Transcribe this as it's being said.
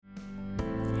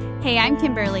Hey, I'm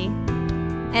Kimberly.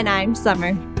 And I'm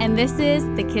Summer. And this is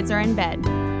The Kids Are in Bed.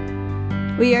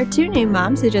 We are two new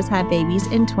moms who just had babies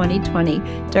in 2020.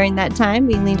 During that time,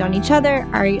 we leaned on each other,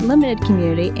 our limited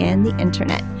community, and the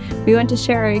internet. We want to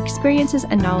share our experiences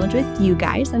and knowledge with you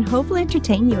guys and hopefully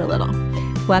entertain you a little.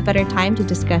 What better time to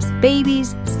discuss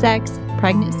babies, sex,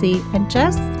 pregnancy, and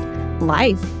just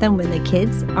life than when the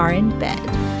kids are in bed.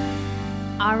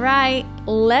 All right,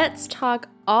 let's talk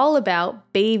all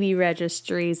about baby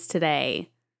registries today.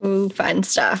 Ooh, fun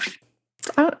stuff.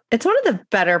 It's one of the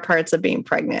better parts of being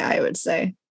pregnant, I would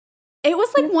say. It was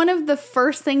like one of the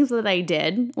first things that I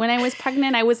did when I was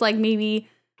pregnant. I was like maybe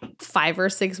 5 or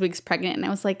 6 weeks pregnant. And I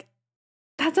was like,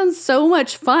 that sounds so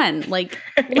much fun. Like,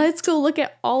 let's go look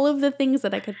at all of the things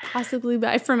that I could possibly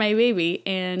buy for my baby.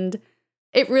 And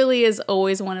it really is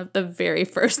always one of the very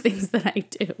first things that I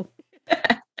do.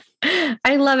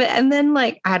 I love it. And then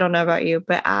I don't know about you,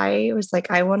 but I was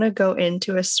like, I want to go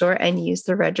into a store and use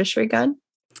the registry gun.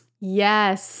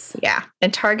 Yes. Yeah.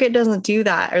 And Target doesn't do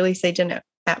that, or at least they didn't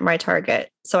at my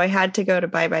Target. So I had to go to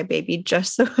Bye Bye Baby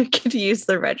just so I could use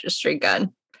the registry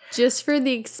gun. Just for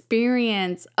the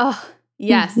experience. Oh,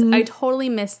 yes. Mm-hmm. I totally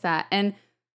missed that. And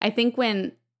I think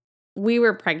when we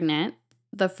were pregnant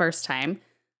the first time,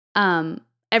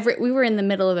 we were in the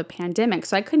middle of a pandemic,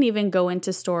 so I couldn't even go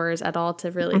into stores at all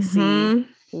to really see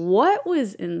what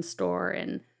was in store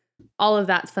and all of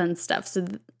that fun stuff. So,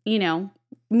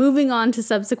 moving on to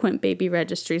subsequent baby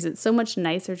registries, it's so much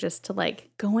nicer just to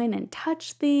go in and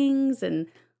touch things and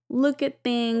look at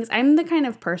things. I'm the kind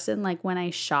of person, when I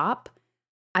shop,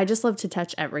 I just love to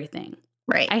touch everything.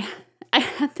 Right. I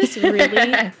had this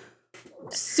really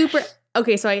super...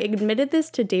 Okay, so I admitted this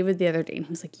to David the other day, and he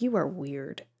was like, "You are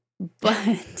weird."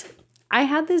 But I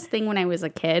had this thing when I was a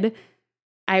kid.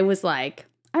 I was I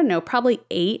don't know, probably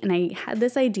 8, and I had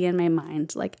this idea in my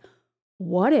mind,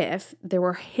 what if there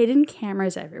were hidden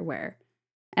cameras everywhere,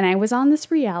 and I was on this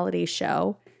reality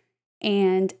show,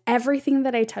 and everything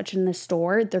that I touch in the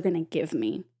store, they're going to give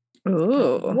me.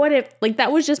 Ooh. What if,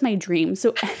 that was just my dream.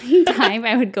 So anytime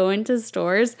I would go into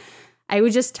stores, I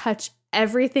would just touch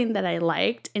everything that I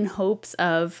liked in hopes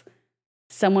of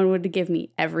someone would give me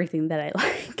everything that I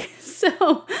like.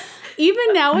 So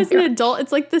even now as an adult,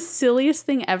 it's the silliest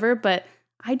thing ever, but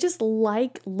I just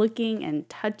like looking and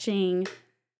touching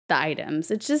the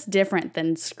items. It's just different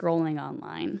than scrolling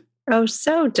online. Oh,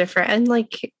 so different. And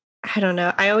I don't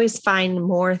know. I always find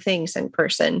more things in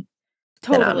person.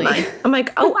 Totally. Than online. I'm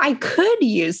like, oh, I could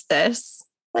use this.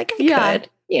 I could.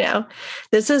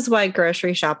 This is why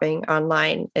grocery shopping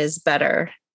online is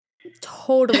better.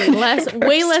 Totally.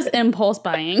 Way less impulse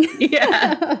buying.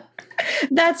 Yeah.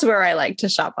 That's where I like to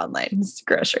shop online,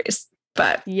 groceries.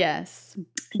 But yes.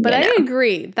 But I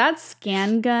agree. That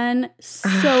scan gun,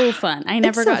 so fun. I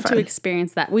never got to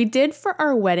experience that. We did for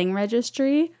our wedding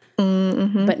registry,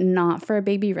 but not for a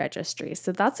baby registry.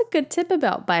 So that's a good tip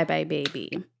about Bye Bye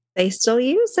Baby. They still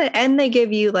use it. And they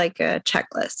give you a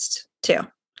checklist too.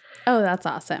 Oh, that's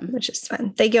awesome. Which is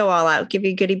fun. They go all out, give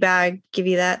you a goodie bag, give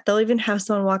you that. They'll even have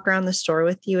someone walk around the store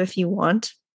with you if you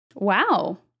want.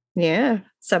 Wow. Yeah.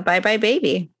 So Bye Bye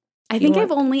Baby. I think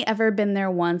I've only ever been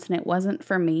there once and it wasn't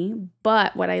for me.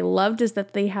 But what I loved is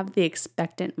that they have the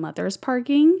expectant mothers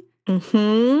parking.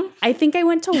 I think I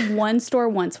went to one store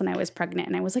once when I was pregnant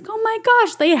and I was like, oh my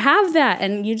gosh, they have that.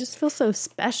 And you just feel so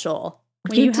special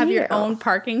when you have your own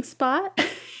parking spot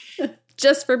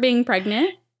just for being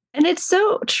pregnant. And it's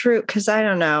so true because I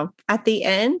don't know. At the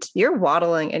end, you're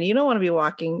waddling and you don't want to be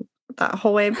walking that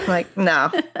whole way. No.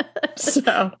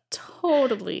 So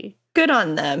totally. Good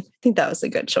on them. I think that was a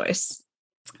good choice.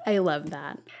 I love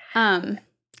that.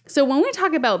 So when we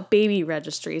talk about baby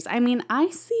registries, I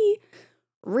see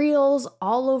reels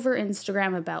all over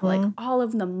Instagram about all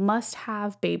of the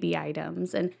must-have baby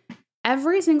items. And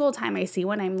every single time I see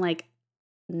one, I'm like,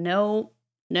 no.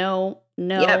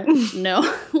 Yep.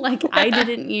 No. I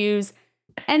didn't use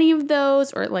any of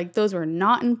those or those were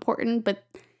not important, but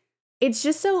it's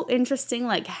just so interesting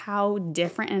how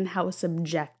different and how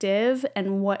subjective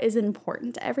and what is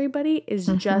important to everybody is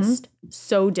just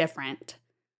so different.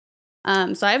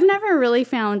 So I've never really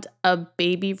found a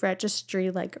baby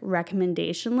registry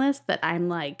recommendation list that I'm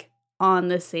on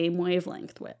the same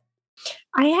wavelength with.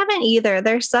 I haven't either.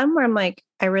 There's some where I'm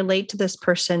I relate to this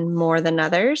person more than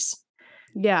others.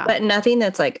 Yeah. But nothing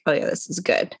that's oh yeah, this is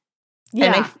good.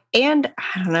 Yeah. And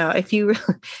I don't know, if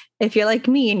you're like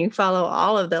me and you follow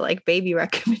all of the baby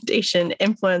recommendation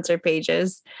influencer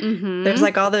pages, there's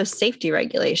all those safety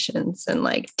regulations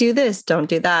and do this, don't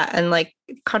do that. And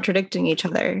contradicting each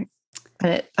other.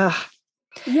 And it,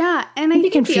 yeah. And I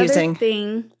think confusing. The other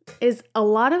thing is a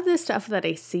lot of the stuff that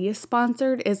I see is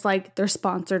sponsored is like they're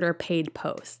sponsored or paid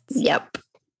posts. Yep.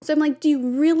 So I'm like, do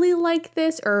you really like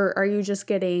this, or are you just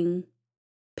getting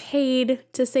paid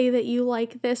to say that you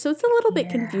like this? So it's a little bit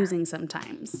confusing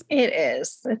sometimes. It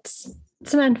is. It's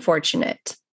an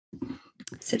unfortunate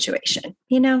situation,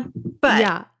 you know? But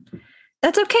yeah,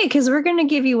 that's okay, because we're going to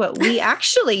give you what we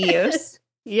actually use.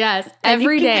 Yes,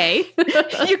 every day.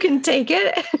 You can take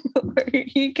it, or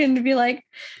you can be like,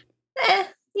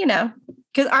 you know,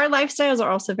 because our lifestyles are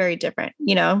also very different,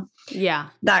 you know? Yeah.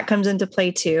 That comes into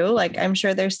play too. Like, I'm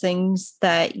sure there's things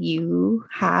that you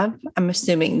have. I'm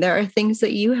assuming there are things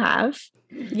that you have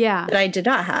that I did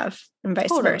not have, and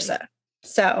vice versa.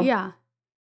 So, yeah.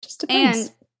 Just depends.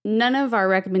 And none of our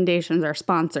recommendations are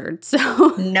sponsored.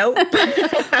 So, nope.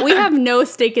 We have no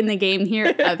stake in the game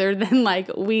here other than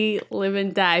like we live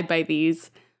and die by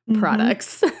these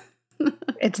products.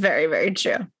 It's very, very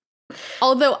true.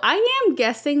 Although I am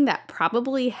guessing that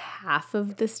probably half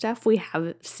of the stuff we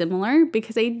have similar,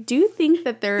 because I do think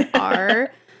that there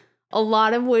are a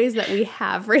lot of ways that we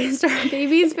have raised our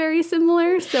babies very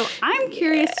similar. So I'm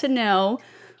curious to know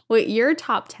what your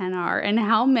top 10 are and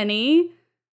how many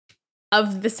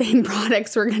of the same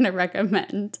products we're going to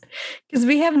recommend. Because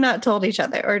we have not told each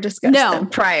other or discussed them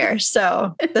prior.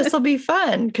 So this will be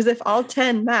fun, because if all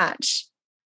 10 match,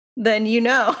 then you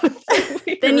know.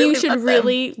 Then you should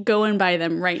really go and buy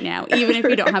them right now. Even if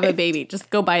you don't have a baby, just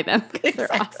go buy them because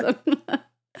they're awesome.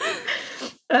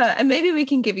 And maybe we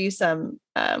can give you some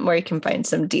where you can find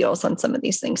some deals on some of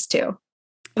these things too.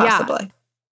 Possibly.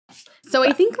 Yeah. So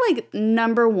I think like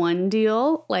number one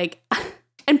deal, like,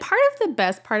 and part of the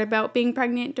best part about being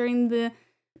pregnant during the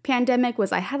pandemic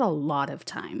was I had a lot of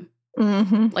time.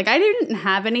 Like I didn't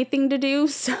have anything to do.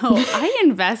 So I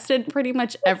invested pretty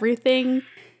much everything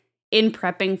in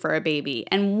prepping for a baby.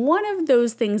 And one of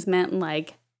those things meant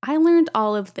like I learned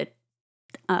all of the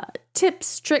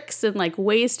tips, tricks, and like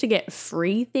ways to get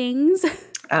free things.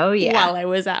 Oh, yeah. While I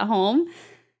was at home.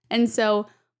 And so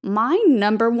my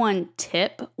number one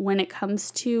tip when it comes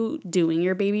to doing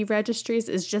your baby registries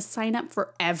is just sign up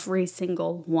for every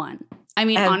single one. I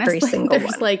mean, honestly,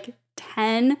 there's like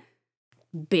 10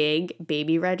 big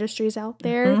baby registries out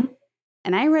there.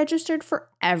 And I registered for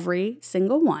every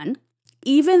single one,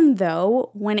 even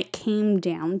though when it came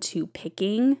down to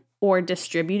picking or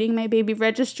distributing my baby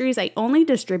registries, I only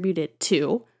distributed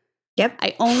 2. Yep.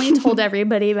 I only told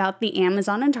everybody about the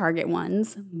Amazon and Target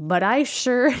ones, but I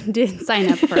sure did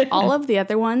sign up for all of the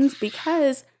other ones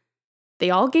because they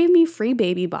all gave me free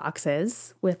baby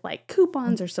boxes with like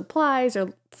coupons or supplies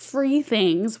or free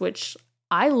things, which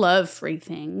I love free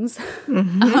things.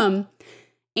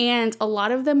 And a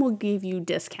lot of them will give you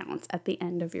discounts at the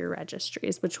end of your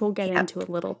registries, which we'll get into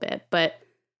a little bit. But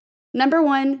number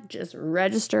one, just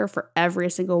register for every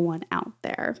single one out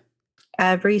there.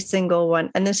 Every single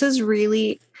one. And this is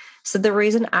really, so the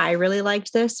reason I really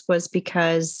liked this was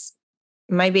because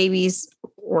my babies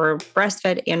were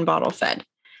breastfed and bottle fed.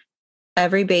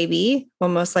 Every baby will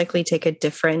most likely take a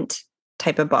different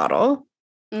type of bottle.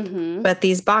 But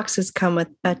these boxes come with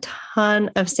a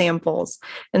ton of samples.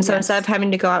 And so instead of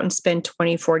having to go out and spend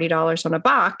 $20, $40 on a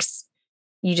box,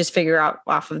 you just figure out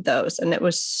off of those. And it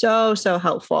was so, so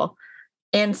helpful.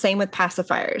 And same with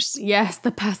pacifiers. Yes,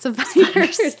 the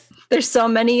pacifiers. There's so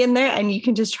many in there, and you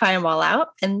can just try them all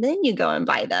out. And then you go and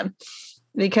buy them.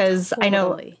 Because I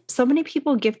know so many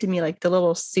people gifted me like the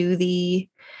little soothy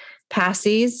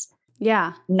passies.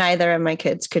 Yeah. Neither of my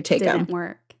kids could take them.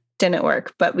 Didn't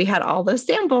work, but we had all those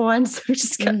sample ones. So we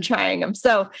just kept trying them.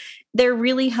 So they're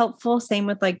really helpful. Same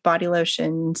with like body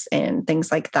lotions and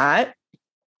things like that.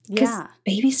 Yeah.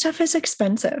 Baby stuff is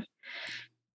expensive.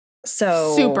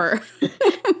 So super.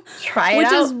 Try it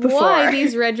out. Which is why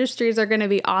these registries are going to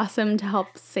be awesome to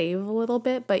help save a little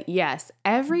bit. But yes,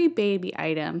 every baby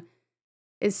item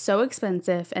is so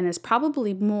expensive and is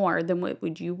probably more than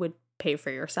what you would pay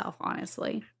for yourself,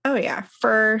 honestly. Oh yeah,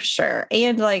 for sure.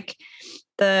 And like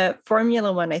the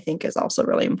formula one, I think is also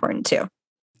really important too.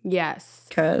 Yes.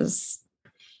 Because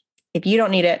if you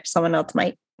don't need it, someone else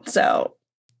might. So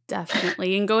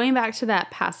definitely. And going back to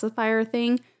that pacifier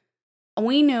thing,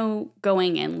 we know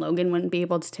going in, Logan wouldn't be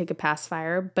able to take a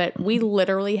pacifier, but we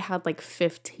literally had like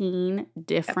 15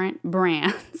 different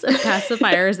brands of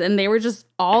pacifiers and they were just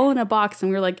all in a box.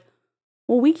 And we were like,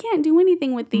 well, we can't do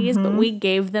anything with these, but we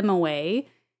gave them away.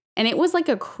 And it was like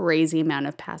a crazy amount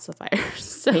of pacifiers.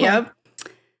 So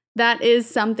that is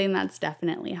something that's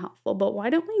definitely helpful. But why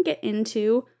don't we get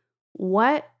into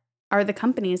what are the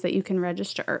companies that you can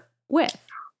register with?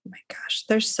 Oh my gosh,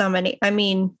 there's so many. I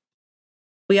mean,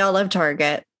 we all love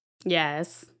Target.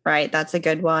 Yes. Right. That's a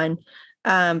good one.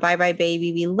 Bye Bye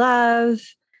Baby, we love.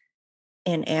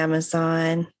 and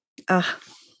Amazon. Oh,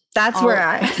 that's where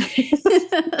All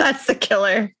that's the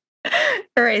killer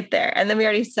right there. And then we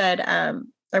already said,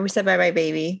 or we said bye bye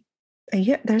baby.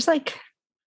 Yeah, there's like,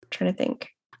 I'm trying to think.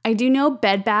 I do know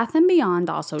Bed Bath & Beyond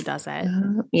also does it.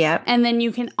 Yep. And then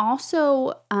you can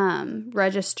also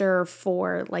register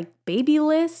for like Baby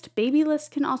List. Baby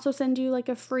List can also send you like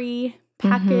a free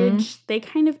package. They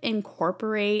kind of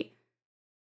incorporate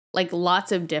like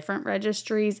lots of different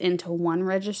registries into one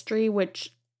registry,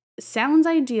 which sounds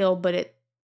ideal, but it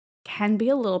can be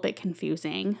a little bit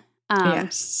confusing.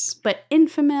 Yes. But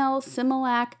Infamil,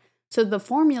 Similac, so the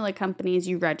formula companies,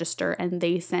 you register and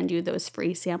they send you those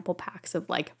free sample packs of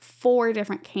like 4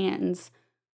 different cans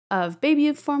of baby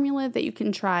formula that you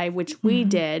can try, which we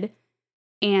did.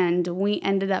 And we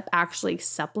ended up actually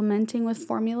supplementing with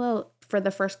formula for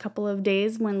the first couple of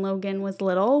days when Logan was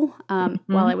little,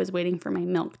 while I was waiting for my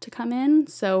milk to come in.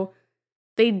 So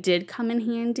they did come in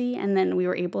handy, and then we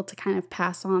were able to kind of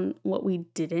pass on what we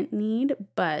didn't need.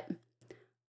 But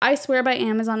I swear by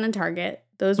Amazon and Target,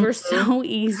 those were so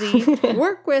easy to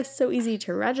work with, so easy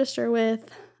to register with.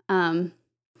 And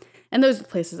those are the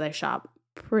places I shop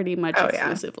pretty much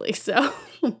exclusively. So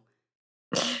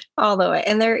all the way.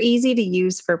 And they're easy to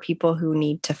use for people who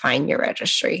need to find your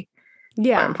registry.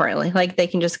 More importantly, like they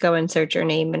can just go and search your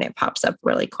name and it pops up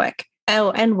really quick. Oh,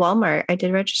 and Walmart. I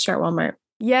did register at Walmart.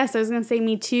 Yes, I was going to say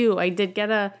me too. I did get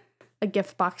a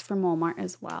gift box from Walmart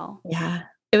as well. Yeah.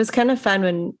 It was kind of fun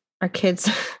when our kids,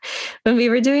 when we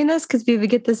were doing this, because we would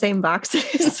get the same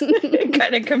boxes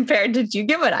kind of compared. Did you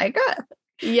get what I got?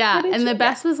 Yeah. And the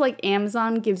best was like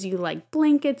Amazon gives you like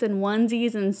blankets and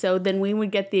onesies. And so then we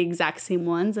would get the exact same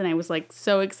ones. And I was like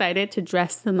so excited to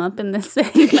dress them up in the same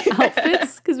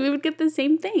outfits because we would get the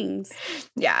same things.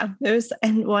 Yeah. It was,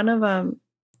 and one of them,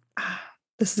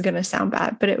 this is going to sound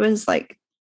bad, but it was like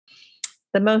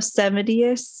the most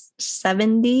 70s-ish,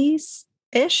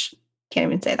 can't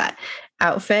even say that,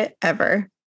 outfit ever.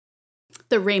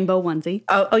 The rainbow onesie.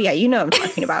 Oh yeah, you know what I'm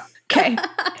talking about. Okay.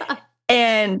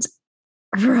 And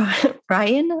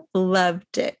Ryan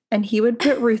loved it. And he would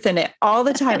put Ruth in it all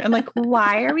the time. I'm like,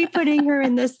 why are we putting her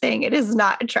in this thing? It is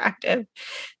not attractive.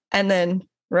 And then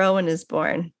Rowan is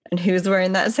born and he was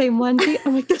wearing that same onesie.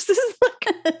 I'm like, this is like,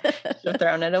 should have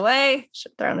thrown it away.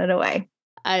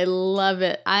 I love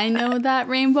it. I know that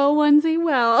rainbow onesie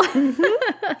well.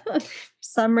 For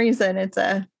some reason, it's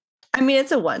a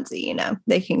onesie, you know,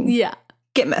 they can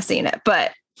get messy in it,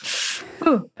 but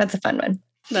that's a fun one.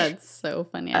 That's so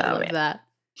funny. I love that.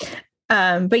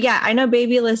 But yeah, I know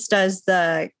Baby List does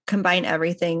the combine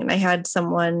everything. And I had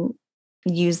someone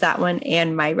use that one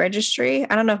and my registry.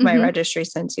 I don't know if my registry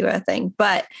sends you a thing,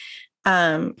 but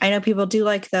I know people do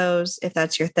like those if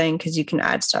that's your thing, because you can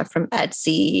add stuff from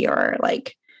Etsy or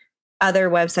like other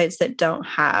websites that don't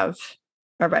have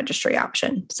a registry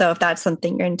option. So if that's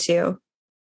something you're into,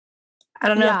 I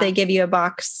don't know if they give you a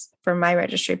box for my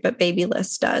registry, but Baby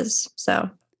List does. So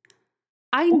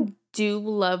I do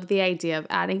love the idea of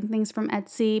adding things from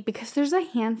Etsy because there's a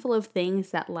handful of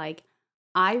things that like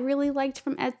I really liked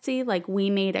from Etsy. Like we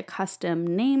made a custom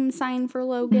name sign for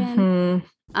Logan.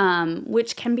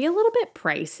 Which can be a little bit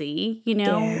pricey, you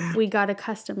know. Yeah. We got a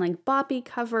custom like boppy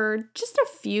cover, just a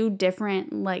few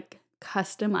different like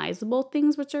customizable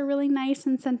things which are really nice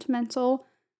and sentimental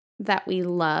that we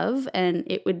love, and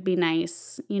it would be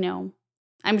nice, you know.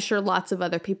 I'm sure lots of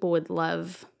other people would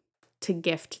love to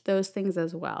gift those things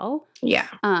as well. Yeah.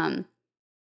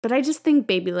 But I just think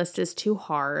Baby List is too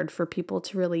hard for people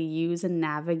to really use and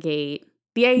navigate.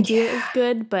 The idea is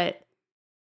good, but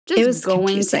just going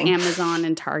confusing. To Amazon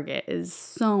and Target is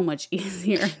so much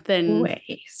easier than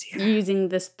using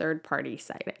this third-party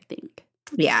site, I think.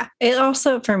 Yeah. It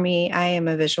also, for me, I am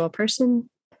a visual person.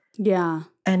 Yeah.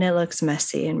 And it looks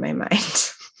messy in my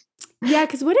mind. Yeah,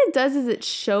 because what it does is it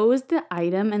shows the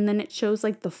item and then it shows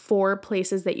like the 4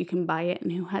 places that you can buy it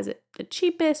and who has it the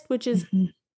cheapest, which is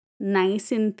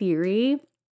nice in theory.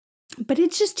 But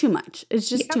it's just too much. It's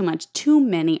just too much. Too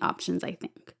many options, I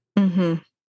think.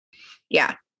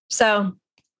 Yeah. So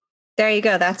there you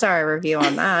go. That's our review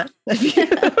on that. If you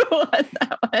want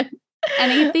that one.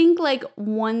 And I think like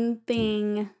one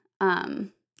thing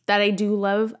that I do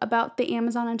love about the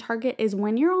Amazon and Target is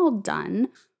when you're all done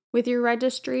with your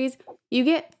registries, you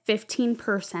get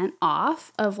 15%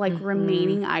 off of like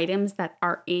remaining items that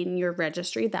are in your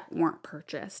registry that weren't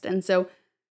purchased. And so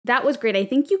that was great. I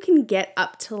think you can get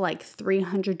up to like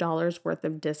 $300 worth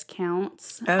of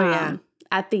discounts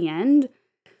at the end.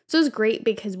 So it was great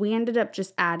because we ended up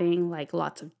just adding like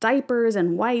lots of diapers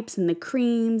and wipes and the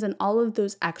creams and all of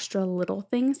those extra little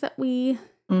things that we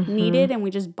needed. And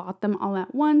we just bought them all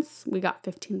at once. We got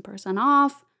 15%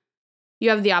 off. You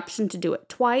have the option to do it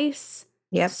twice.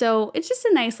 Yep. So it's just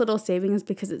a nice little savings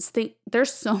because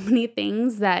there's so many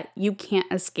things that you can't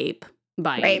escape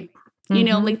buying. Right. You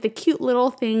know, like the cute little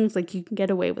things like you can get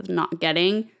away with not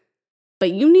getting,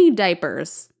 but you need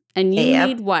diapers and you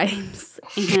need wipes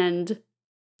and,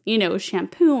 you know,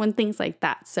 shampoo and things like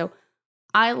that. So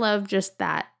I love just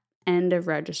that end of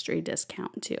registry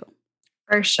discount too.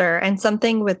 For sure. And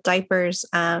something with diapers,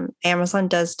 Amazon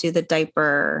does do the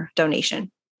diaper donation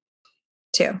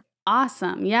too.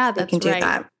 Awesome. Yeah, So that's you can do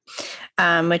right.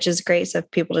 that, which is great. So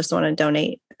if people just want to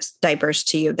donate diapers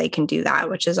to you, they can do that,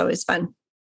 which is always fun.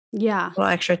 Yeah. A little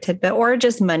extra tidbit or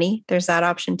just money. There's that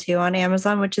option too on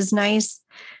Amazon, which is nice.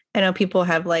 I know people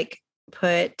have like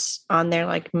put on their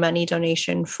like money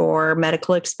donation for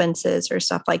medical expenses or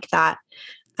stuff like that.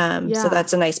 So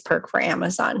that's a nice perk for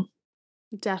Amazon.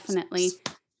 Definitely.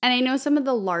 And I know some of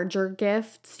the larger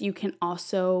gifts you can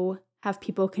also have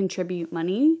people contribute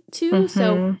money to.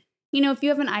 So, you know, if you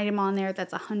have an item on there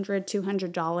that's $100,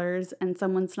 $200 and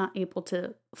someone's not able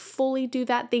to fully do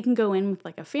that, they can go in with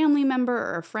like a family member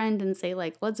or a friend and say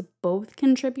like, let's both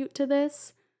contribute to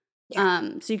this.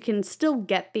 Yeah. So you can still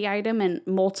get the item and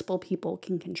multiple people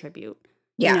can contribute,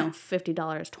 you know, $50,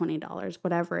 $20,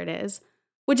 whatever it is,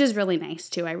 which is really nice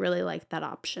too. I really like that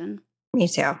option. Me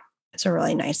too. It's a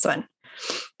really nice one.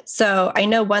 So I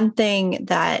know one thing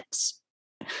that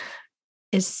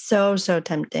is so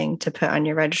tempting to put on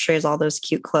your registry is all those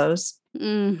cute clothes.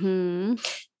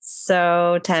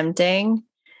 So tempting,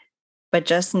 but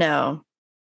just know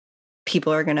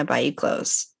people are going to buy you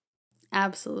clothes.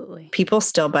 Absolutely. People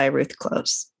still buy Ruth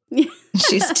clothes.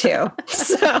 She's 2.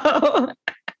 So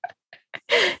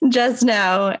just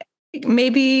know,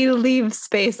 maybe leave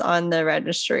space on the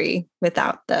registry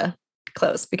without the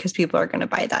clothes because people are going to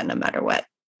buy that no matter what.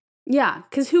 Yeah,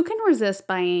 because who can resist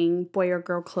buying boy or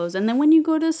girl clothes? And then when you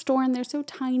go to a store and they're so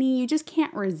tiny, you just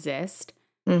can't resist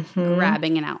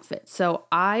grabbing an outfit. So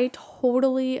I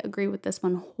totally agree with this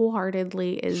one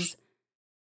wholeheartedly is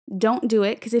don't do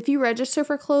it. Because if you register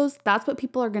for clothes, that's what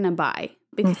people are going to buy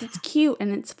because it's cute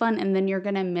and it's fun. And then you're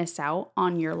going to miss out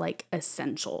on your like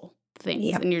essential things.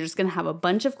 Yep. And you're just going to have a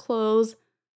bunch of clothes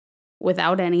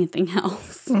without anything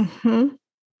else.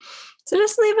 So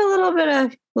just leave a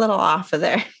little off of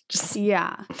there.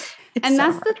 And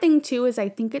that's the thing too, is I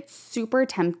think it's super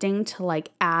tempting to like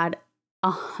add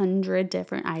 100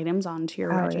 different items onto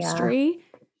your registry.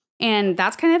 Yeah. And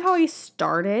that's kind of how I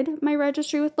started my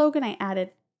registry with Logan. I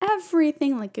added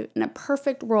everything like in a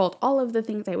perfect world, all of the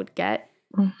things I would get.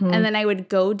 And then I would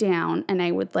go down and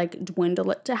I would like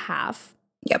dwindle it to half.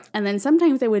 Yep. And then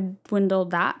sometimes I would dwindle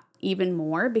that even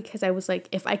more because I was like,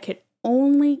 if I could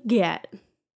only get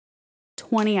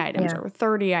 20 items or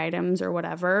 30 items or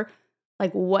whatever,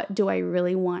 like what do I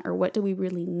really want or what do we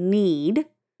really need?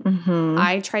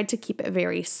 I tried to keep it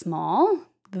very small.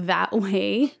 That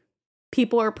way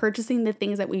people are purchasing the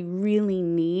things that we really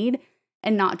need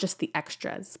and not just the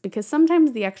extras. Because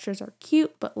sometimes the extras are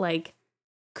cute, but like,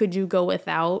 could you go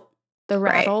without the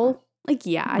rattle? Right. Like,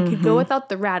 yeah, I could go without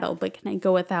the rattle, but can I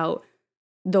go without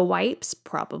the wipes?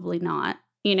 Probably not,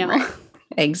 you know? Right.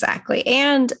 Exactly.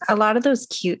 And a lot of those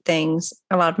cute things,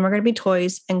 a lot of them are going to be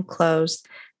toys and clothes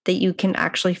that you can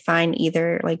actually find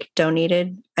either like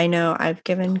donated. I know I've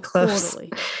given clothes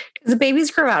because the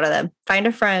babies grow out of them. Find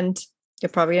a friend.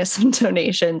 You'll probably get some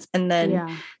donations. And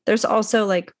then there's also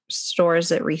like stores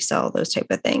that resell those type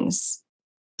of things.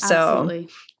 So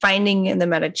finding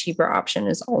them at a cheaper option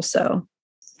is also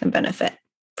a benefit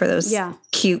for those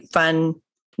cute, fun,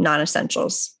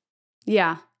 non-essentials.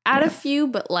 Yeah. Add a few,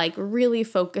 but like really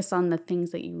focus on the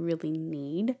things that you really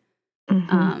need.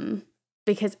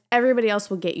 Because everybody else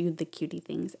will get you the cutie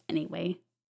things anyway.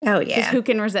 Oh, yeah. Because who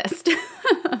can resist?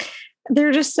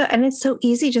 They're just so, and it's so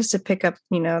easy just to pick up,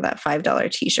 you know, that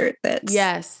 $5 t-shirt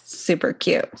that's super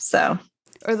cute. So,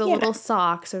 or the little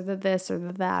socks or the this or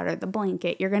the that or the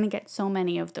blanket. You're going to get so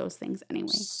many of those things anyway.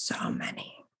 So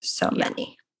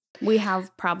many. We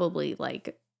have probably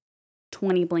like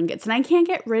 20 blankets and I can't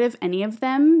get rid of any of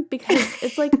them because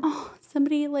it's like, oh,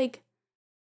 somebody like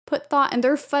put thought and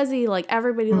they're fuzzy. Like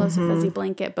everybody loves a fuzzy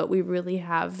blanket, but we really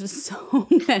have so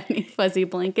many fuzzy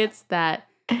blankets that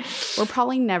we're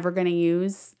probably never going to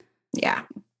use. Yeah.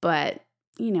 But,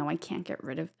 you know, I can't get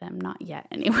rid of them. Not yet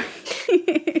anyway.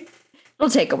 It'll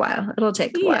take a while.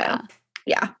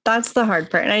 Yeah. That's the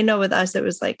hard part. And I know with us, it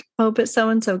was like, oh, but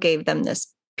so-and-so gave them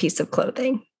this piece of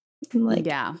clothing. Like,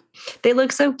 they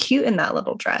look so cute in that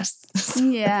little dress.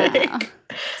 Yeah.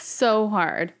 So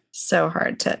hard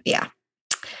to,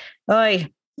 Oy.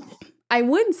 I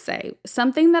would say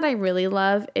something that I really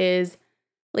love is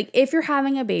like if you're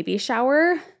having a baby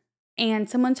shower, and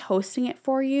someone's hosting it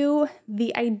for you,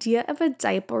 the idea of a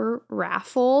diaper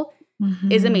raffle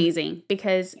is amazing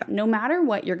because no matter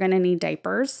what, you're going to need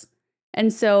diapers.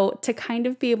 And so to kind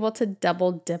of be able to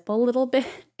double dip a little bit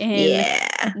in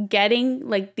getting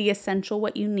like the essential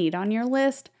what you need on your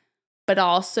list, but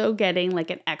also getting like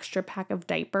an extra pack of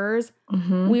diapers.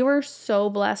 We were so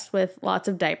blessed with lots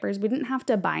of diapers. We didn't have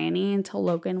to buy any until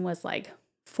Logan was like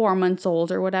 4 months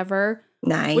old or whatever.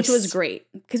 Nice. Which was great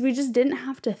because we just didn't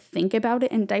have to think about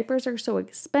it. And diapers are so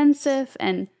expensive.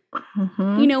 And,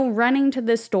 you know, running to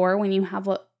the store when you have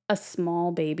a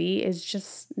small baby is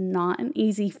just not an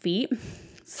easy feat.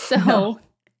 So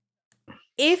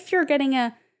if you're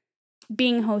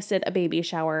being hosted a baby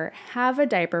shower, have a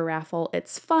diaper raffle.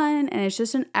 It's fun and it's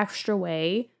just an extra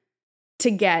way to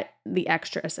get the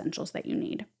extra essentials that you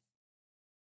need.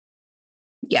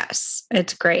 Yes,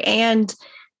 it's great. And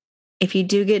if you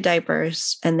do get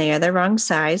diapers and they are the wrong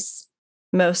size,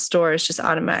 most stores just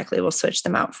automatically will switch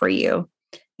them out for you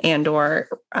and or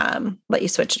let you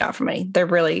switch it out for money. They're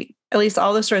really, at least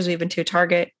all the stores we've been to,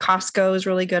 Target, Costco is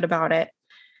really good about it.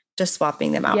 Just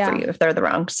swapping them out for you if they're the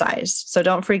wrong size. So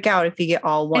don't freak out if you get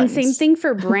all ones. And same thing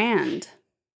for brand.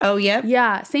 Oh, yep.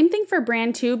 Yeah, same thing for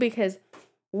brand too, because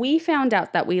we found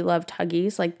out that we loved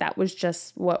Huggies. Like that was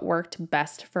just what worked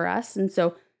best for us. And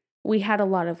so we had a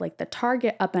lot of like the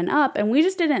Target up and up, and we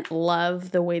just didn't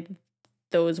love the way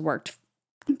those worked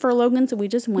for Logan. So we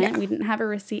just went, we didn't have a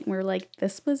receipt, and we were like,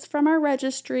 this was from our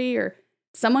registry, or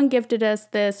someone gifted us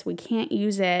this. We can't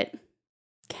use it.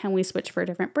 Can we switch for a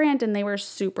different brand? And they were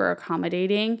super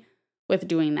accommodating with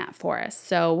doing that for us.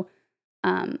 So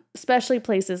especially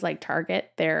places like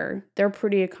Target, they're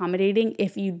pretty accommodating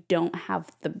if you don't have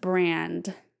the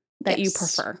brand that you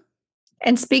prefer.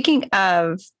 And speaking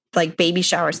of like baby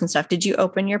showers and stuff, did you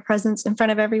open your presents in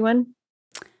front of everyone?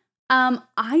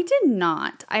 I did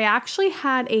not. I actually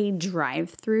had a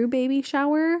drive-through baby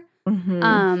shower,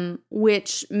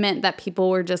 which meant that people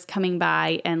were just coming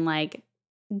by and like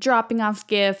dropping off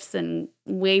gifts and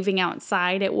waving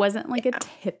outside. It wasn't like a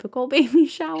typical baby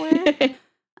shower.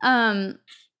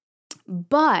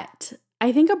 But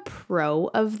I think a pro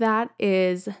of that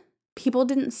is people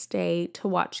didn't stay to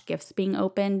watch gifts being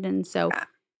opened. And so it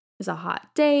was a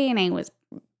hot day and I was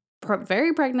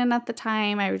very pregnant at the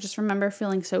time. I just remember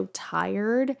feeling so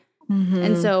tired.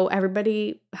 And so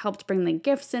everybody helped bring the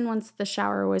gifts in. Once the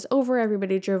shower was over,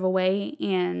 everybody drove away,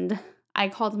 and I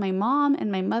called my mom and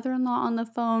my mother-in-law on the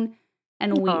phone,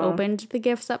 and we opened the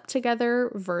gifts up together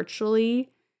virtually.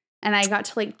 And I got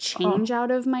to like change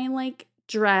out of my like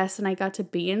dress, and I got to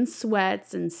be in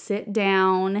sweats and sit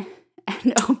down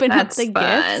and open up the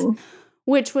gifts,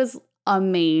 which was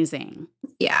amazing.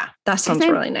 Yeah, that sounds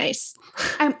really nice.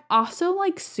 I'm also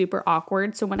like super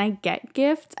awkward. So when I get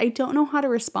gifts, I don't know how to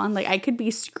respond. Like I could be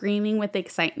screaming with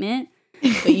excitement,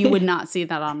 but you would not see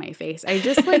that on my face. I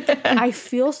just like, I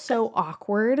feel so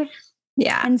awkward.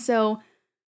 Yeah. And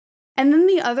then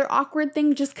the other awkward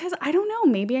thing, just because I don't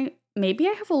know, maybe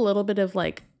I have a little bit of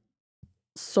like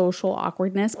social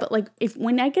awkwardness, but like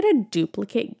when I get a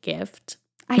duplicate gift,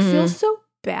 I feel so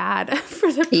bad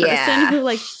for the person who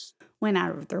like went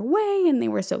out of their way and they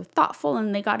were so thoughtful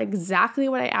and they got exactly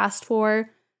what I asked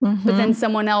for. But then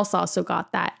someone else also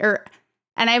got that.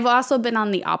 And I've also been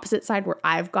on the opposite side where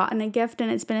I've gotten a gift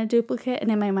and it's been a duplicate. And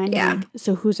in my mind, I'm like,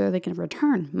 so whose are they going to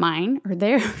return? Mine or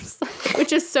theirs?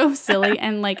 Which is so silly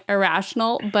and like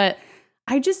irrational. But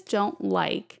I just don't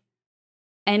like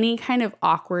any kind of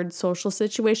awkward social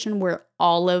situation where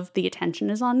all of the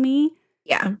attention is on me.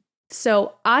 Yeah.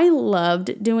 So I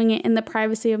loved doing it in the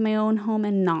privacy of my own home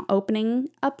and not opening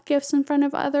up gifts in front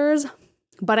of others.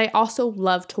 But I also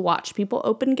love to watch people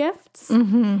open gifts.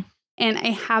 And I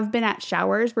have been at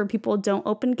showers where people don't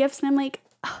open gifts. And I'm like,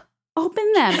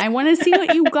 open them. I want to see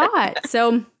what you got.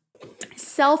 So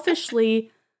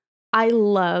selfishly, I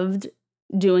loved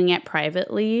doing it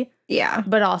privately. Yeah.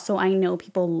 But also I know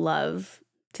people love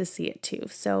to see it too.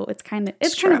 So it's kind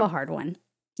of a hard one.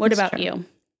 What about you?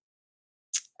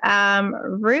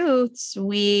 Ruth's,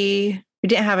 we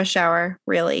didn't have a shower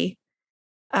really.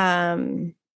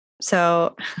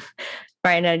 So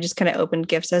Brian and I just kind of opened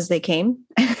gifts as they came.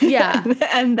 Yeah.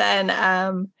 And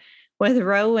then with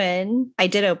Rowan, I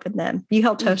did open them. You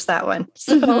helped host that one.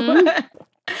 So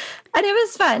and it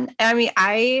was fun. I mean,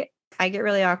 I get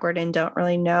really awkward and don't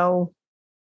really know.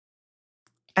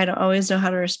 I don't always know how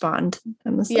to respond.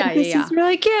 I'm just like, this is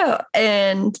really cute.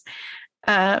 And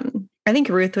I think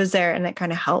Ruth was there and it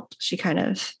kind of helped. She kind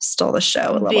of stole the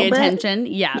show a little bit. The attention.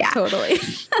 Yeah, totally.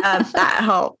 That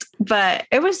helped. But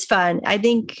it was fun. I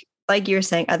think, like you were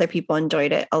saying, other people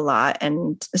enjoyed it a lot.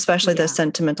 And especially the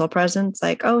sentimental presents,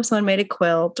 like, oh, someone made a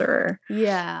quilt or.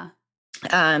 Yeah.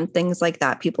 things like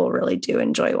that. People really do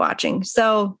enjoy watching.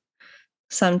 So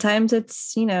sometimes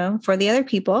it's, for the other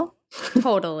people.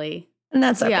 Totally. And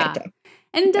that's okay Yeah. too.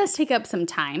 And it does take up some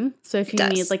time. So if you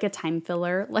need like a time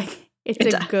filler, like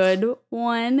it's a good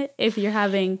one if you're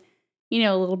having,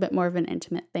 a little bit more of an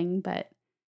intimate thing, but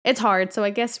it's hard. So I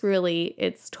guess really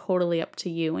it's totally up to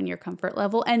you and your comfort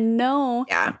level. And know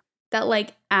that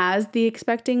like as the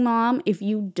expecting mom, if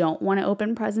you don't want to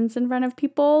open presents in front of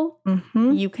people,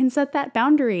 you can set that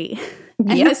boundary.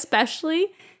 And especially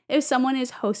if someone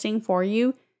is hosting for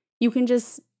you, you can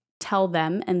just tell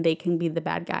them and they can be the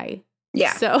bad guy.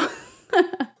 Yeah. So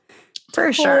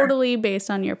for sure. Totally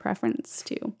based on your preference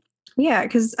too. Yeah.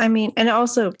 Cause and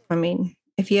also,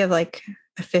 if you have like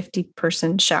a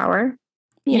 50-person shower,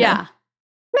 you know,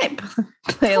 might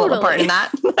play a little part in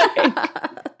that.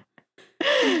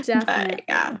 Definitely. But,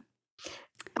 yeah.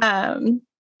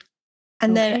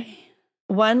 And then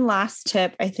one last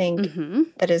tip I think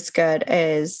that is good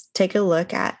is take a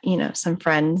look at, some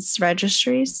friends'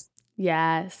 registries.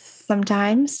 Yes.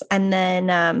 Sometimes. And then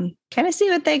kind of see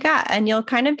what they got. And you'll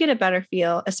kind of get a better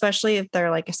feel, especially if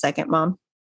they're like a second mom.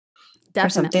 Definitely. Or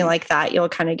something like that. You'll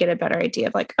kind of get a better idea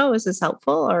of like, oh, is this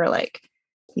helpful? Or like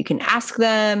you can ask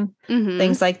them,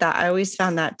 things like that. I always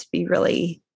found that to be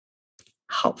really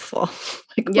helpful.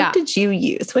 Like, what did you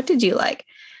use? What did you like?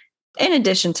 In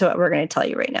addition to what we're going to tell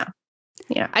you right now.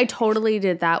 Yeah. I totally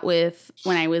did that with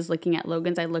when I was looking at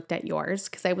Logan's. I looked at yours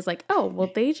because I was like, oh, well,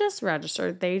 they just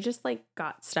registered. They just like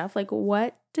got stuff. Like,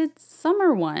 what did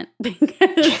Summer want?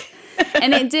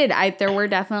 And it did. There were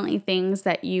definitely things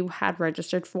that you had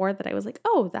registered for that I was like,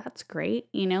 oh, that's great.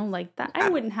 Like that. I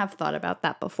wouldn't have thought about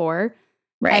that before.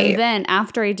 Right. And then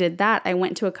after I did that, I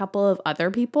went to a couple of other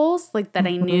people's like that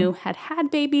I knew had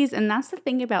babies. And that's the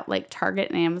thing about like Target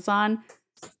and Amazon.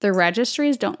 The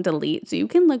registries don't delete. So you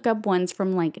can look up ones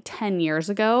from like 10 years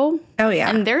ago. Oh, yeah.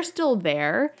 And they're still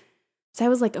there. So I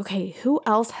was like, okay, who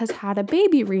else has had a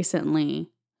baby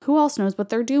recently? Who else knows what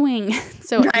they're doing?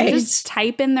 So you just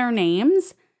type in their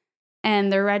names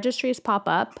and their registries pop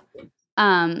up.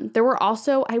 I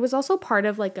was also part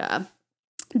of like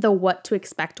the what to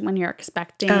expect when you're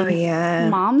expecting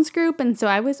moms group. And so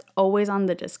I was always on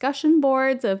the discussion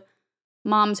boards of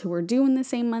moms who were due in the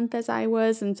same month as I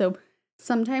was. And so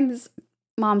sometimes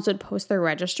moms would post their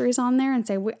registries on there and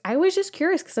say, I was just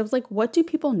curious because I was like, what do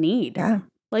people need? Yeah.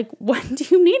 Like, what do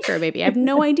you need for a baby? I have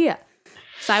no idea.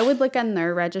 So I would look on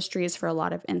their registries for a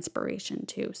lot of inspiration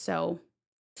too. So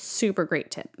super great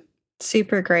tip.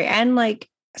 Super great. And like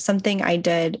something I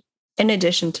did in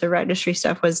addition to registry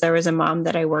stuff was there was a mom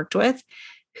that I worked with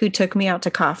who took me out to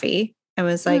coffee and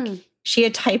was like, she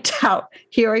had typed out,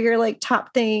 here are your like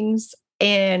top things.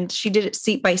 And she did it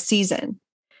seat by season.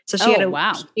 So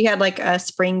she had like a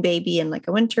spring baby and like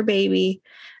a winter baby.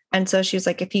 And so she was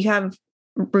like,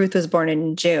 Ruth was born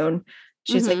in June.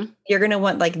 She's like, you're going to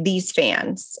want like these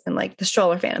fans and like the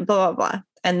stroller fan and blah, blah, blah.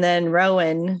 And then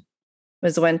Rowan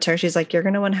was winter. She's like, you're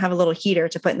going to want to have a little heater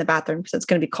to put in the bathroom because it's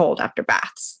going to be cold after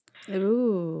baths.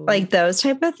 Ooh. Like those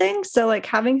type of things. So like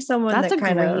having someone that's a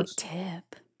great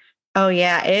tip. Oh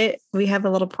yeah. We have a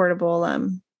little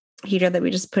portable heater that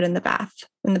we just put in the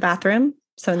bathroom.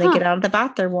 So when they get out of the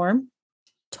bath, they're warm.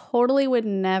 Totally would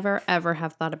never, ever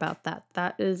have thought about that.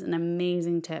 That is an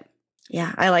amazing tip.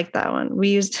 Yeah, I like that one. We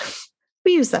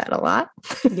use that a lot.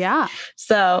 Yeah.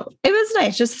 So it was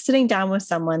nice just sitting down with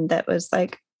someone that was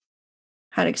like,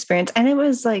 had experience. And it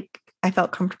was like, I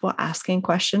felt comfortable asking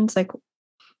questions like,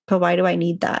 but why do I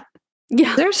need that?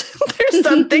 Yeah. There's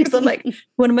some things I'm like,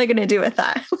 what am I going to do with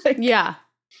that? Like, yeah.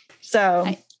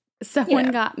 So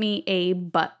someone got me a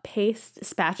butt paste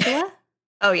spatula.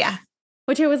 Oh, yeah.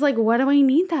 Which I was like, what do I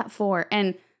need that for?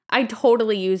 And I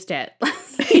totally used it,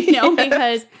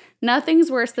 because nothing's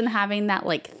worse than having that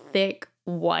like thick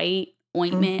white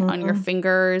ointment on your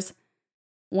fingers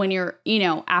when you're,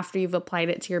 after you've applied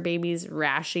it to your baby's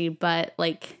rashy butt,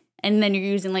 like, and then you're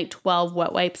using like 12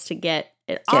 wet wipes to get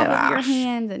it off of your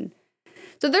hands. And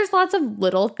so there's lots of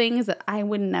little things that I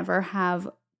would never have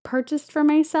purchased for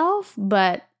myself,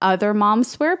 but other moms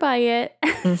swear by it.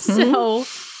 So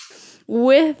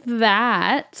with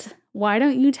that, why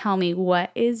don't you tell me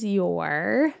what is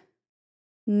your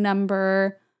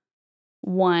number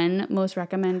 1 most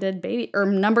recommended baby, or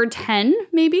number 10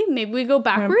 maybe we go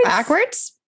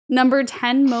backwards. Number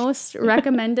 10 most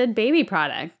recommended baby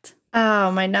product.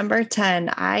 Oh, my number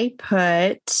 10. I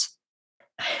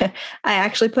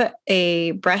actually put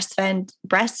a breast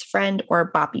friend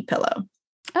or boppy pillow.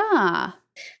 That's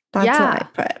what I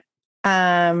put.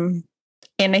 And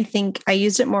I think I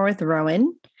used it more with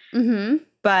Rowan,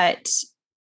 but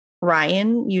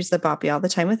Ryan used the boppy all the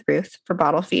time with Ruth for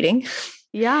bottle feeding.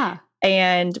 Yeah.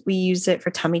 And we use it for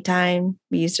tummy time.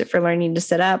 We used it for learning to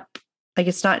sit up. Like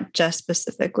it's not just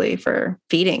specifically for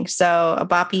feeding. So a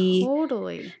boppy,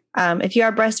 Totally. if you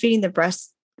are breastfeeding,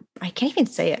 I can't even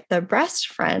say it. The breast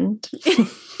friend,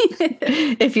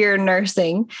 if you're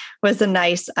nursing, was a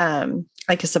nice,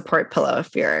 like a support pillow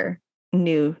if you're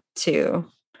new to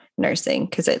nursing,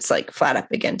 because it's like flat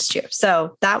up against you.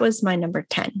 So that was my number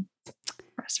 10.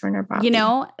 Breast friend or boppy. You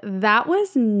know, that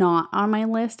was not on my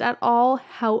list at all.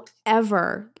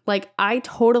 However, like I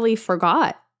totally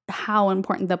forgot how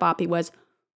important the boppy was.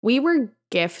 We were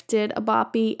gifted a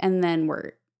boppy and then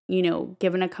were,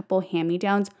 given a couple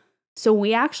hand-me-downs. So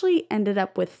we actually ended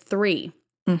up with 3,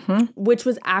 which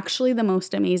was actually the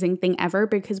most amazing thing ever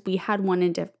because we had one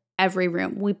in every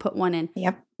room. We put one in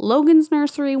Logan's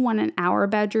nursery, one in our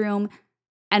bedroom,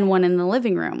 and one in the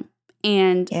living room.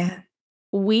 And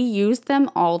we used them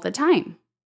all the time.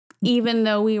 Even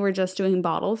though we were just doing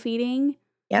bottle feeding,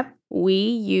 we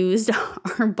used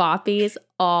our boppies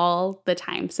all the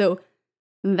time. So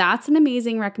that's an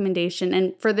amazing recommendation.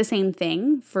 And for the same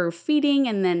thing, for feeding,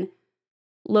 and then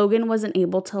Logan wasn't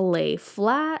able to lay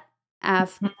flat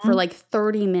for like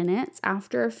 30 minutes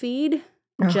after a feed,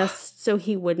 just so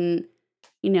he wouldn't,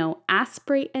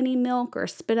 aspirate any milk or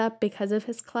spit up because of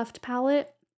his cleft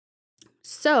palate.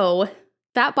 So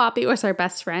that boppy was our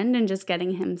best friend, and just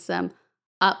getting him some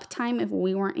uptime if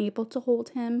we weren't able to hold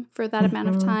him for that amount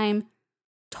of time.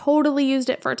 Totally used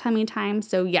it for tummy time.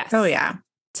 So yes. Oh yeah.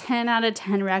 10 out of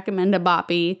 10 recommend a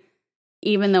boppy,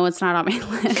 even though it's not on my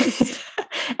list.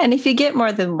 And if you get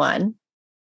more than one,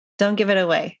 don't give it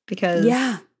away, because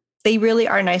they really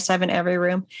are nice to have in every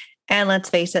room. And let's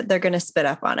face it, they're going to spit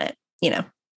up on it,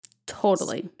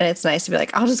 Totally. And it's nice to be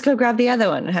like, I'll just go grab the other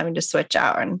one, and having to switch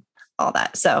out and all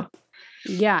that. So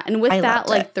yeah. And with that,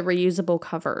 like the reusable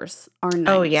covers are nice.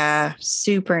 Oh yeah.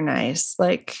 Super nice.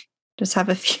 Like just have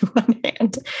a few on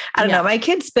hand. I don't know. My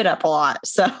kids spit up a lot.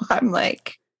 So I'm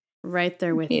like right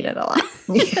there with you. Need it a lot.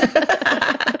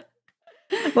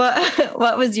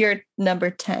 What was your number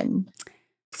 10?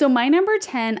 So my number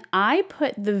 10, I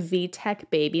put the VTech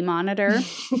baby monitor.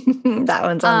 That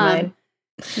one's on mine.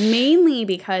 Mainly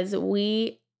because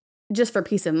just for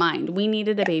peace of mind, we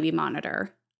needed a baby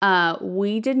monitor.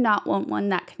 We did not want one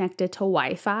that connected to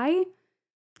Wi-Fi,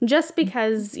 just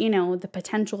because, the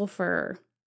potential for,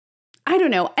 I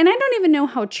don't know. And I don't even know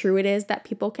how true it is that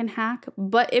people can hack,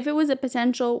 but if it was a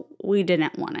potential, we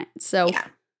didn't want it. So,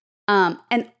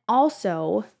 and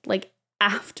also like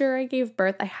after I gave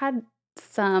birth, I had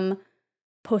some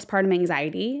postpartum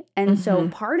anxiety. And so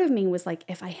part of me was like,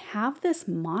 if I have this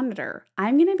monitor,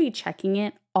 I'm going to be checking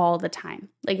it all the time.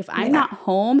 Like if I'm not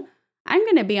home, I'm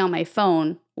going to be on my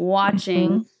phone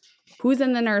watching who's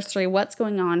in the nursery, what's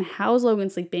going on, how's Logan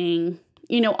sleeping,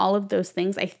 all of those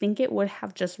things. I think it would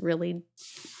have just really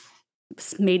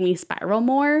made me spiral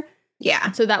more.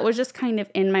 Yeah. So that was just kind of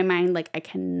in my mind, like I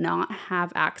cannot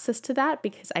have access to that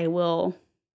because I will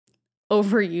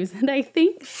overuse it, I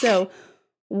think. So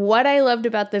what I loved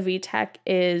about the VTech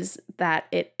is that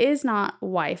it is not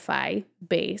Wi-Fi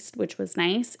based, which was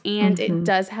nice. And it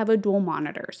does have a dual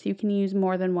monitor. So you can use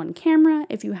more than one camera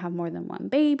if you have more than one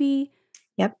baby.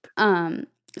 Yep.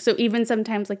 So even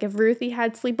sometimes like if Ruthie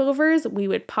had sleepovers, we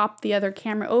would pop the other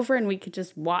camera over and we could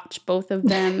just watch both of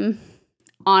them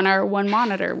on our one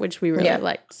monitor, which we really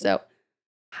liked. So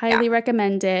highly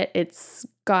recommend it. It's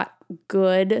got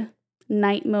good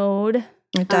night mode.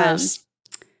 It does.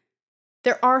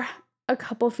 There are a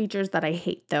couple features that I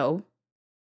hate, though.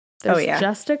 There's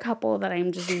just a couple that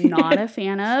I'm just not a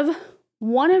fan of.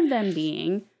 One of them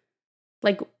being,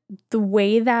 like, the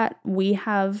way that we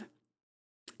have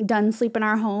done sleep in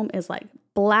our home is, like,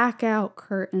 blackout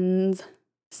curtains,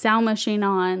 sound machine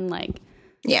on, like,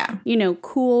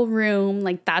 cool room.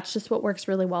 Like, that's just what works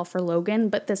really well for Logan.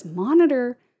 But this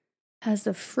monitor has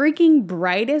the freaking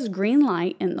brightest green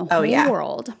light in the whole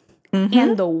world.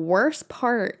 And the worst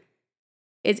part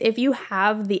is if you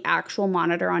have the actual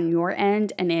monitor on your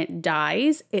end and it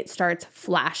dies, it starts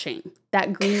flashing.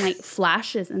 That green light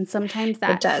flashes, and sometimes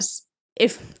that it does.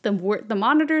 If the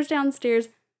monitor's downstairs,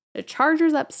 the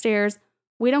charger's upstairs,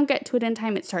 we don't get to it in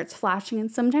time, it starts flashing, and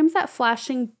sometimes that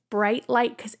flashing bright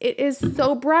light, because it is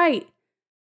so bright,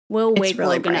 will wake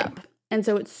Logan up. And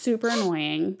so it's super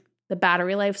annoying. The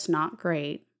battery life's not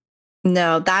great.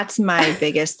 No, that's my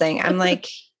biggest thing. I'm like,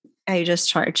 I just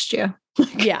charged you.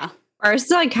 Yeah.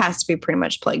 Ours like has to be pretty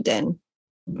much plugged in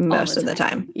most of the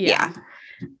time. Yeah.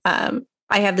 I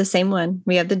have the same one.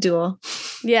 We have the dual.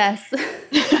 Yes.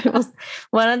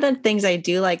 One of the things I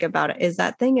do like about it is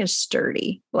that thing is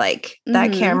sturdy. Like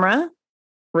that camera,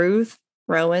 Ruth,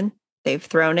 Rowan, they've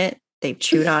thrown it, they've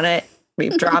chewed on it,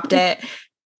 we've dropped it.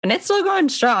 and it's still going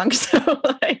strong. So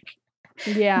like,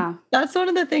 Yeah. that's one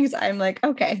of the things I'm like,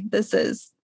 okay,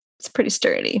 it's pretty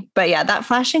sturdy. But yeah, that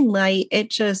flashing light,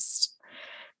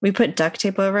 we put duct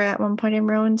tape over it at one point in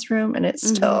Rowan's room, and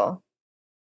it's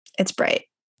bright.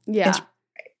 Yeah.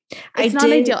 It's not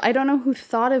ideal. I don't know who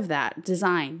thought of that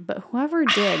design, but whoever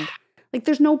did, like,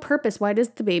 there's no purpose. Why does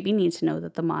the baby need to know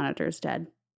that the monitor's dead?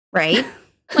 Right?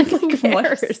 Like, who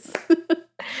cares?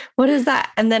 What is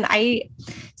that? And then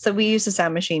so we use the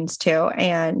sound machines too.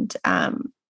 And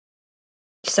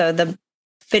so the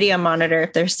video monitor,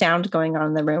 if there's sound going on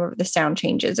in the room, or the sound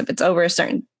changes, if it's over a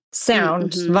certain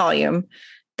sound volume,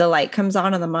 the light comes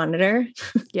on the monitor.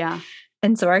 Yeah.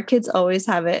 And so our kids always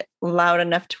have it loud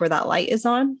enough to where that light is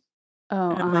on.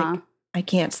 Oh, and I'm like, I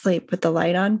can't sleep with the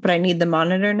light on, but I need the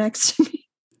monitor next to me.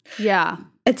 Yeah.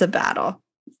 It's a battle.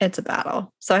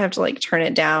 So I have to like turn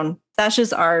it down. That's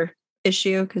just our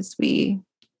issue because we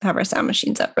have our sound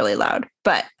machines up really loud.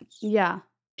 But yeah,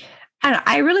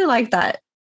 I really like that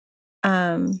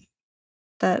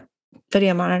that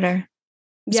video monitor,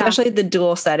 especially the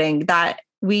dual setting. That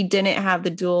we didn't have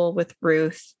the dual with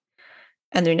Ruth,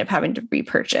 and they ended up having to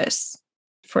repurchase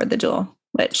for the dual,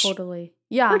 which totally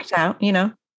worked out,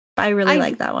 But I really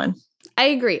like that one. I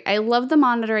agree. I love the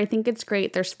monitor. I think it's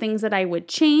great. There's things that I would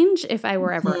change if I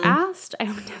were ever asked. I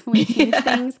would definitely change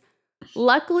things.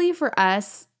 Luckily for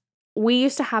us, we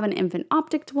used to have an infant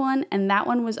optic one, and that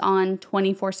one was on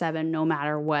 24/7, no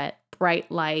matter what, bright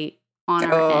light on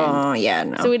our end. Oh, yeah,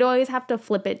 no. So we'd always have to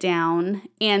flip it down,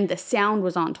 and the sound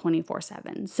was on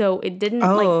 24/7. So it didn't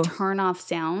like turn off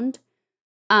sound.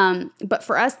 But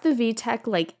for us, the VTech,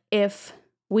 like if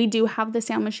we do have the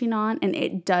sound machine on and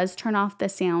it does turn off the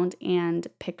sound and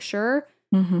picture,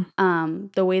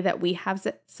 the way that we have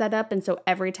it set up. And so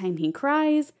every time he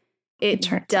cries, it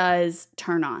does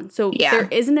turn on. So there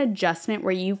is an adjustment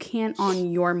where you can, on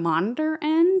your monitor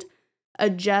end,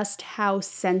 adjust how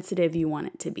sensitive you want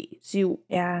it to be. So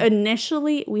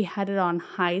initially we had it on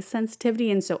high sensitivity.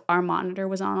 And so our monitor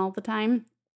was on all the time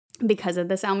because of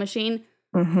the sound machine.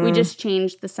 We just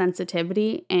changed the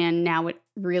sensitivity, and now it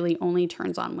really only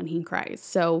turns on when he cries.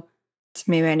 So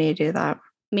maybe I need to do that.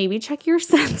 Maybe check your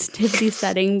sensitivity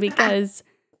setting, because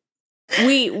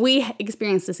we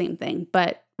experienced the same thing.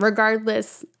 But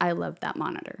regardless, I love that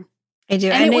monitor. I do.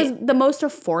 And it was the most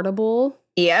affordable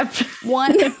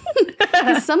one.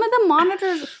 Because some of the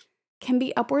monitors can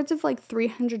be upwards of like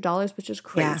 $300, which is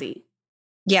crazy.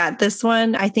 Yeah, this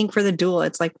one, I think for the dual,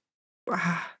 it's like...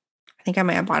 I think I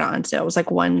might have bought it on sale. It was like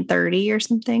 $130 or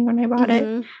something when I bought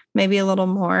it, maybe a little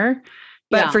more.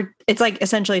 But it's like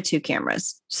essentially 2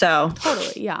 cameras. So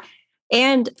totally, yeah.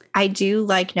 And I do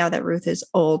like, now that Ruth is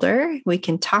older, we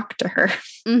can talk to her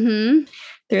through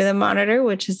the monitor,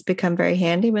 which has become very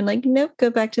handy. When like, nope, go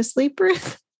back to sleep,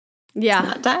 Ruth.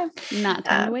 Yeah, it's not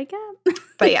time to wake up.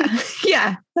 But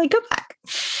like go back.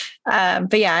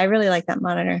 But yeah, I really like that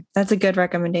monitor. That's a good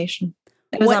recommendation.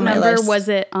 It was on my list. What number was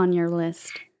it on your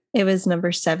list? It was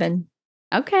number 7.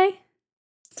 Okay.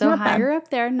 So higher up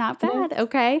there. Not bad. Yeah.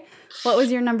 Okay. What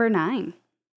was your number 9?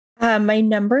 My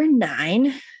number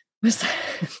 9 was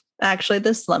actually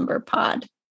the slumber pod.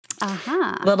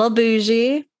 Little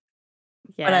bougie.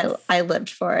 Yes. But I lived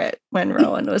for it when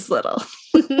Rowan was little.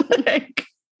 If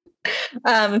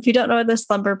you don't know what the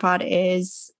slumber pod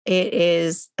is, it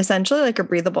is essentially like a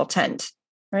breathable tent,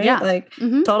 right? Yeah. Like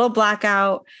total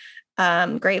blackout.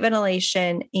 Great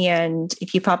ventilation. And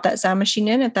if you pop that sound machine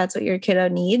in, if that's what your kiddo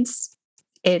needs,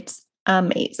 it's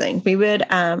amazing. We would,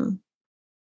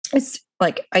 it's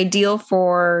like ideal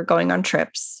for going on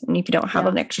trips. And if you don't have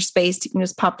an extra space, you can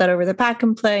just pop that over the pack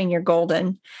and play, and you're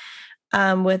golden.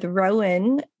 With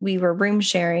Rowan, we were room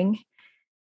sharing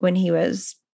when he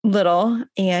was little,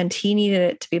 and he needed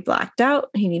it to be blacked out.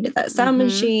 He needed that sound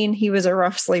machine. He was a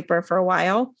rough sleeper for a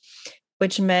while,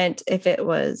 which meant if it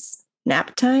was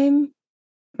nap time,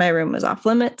 my room was off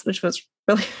limits, which was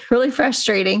really, really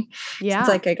frustrating. Yeah. It's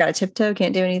like I got a tiptoe,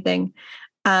 can't do anything.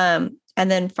 And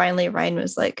then finally Ryan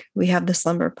was like, we have the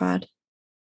slumber pod.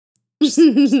 Just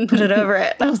put it over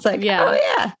it. And I was like, oh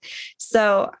yeah.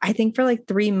 So I think for like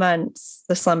 3 months,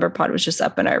 the slumber pod was just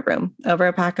up in our room over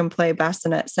a pack and play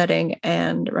bassinet setting,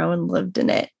 and Rowan lived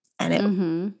in it, and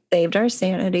it saved our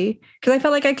sanity, because I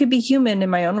felt like I could be human in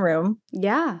my own room.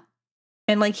 Yeah.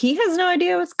 And like, he has no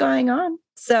idea what's going on.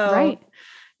 So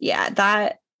yeah,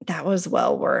 that was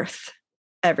well worth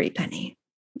every penny.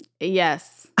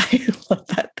 Yes. I love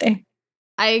that thing.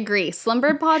 I agree.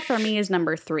 Slumber pod for me is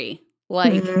number 3.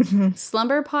 Like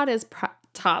slumber pod is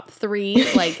top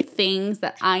 3, like things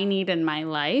that I need in my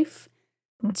life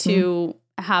to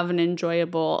have an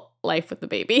enjoyable life with the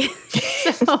baby.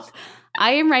 So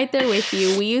I am right there with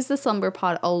you. We use the slumber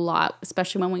pod a lot,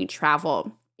 especially when we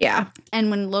travel. Yeah.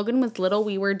 And when Logan was little,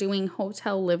 we were doing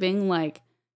hotel living like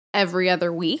every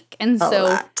other week. And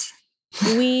so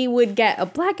we would get a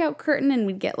blackout curtain and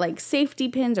we'd get like safety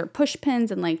pins or push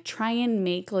pins and like try and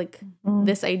make like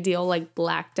this ideal like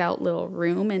blacked out little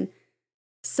room. And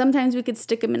sometimes we could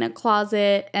stick him in a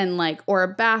closet and like, or a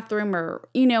bathroom or,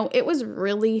 you know, it was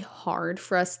really hard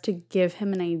for us to give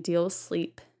him an ideal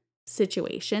sleep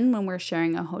situation when we're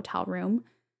sharing a hotel room.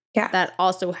 Yeah. That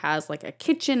also has like a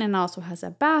kitchen and also has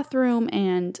a bathroom.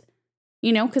 And,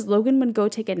 you know, because Logan would go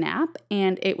take a nap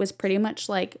and it was pretty much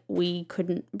like we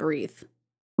couldn't breathe.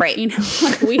 Right. You know,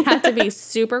 like we had to be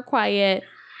super quiet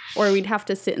or we'd have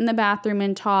to sit in the bathroom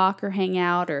and talk or hang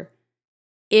out. Or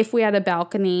if we had a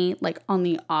balcony, like on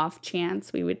the off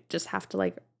chance, we would just have to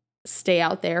like stay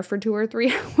out there for 2 or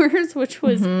 3 hours, which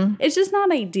was, it's just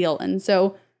not ideal. And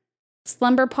so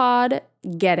Slumber Pod,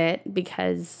 get it,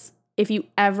 because if you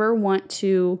ever want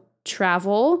to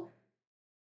travel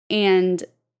and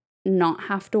not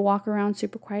have to walk around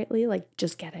super quietly, like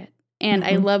just get it. And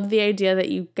I love the idea that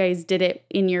you guys did it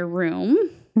in your room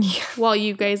while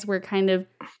you guys were kind of,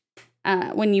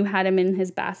 when you had him in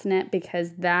his bassinet,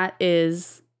 because that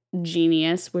is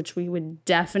genius, which we would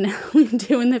definitely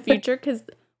do in the future because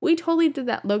we totally did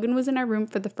that. Logan was in our room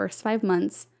for the first 5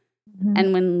 months.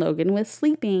 And when Logan was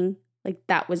sleeping, like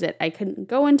that was it. I couldn't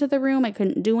go into the room. I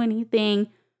couldn't do anything.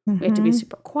 We had to be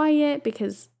super quiet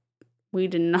because we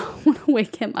did not want to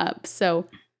wake him up. So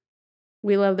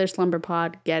we love their slumber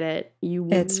pod. Get it. You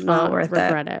will not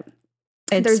regret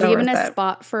it. There's so even a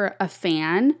spot for a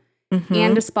fan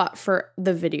and a spot for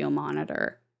the video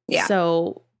monitor. Yeah.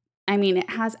 So, I mean,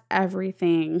 it has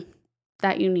everything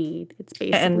that you need. It's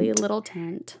basically a little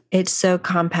tent. It's so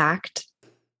compact.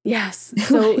 Yes.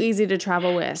 So easy to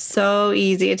travel with. So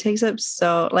easy. It takes up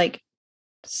so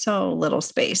little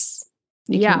space.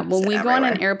 Yeah. When we go on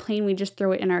an airplane, we just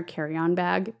throw it in our carry-on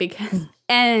bag because,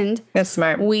 and that's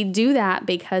smart. We do that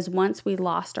because once we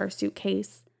lost our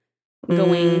suitcase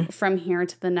going from here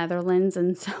to the Netherlands.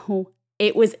 And so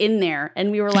it was in there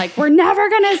and we were like, we're never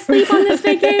going to sleep on this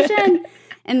vacation.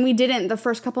 And we didn't. The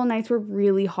first couple of nights were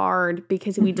really hard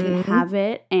because we didn't have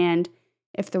it. And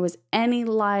if there was any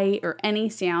light or any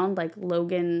sound, like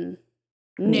Logan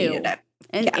knew.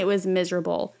 And it was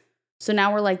miserable. So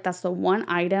now we're like, that's the one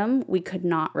item we could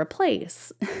not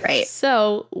replace. Right.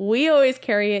 So we always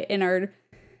carry it in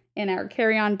our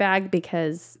carry-on bag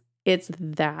because it's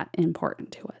that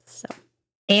important to us. So.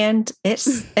 And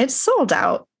it's sold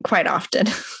out quite often.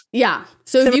 Yeah.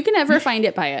 So if you can ever find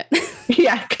it, buy it.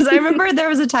 Yeah. Because I remember there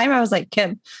was a time I was like,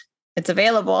 Kim, it's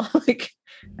available.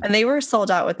 And they were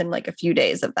sold out within like a few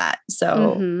days of that.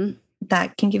 So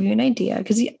that can give you an idea.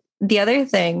 Because the other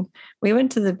thing, we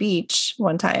went to the beach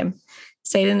one time,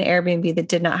 stayed in an Airbnb that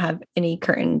did not have any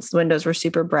curtains. The windows were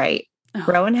super bright. Oh.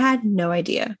 Rowan had no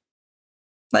idea.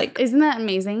 Like, isn't that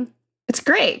amazing? It's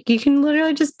great. You can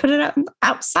literally just put it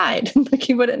outside. Like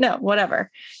you wouldn't know, whatever.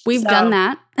 We've done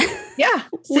that. Yeah.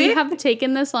 We have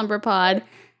taken the slumber pod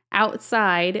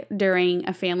outside during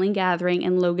a family gathering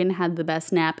and Logan had the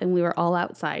best nap and we were all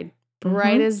outside.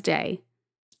 Bright as day.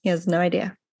 He has no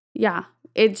idea. Yeah.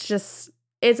 It's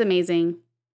amazing.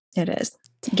 It is.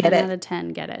 10 out of 10.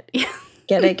 Get it.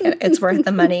 Get it. It's worth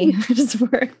the money.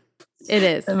 It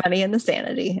is. The money and the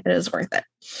sanity. It is worth it.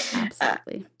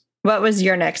 Absolutely. What was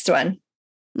your next one?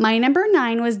 My number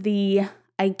 9 was the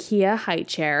IKEA high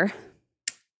chair.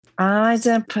 I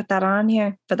didn't put that on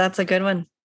here, but that's a good one.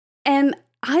 And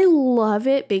I love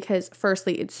it because,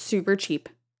 firstly, it's super cheap.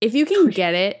 If you can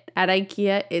get it at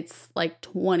IKEA, it's like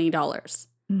 $20.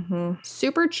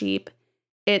 Super cheap.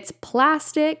 It's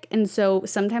plastic, and so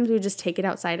sometimes we just take it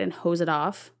outside and hose it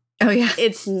off. Oh, yeah.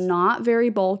 It's not very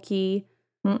bulky.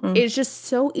 It's just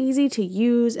so easy to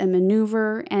use and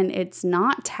maneuver, and it's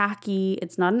not tacky.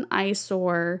 It's not an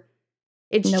eyesore.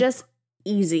 It's just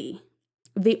easy.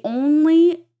 The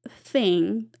only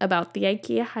thing about the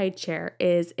IKEA high chair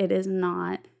is it is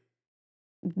not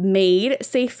made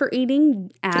safe for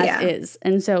eating as is.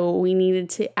 And so we needed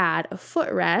to add a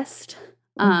footrest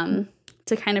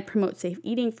to kind of promote safe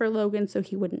eating for Logan so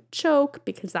he wouldn't choke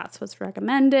because that's what's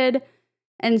recommended.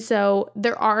 And so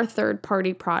there are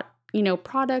third-party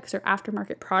products or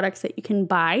aftermarket products that you can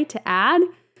buy to add.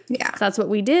 Yeah. So that's what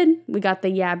we did. We got the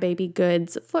Yeah Baby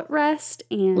Goods footrest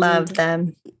and love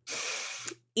them.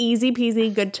 Easy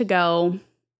peasy, good to go.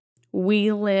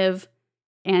 We live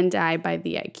and die by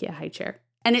the IKEA high chair.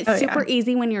 And it's super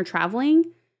easy when you're traveling.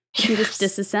 You can just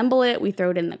disassemble it. We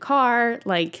throw it in the car.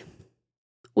 Like,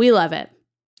 we love it.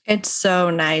 It's so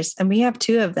nice. And we have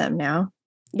 2 of them now.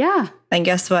 Yeah. And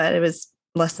guess what? It was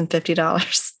less than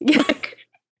 $50. Yeah.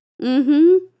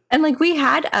 Mm-hmm. And like we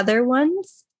had other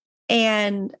ones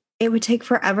and it would take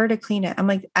forever to clean it. I'm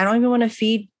like, I don't even want to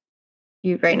feed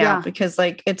you right now Yeah. because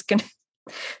like it's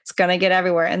gonna get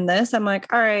everywhere. And this, I'm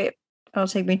like, all right, it'll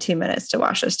take me 2 minutes to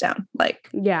wash this down. Like,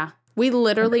 Yeah. We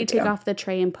literally take deal. off the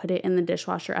tray and put it in the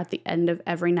dishwasher at the end of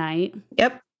every night.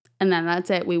 Yep. And then that's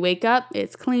it. We wake up,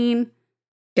 it's clean.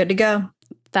 Good to go.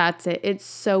 That's it. It's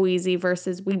so easy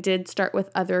versus we did start with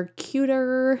other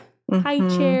cuter high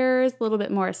chairs, a little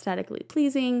bit more aesthetically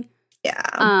pleasing.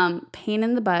 Yeah. Pain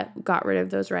in the butt. Got rid of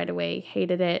those right away.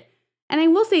 Hated it. And I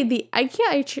will say the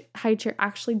IKEA high chair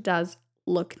actually does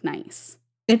look nice.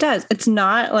 It does. It's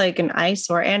not like an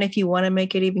eyesore. And if you want to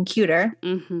make it even cuter,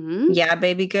 yeah,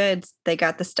 Baby Goods, they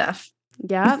got the stuff.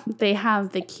 Yeah, they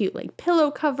have the cute like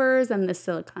pillow covers and the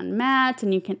silicone mats,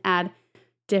 and you can add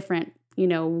different,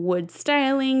 wood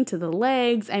styling to the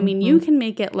legs. I mean, you can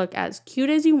make it look as cute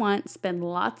as you want, spend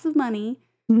lots of money,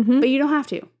 but you don't have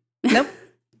to. Nope.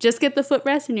 Just get the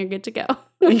footrest and you're good to go.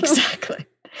 Exactly.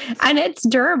 And it's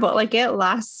durable. Like it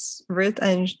lasts, Ruth,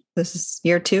 and this is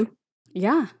year 2.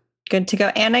 Yeah. Good to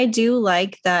go. And I do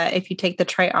like that if you take the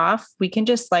tray off, we can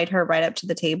just slide her right up to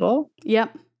the table.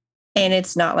 Yep. And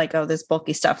it's not like, oh, this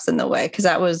bulky stuff's in the way. Because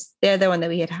that was the other one that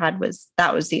we had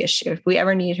that was the issue. If we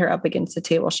ever needed her up against the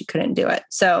table, she couldn't do it.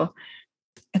 So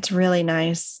it's really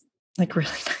nice. Like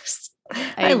really nice.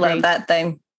 I love that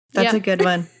thing. That's a good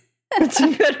one. That's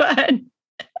a good one.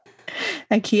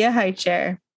 IKEA high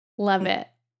chair. Love it.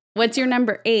 What's your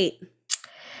number 8?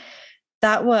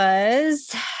 That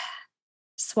was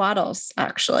swaddles,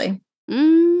 actually.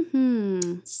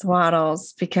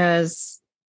 Swaddles, because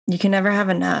you can never have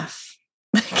enough.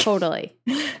 Totally.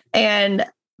 And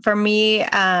for me,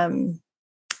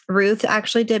 Ruth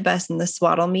actually did best in the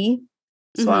swaddle me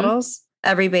swaddles.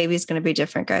 Every baby's going to be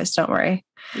different, guys. Don't worry.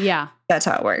 Yeah. That's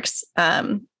how it works.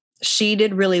 She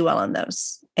did really well in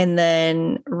those. And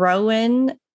then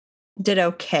Rowan did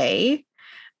okay.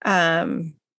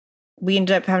 We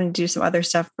ended up having to do some other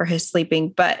stuff for his sleeping,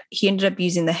 but he ended up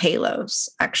using the halos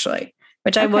actually,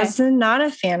 which I was not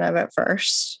a fan of at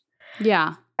first.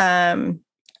 Yeah.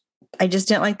 I just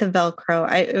didn't like the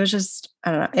Velcro. It was just,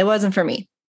 I don't know. It wasn't for me,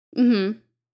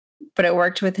 but it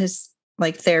worked with his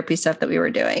like therapy stuff that we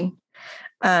were doing.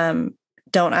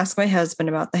 Don't ask my husband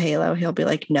about the halo. He'll be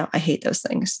like, no, I hate those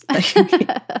things.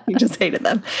 He just hated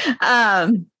them.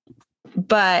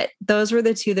 But those were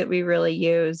the 2 that we really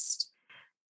used.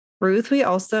 Ruth, we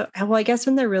also, well, I guess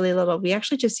when they're really little, we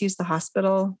actually just use the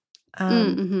hospital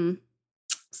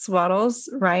swaddles.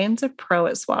 Ryan's a pro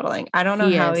at swaddling. I don't know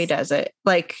how he does it.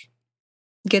 Like,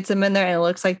 gets them in there and it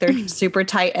looks like they're super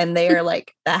tight and they are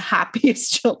like the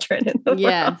happiest children in the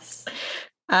world.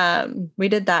 We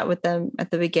did that with them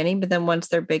at the beginning, but then once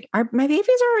they're big, my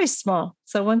babies are always small.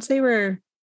 So once they were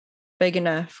big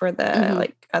enough for the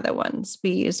like other ones,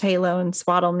 we used Halo and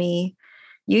Swaddle Me.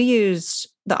 You used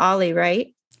the Ollie,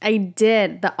 right? I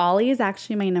did. The Ollie is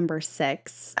actually my number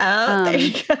 6. Oh, there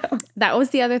you go. That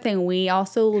was the other thing. We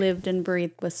also lived and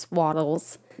breathed with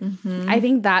swaddles. I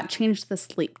think that changed the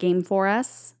sleep game for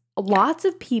us. Lots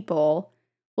of people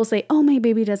will say, oh, my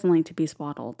baby doesn't like to be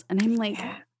swaddled. And I'm like,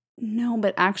 no,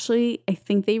 but actually, I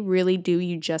think they really do.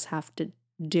 You just have to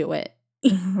do it.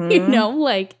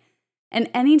 And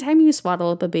anytime you swaddle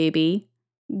up a baby,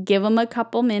 give them a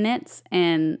couple minutes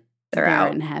and they're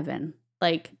out in heaven.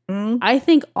 Like, I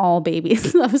think all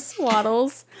babies love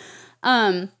swaddles.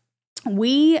 The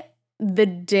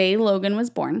day Logan was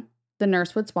born, the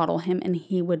nurse would swaddle him and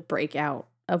he would break out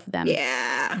of them.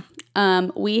 Yeah.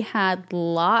 We had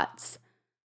lots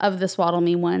of the swaddle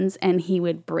me ones and he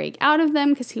would break out of them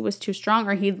because he was too strong,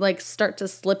 or he'd like start to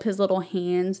slip his little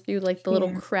hands through like the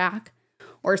little crack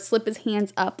or slip his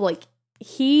hands up. Like,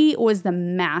 he was the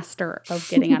master of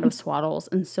getting out of swaddles.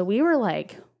 And so we were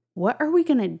like, what are we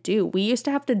going to do? We used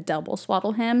to have to double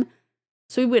swaddle him.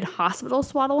 So we would hospital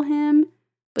swaddle him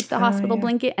with the hospital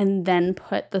blanket and then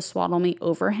put the swaddle me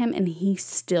over him and he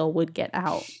still would get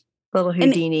out. Little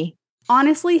Houdini. And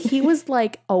honestly, he was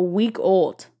like a week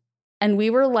old. And we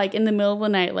were like in the middle of the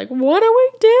night, like, what do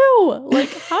we do?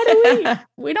 Like, how do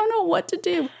we don't know what to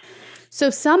do. So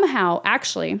somehow,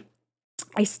 actually,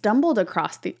 I stumbled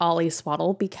across the Ollie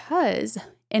swaddle because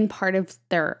in part of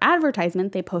their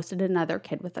advertisement, they posted another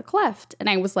kid with a cleft. And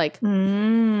I was like,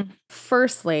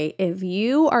 firstly, if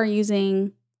you are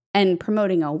using and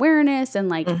promoting awareness and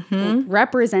like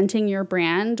representing your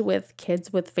brand with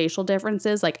kids with facial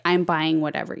differences, like, I'm buying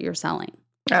whatever you're selling.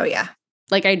 Oh, yeah.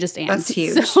 Like, I just am. That's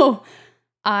huge. So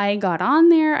I got on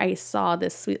there. I saw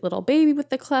this sweet little baby with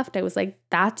the cleft. I was like,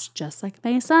 that's just like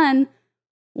my son.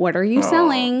 what are you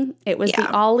selling? It was the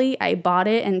yeah. Ollie. I bought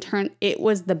it and it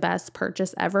was the best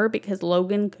purchase ever because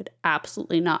Logan could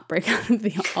absolutely not break out of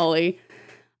the Ollie.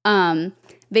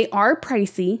 They are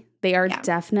pricey. They are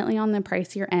definitely on the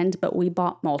pricier end, but we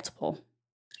bought multiple.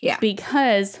 Yeah.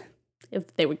 Because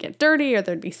if they would get dirty or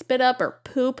there'd be spit up or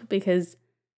poop, because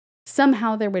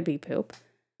somehow there would be poop.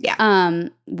 Yeah.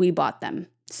 We bought them.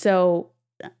 So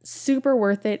super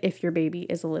worth it if your baby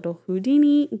is a little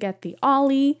Houdini. Get the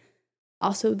Ollie.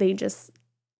 Also, they just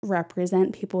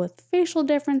represent people with facial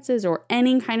differences or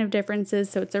any kind of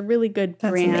differences. So it's a really good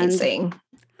brand. That's amazing.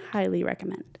 Highly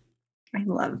recommend. I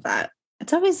love that.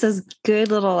 It's always those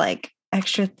good little like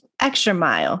extra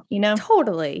mile, you know?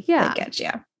 Totally. Yeah. I get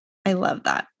you. I love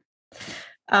that.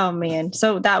 Oh man.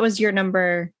 So that was your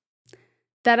number.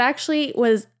 That actually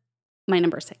was my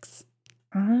number 6.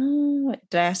 Oh,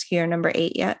 did I ask you your number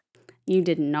 8 yet? You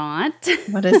did not.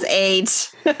 What is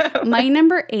 8? My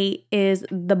number 8 is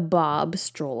the Bob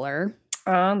stroller.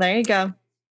 Oh, there you go.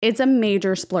 It's a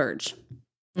major splurge.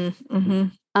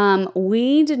 Mm-hmm.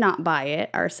 We did not buy it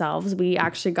ourselves. We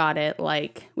actually got it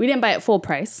we didn't buy it full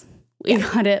price. We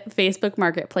got it Facebook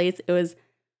Marketplace. It was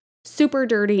super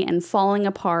dirty and falling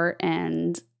apart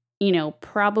and,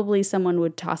 probably someone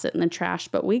would toss it in the trash,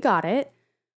 but we got it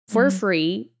for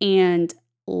free and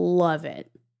love it.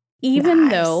 Even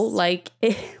though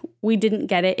we didn't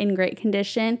get it in great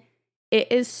condition,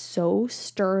 it is so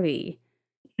sturdy.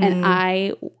 And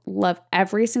I love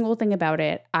every single thing about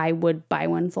it. I would buy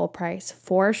one full price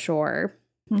for sure.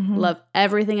 Love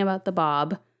everything about the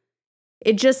Bob.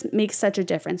 It just makes such a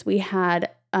difference. We had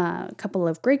a couple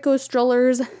of Graco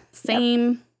strollers,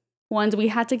 same ones. We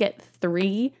had to get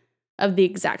 3 of the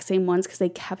exact same ones because they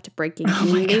kept breaking.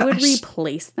 They would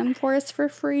replace them for us for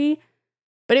free.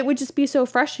 But it would just be so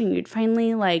frustrating. You'd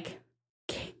finally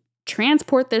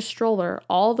transport this stroller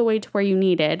all the way to where you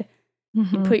needed.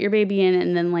 You put your baby in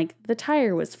and then the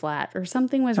tire was flat or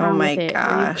something was wrong with it.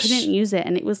 Or you couldn't use it.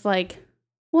 And it was well,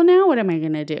 now what am I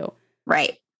going to do?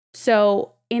 Right.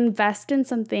 So invest in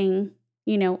something,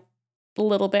 a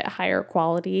little bit higher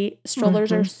quality.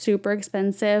 Strollers are super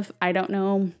expensive. I don't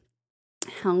know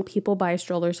how people buy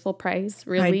strollers full price,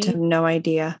 really. I have no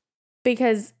idea.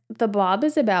 Because the Bob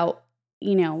is about,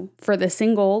 for the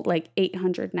single,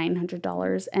 $800,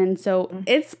 $900. And so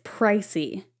it's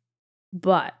pricey,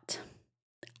 but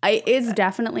it's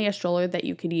definitely a stroller that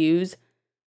you could use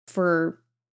for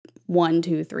 1,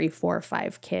 2, 3, 4,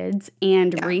 5 kids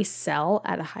and resell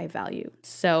at a high value.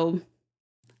 So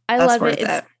I love it.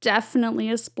 It's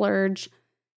definitely a splurge.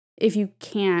 If you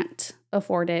can't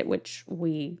afford it, which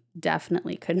we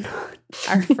definitely could not,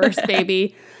 our first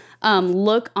baby,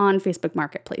 look on Facebook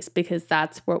Marketplace because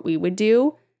that's what we would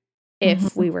do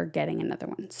if we were getting another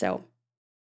one. So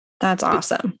that's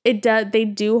awesome. They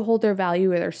do hold their value.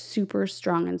 They're super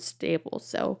strong and stable.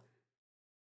 So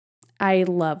I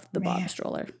love the Bob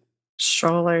stroller.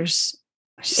 Strollers.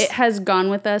 It has gone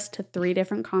with us to 3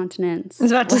 different continents. I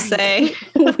was about to say.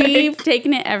 We've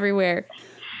taken it everywhere.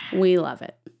 We love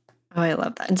it. Oh, I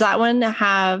love that. Does that one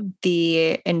have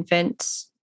the infant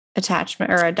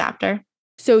attachment or adapter?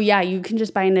 So yeah, you can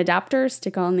just buy an adapter,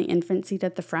 stick on the infant seat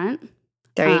at the front.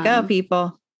 There you go,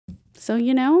 people. So,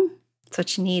 that's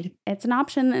what you need. It's an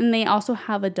option. And they also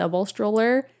have a double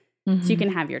stroller. So you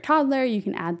can have your toddler. You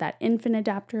can add that infant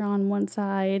adapter on one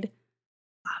side.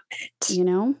 Love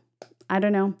it. I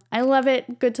don't know. I love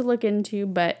it. Good to look into,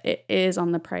 but it is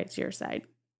on the pricier side.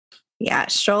 Yeah.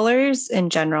 Strollers in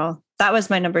general. That was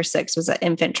my number 6 was an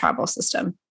infant travel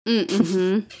system.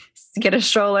 Get a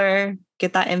stroller,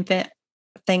 get that infant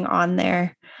thing on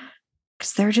there.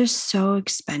 Because they're just so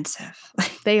expensive.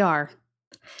 They are.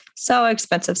 So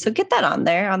expensive. So get that on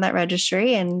there, on that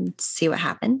registry and see what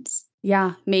happens.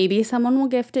 Yeah. Maybe someone will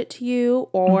gift it to you.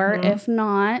 Or if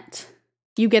not,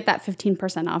 you get that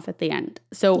 15% off at the end.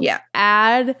 So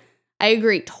I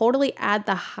agree, totally add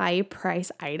the high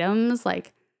price items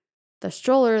like the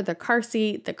stroller, the car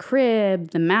seat, the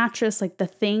crib, the mattress, the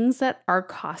things that are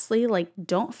costly,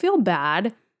 don't feel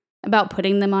bad about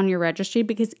putting them on your registry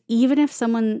because even if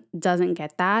someone doesn't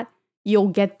get that, you'll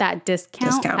get that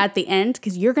discount. At the end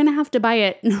because you're going to have to buy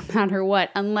it no matter what,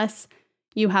 unless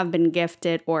you have been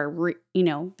gifted or,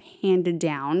 handed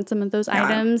down some of those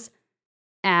items.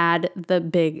 Add the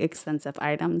big expensive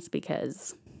items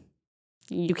because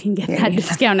you can get that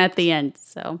discount at the end.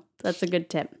 So that's a good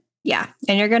tip. Yeah.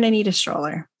 And you're going to need a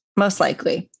stroller, most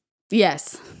likely.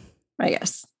 Yes. I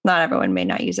guess. Not everyone may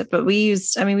not use it, but we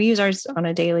use ours on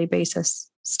a daily basis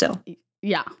still.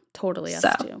 Yeah, totally. Us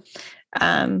too.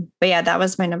 But yeah, that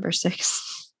was my number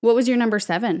 6. What was your number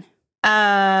 7?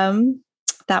 That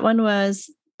one was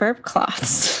burp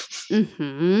cloths.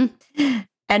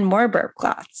 and more burp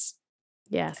cloths.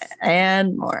 Yes.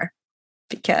 And more,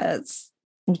 because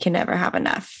you can never have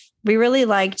enough. We really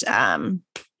liked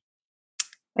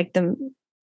like the,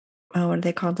 what are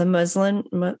they called? The muslin.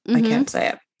 I can't say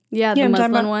it. Yeah, the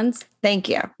muslin ones. Thank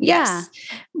you. Yes.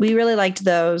 Yeah. We really liked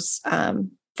those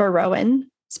for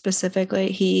Rowan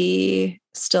specifically. He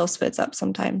still spits up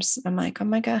sometimes. I'm like, oh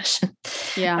my gosh.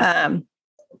 Yeah.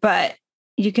 But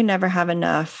you can never have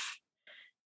enough.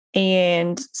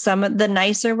 And some of the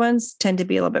nicer ones tend to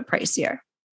be a little bit pricier.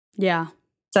 Yeah.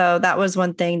 So that was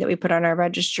one thing that we put on our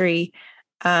registry.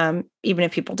 Even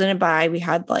if people didn't buy, we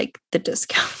had like the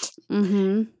discount.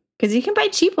 Because you can buy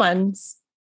cheap ones.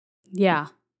 Yeah.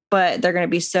 But they're going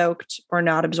to be soaked or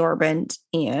not absorbent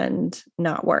and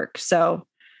not work. So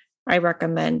I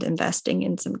recommend investing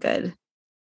in some good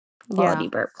quality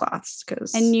burp cloths.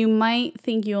 And you might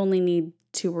think you only need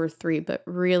 2 or 3, but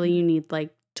really you need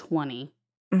like 20.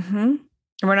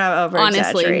 We're not over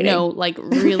Honestly, no, like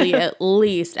really at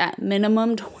least at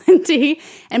minimum 20,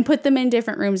 and put them in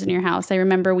different rooms in your house. I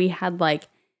remember we had like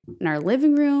in our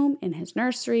living room, in his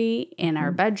nursery, in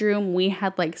our bedroom, we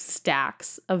had like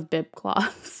stacks of bib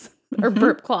cloths or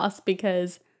burp cloths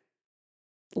because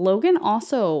Logan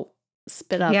also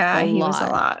spit up a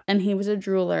lot. And he was a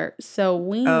drooler. So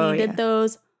we needed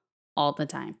those all the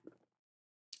time.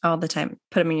 All the time.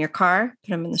 Put them in your car,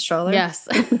 put them in the stroller. Yes.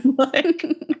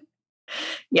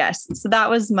 Yes. So that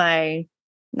was my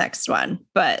next one.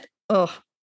 But what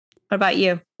about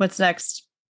you? What's next?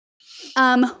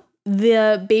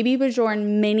 The Baby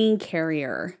Bajorn mini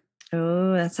carrier.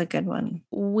 Oh, that's a good one.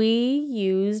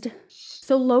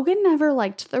 So Logan never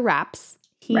liked the wraps.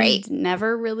 He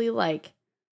never really like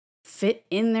fit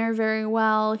in there very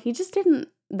well. He just didn't,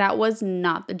 that was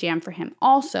not the jam for him.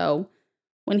 Also,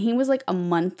 when he was like a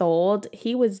month old,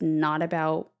 he was not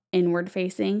about inward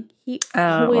facing. He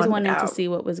always wanted to see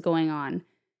what was going on.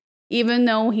 Even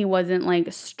though he wasn't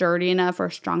like sturdy enough or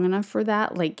strong enough for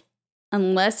that, like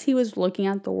unless he was looking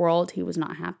at the world, he was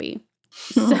not happy.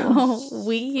 So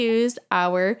we used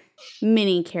our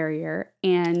mini carrier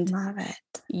and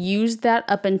used that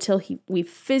up until we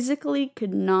physically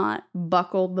could not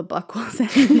buckle the buckles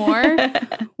anymore,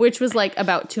 which was like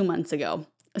about 2 months ago.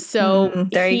 So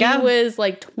he was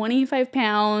like 25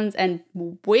 pounds and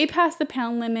way past the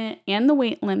pound limit and the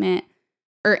weight limit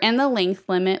and the length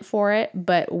limit for it.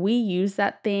 But we used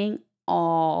that thing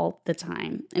all the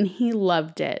time and he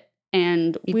loved it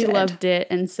and we loved it.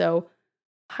 And so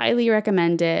highly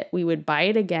recommend it. We would buy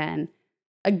it again.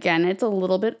 Again, it's a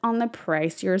little bit on the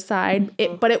pricier side,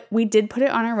 but we did put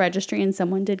it on our registry and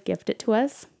someone did gift it to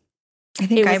us. I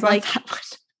think I bought that one.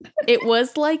 It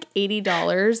was like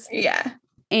 $80. Yeah.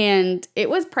 And it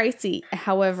was pricey.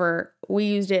 However, we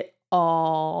used it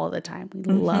all the time.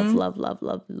 We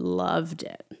loved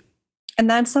it. And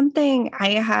that's something I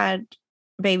had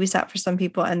babysat for some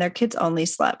people and their kids only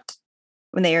slept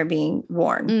when they were being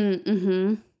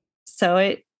worn. So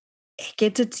it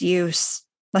gets its use.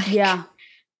 Like,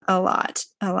 a lot.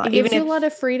 It gives you a lot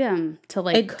of freedom to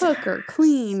like cook or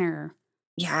clean or.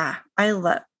 Yeah.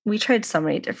 We tried so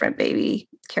many different baby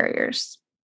carriers.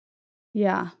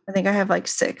 Yeah. I think I have like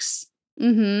 6.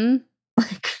 And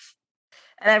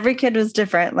every kid was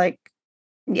different, like,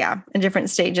 in different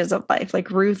stages of life. Like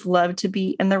Ruth loved to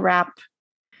be in the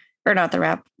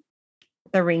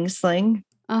ring sling.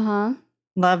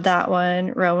 Loved that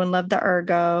one. Rowan loved the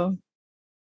ergo.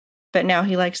 But now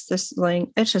he likes the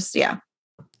sling. It's just, they're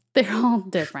all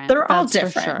different. They're all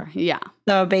different. For sure. Yeah.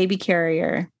 So baby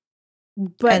carrier.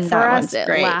 But for us, it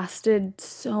lasted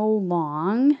so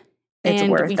long. It's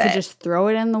worth it. We could just throw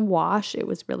it in the wash. It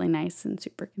was really nice and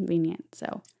super convenient.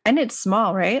 So. And it's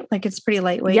small, right? Like it's pretty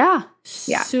lightweight. Yeah.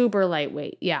 Super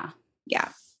lightweight. Yeah. Yeah.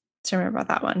 So remember about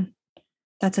that one.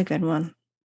 That's a good one.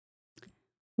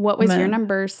 What was your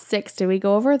number 6? Did we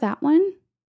go over that one?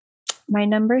 My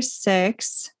number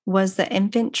 6 was the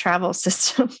infant travel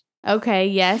system. Okay.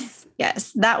 Yes.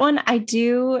 Yes. That one I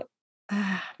do.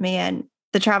 Man,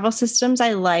 the travel systems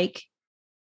I like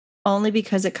only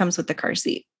because it comes with the car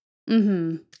seat.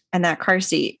 And that car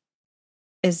seat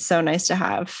is so nice to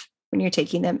have when you're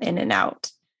taking them in and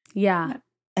out. Yeah.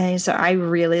 And so I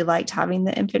really liked having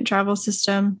the infant travel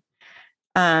system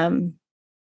and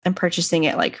purchasing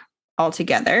it like all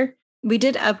together. We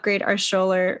did upgrade our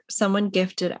stroller. Someone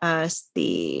gifted us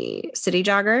the City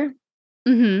Jogger.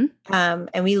 And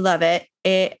we love it.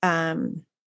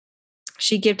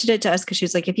 She gifted it to us because she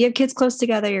was like, if you have kids close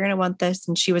together, you're going to want this.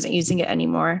 And she wasn't using it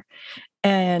anymore.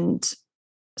 And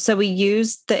so we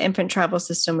used the infant travel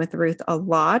system with Ruth a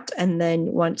lot. And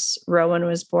then once Rowan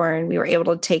was born, we were able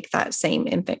to take that same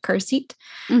infant car seat.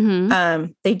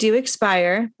 They do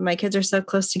expire. My kids are so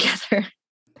close together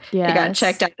It got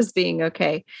checked Yes. out as being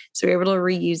okay. So we were able to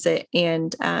reuse it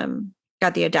and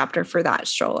got the adapter for that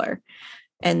stroller.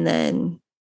 And then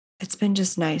it's been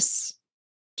just nice.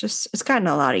 It's gotten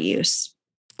a lot of use.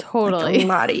 Like a Totally.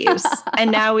 lot of use.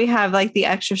 And now we have like the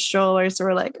extra strollers. So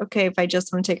we're like, okay, if I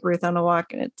just want to take Ruth on a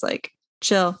walk, and it's like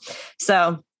chill.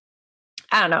 So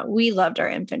I don't know. We loved our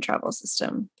infant travel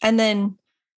system. And then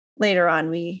later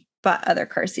on, we bought other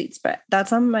car seats, but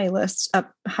that's on my list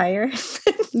up higher.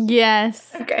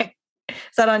 Yes. Okay.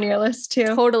 Is that on your list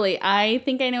too? Totally. I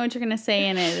think I know what you're going to say,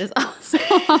 and it is also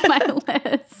on my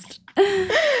list.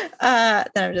 Then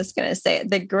I'm just going to say it.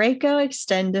 The Graco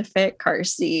Extend-A-Fit car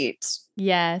seat.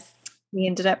 Yes. We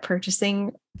ended up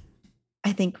purchasing,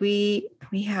 I think we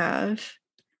have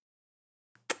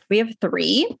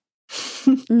 3.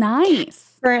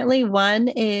 Nice. Currently one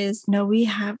is, we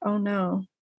have 1,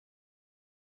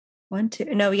 2.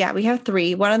 No, yeah, we have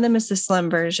 3. One of them is the slim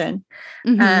version.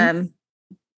 Mm-hmm.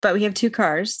 But we have 2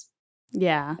 cars.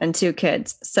 Yeah. And 2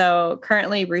 kids. So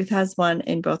currently Ruth has one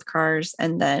in both cars.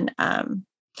 And then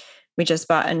we just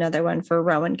bought another one for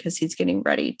Rowan because he's getting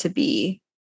ready to be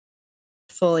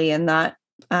fully in that.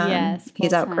 Yes.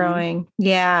 He's outgrowing.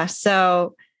 Yeah.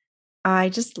 So I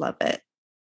just love it.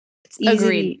 It's easy.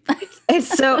 Agreed.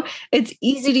 It's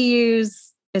easy to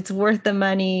use. It's worth the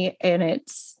money. And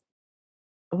it's,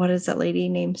 what is that lady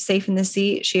named? Safe in the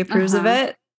Seat. She approves of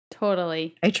it.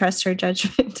 Totally. I trust her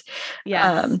judgment.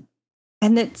 Yes.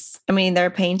 And they're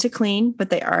paying to clean, but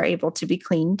they are able to be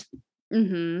cleaned,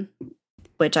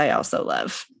 which I also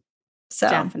love. So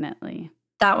definitely.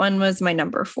 That one was my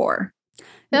number 4.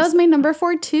 That was my number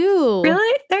 4 too.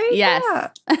 Really? There you go.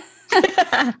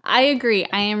 I agree.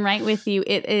 I am right with you.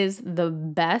 It is the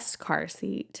best car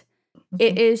seat.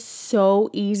 It is so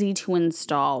easy to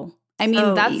install. I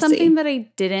mean, that's something that I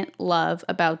didn't love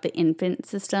about the infant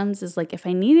systems is like if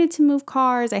I needed to move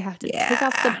cars, I have to take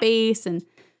off the base, and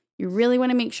you really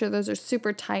want to make sure those are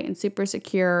super tight and super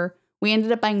secure. We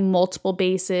ended up buying multiple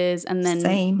bases, and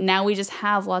then now we just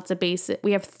have lots of bases.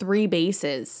 We have 3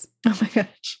 bases. Oh my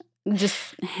gosh.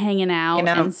 Just hanging out.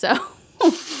 And so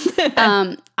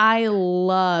I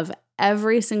love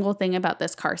every single thing about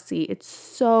this car seat. It's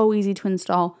so easy to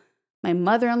install. My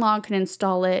mother-in-law can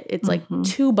install it. It's like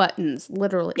 2 buttons,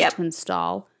 literally, to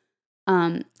install.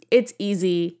 It's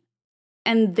easy.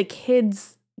 And the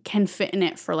kids can fit in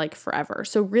it for like forever.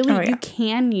 So really, you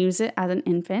can use it as an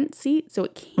infant seat. So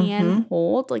it can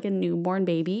hold like a newborn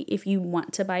baby. If you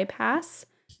want to bypass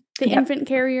the infant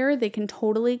carrier, they can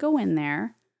totally go in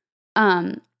there.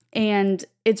 And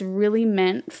it's really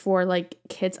meant for like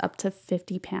kids up to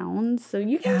 50 pounds. So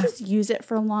you can just use it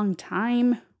for a long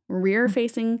time. Rear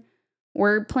facing.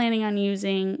 We're planning on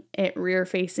using it rear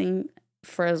facing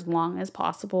for as long as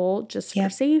possible, just for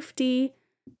safety.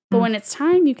 But when it's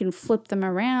time, you can flip them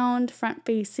around, front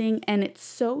facing, and it's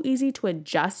so easy to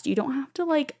adjust. You don't have to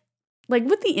like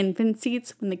with the infant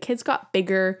seats, when the kids got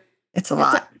bigger, it's a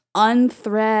lot.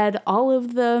 Unthread all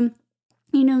of the,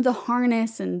 the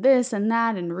harness and this and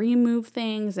that and remove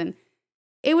things. And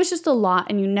it was just a lot,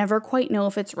 and you never quite know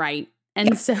if it's right.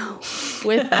 And so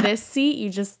with this seat, you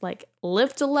just like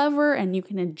lift a lever and you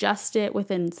can adjust it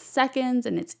within seconds,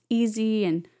 and it's easy.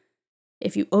 And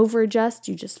if you over adjust,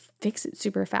 you just fix it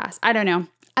super fast. I don't know.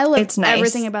 I love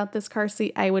everything about this car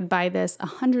seat. I would buy this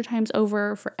 100 times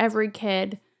over for every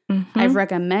kid. I've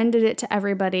recommended it to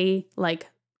everybody. Like,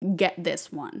 get this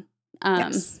one.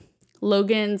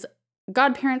 Logan's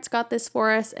godparents got this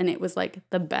for us, and it was like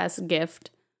the best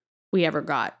gift we ever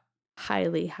got.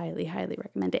 Highly, highly, highly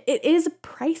recommend it. It is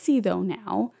pricey though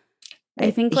now.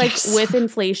 I think like with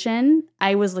inflation,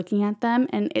 I was looking at them,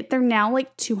 and they're now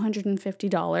like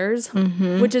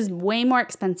 $250, which is way more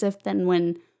expensive than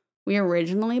when we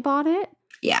originally bought it.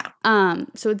 Yeah.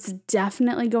 So it's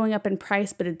definitely going up in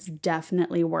price, but it's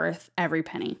definitely worth every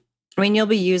penny. I mean, you'll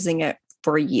be using it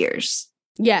for years.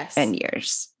 Yes. And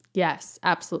years. Yes,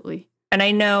 absolutely. And I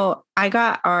know I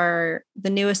got the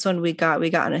newest one we got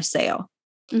on a sale.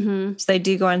 So they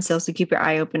do go on sale, so keep your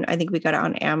eye open. I think we got it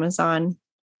on Amazon,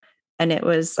 and it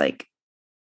was like,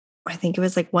 I think it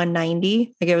was like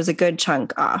 $190. Like it was a good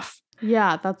chunk off.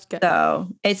 Yeah, that's good. So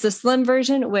it's the slim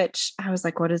version, which I was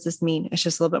like, what does this mean? It's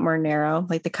just a little bit more narrow.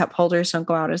 Like the cup holders don't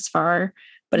go out as far,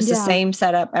 but it's the same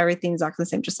setup. Everything's exactly the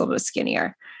same, just a little bit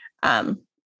skinnier. Not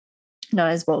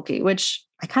as bulky, which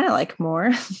I kind of like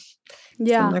more.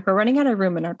 Yeah. Like we're running out of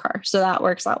room in our car, so that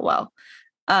works out well.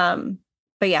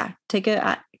 But yeah,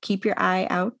 keep your eye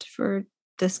out for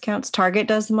discounts. Target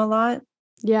does them a lot.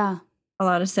 Yeah. A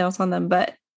lot of sales on them,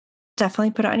 but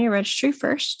definitely put it on your registry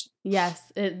first.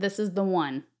 Yes, this is the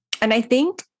one. And I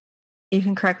think you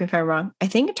can correct me if I'm wrong. I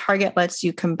think Target lets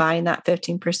you combine that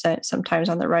 15% sometimes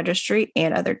on the registry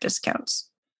and other discounts.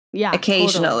 Yeah,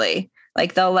 Occasionally. totally.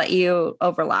 Like they'll let you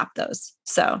overlap those.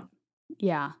 So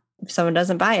Yeah, if someone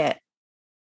doesn't buy it,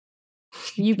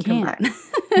 you can can. combine.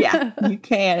 Yeah, you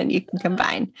can and you can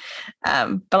combine.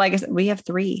 But like I said, we have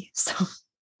 3. So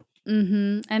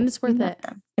And it's worth it.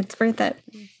 it's worth it.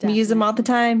 Definitely. We use them all the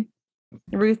time.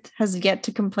 Ruth has yet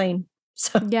to complain.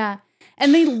 So Yeah.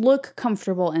 And they look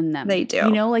comfortable in them. They do.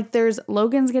 You know, like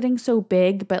Logan's getting so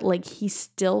big, but like he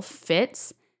still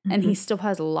fits and he still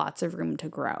has lots of room to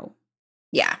grow.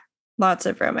 Yeah, lots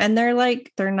of room. And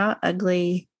they're not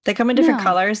ugly. They come in different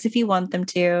colors if you want them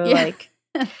to.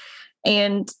 Yeah.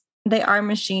 And they are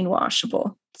machine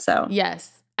washable. So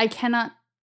yes, I cannot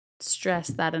stress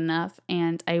that enough.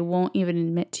 And I won't even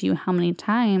admit to you how many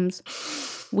times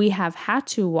we have had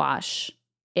to wash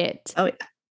it. Oh, yeah.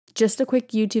 Just a quick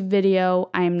YouTube video.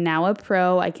 I am now a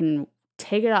pro. I can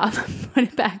take it off and put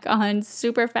it back on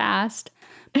super fast.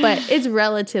 But it's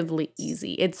relatively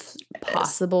easy. It's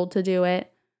possible to do it.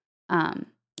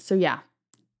 So yeah,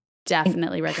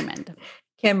 definitely recommend.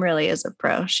 Kim really is a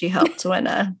pro. She helped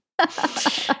when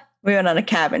we went on a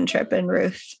cabin trip and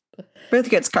Ruth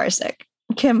gets car sick.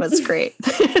 Kim was great.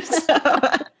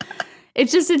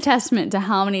 It's just a testament to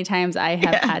how many times I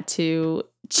have had to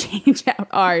change out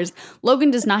ours.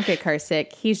 Logan does not get car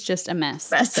sick. He's just a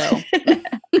mess. So.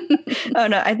 Oh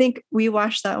no, I think we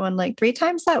washed that one like 3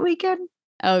 times that weekend.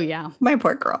 Oh yeah. My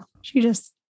poor girl. She can't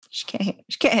hang.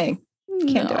 She can't hang.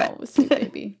 Can't do it. Sweet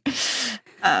baby.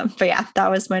 But yeah,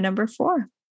 that was my number 4.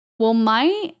 Well,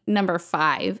 my number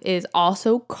 5 is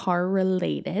also car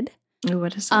related. Ooh,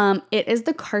 what is it? It is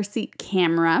the car seat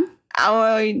camera. Oh,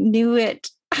 I knew it.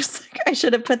 I was like, I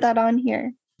should have put that on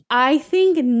here. I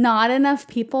think not enough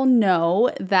people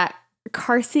know that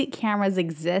car seat cameras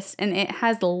exist, and it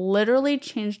has literally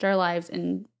changed our lives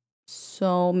in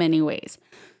so many ways.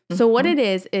 So what it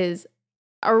is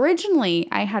originally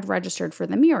I had registered for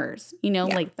the mirrors,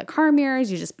 like the car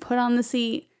mirrors you just put on the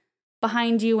seat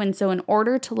behind you. And so in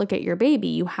order to look at your baby,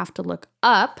 you have to look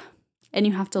up and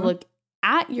you have to look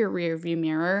at your rear view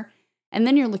mirror. And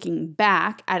then you're looking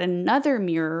back at another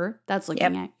mirror that's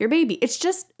looking at your baby. It's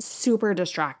just super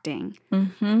distracting.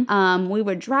 We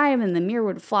would drive and the mirror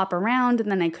would flop around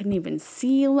and then I couldn't even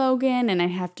see Logan and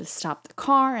I'd have to stop the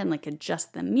car and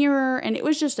adjust the mirror. And it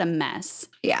was just a mess.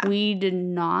 Yeah. We did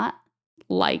not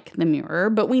like the mirror,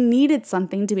 but we needed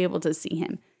something to be able to see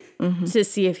him. To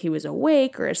see if he was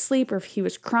awake or asleep or if he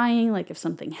was crying, if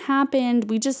something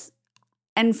happened.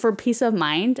 And for peace of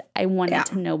mind, I wanted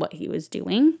to know what he was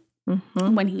doing.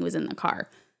 When he was in the car.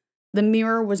 The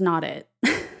mirror was not it.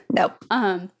 Nope.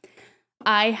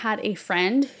 I had a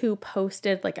friend who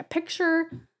posted a picture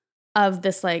of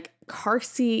this car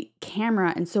seat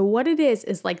camera. And so what it is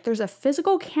there's a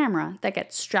physical camera that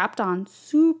gets strapped on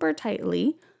super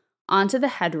tightly onto the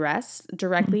headrest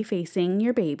directly facing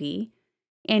your baby.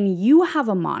 And you have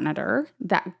a monitor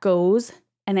that goes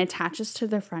and attaches to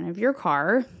the front of your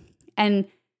car. And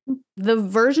the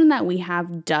version that we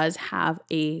have does have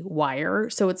a wire,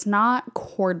 so it's not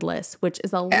cordless, which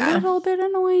is a little bit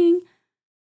annoying,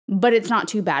 but it's not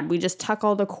too bad. We just tuck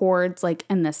all the cords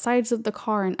in the sides of the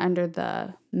car and under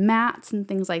the mats and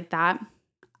things like that.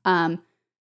 And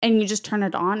you just turn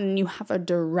it on and you have a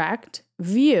direct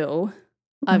view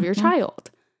of your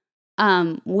child.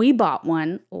 We bought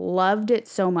one, loved it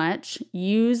so much,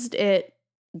 used it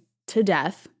to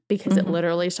death because it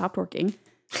literally stopped working.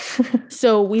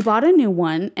 So we bought a new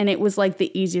one and it was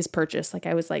the easiest purchase.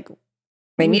 I was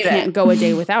we can't go a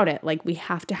day without it. We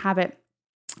have to have it.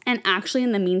 And actually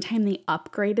in the meantime, they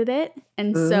upgraded it.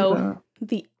 And so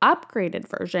the upgraded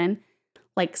version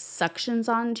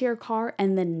suctions onto your car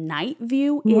and the night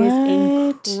view is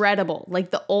incredible.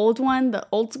 The old one, the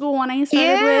old school one I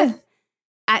started with,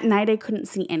 at night I couldn't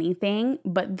see anything,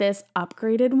 but this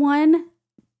upgraded one,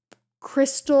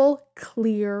 crystal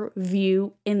clear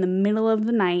view in the middle of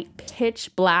the night,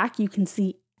 pitch black. You can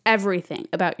see everything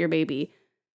about your baby.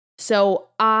 So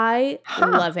I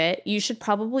love it. You should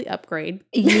probably upgrade.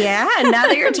 Yeah. Now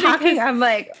that you're talking, I'm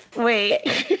like, wait.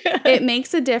 It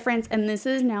makes a difference. And this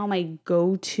is now my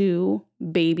go-to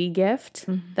baby gift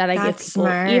that I give people.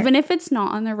 Smart. Even if it's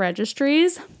not on the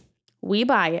registries, we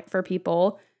buy it for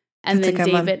people. And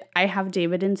then I have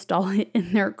David install it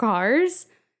in their cars.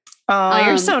 Oh,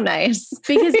 you're so nice.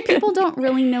 Because people don't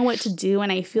really know what to do.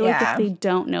 And I feel like if they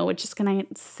don't know, it's just going to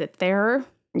sit there.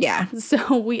 Yeah.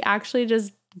 So we actually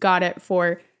just got it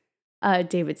for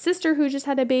David's sister who just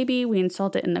had a baby. We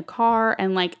installed it in the car.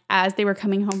 And as they were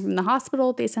coming home from the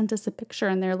hospital, they sent us a picture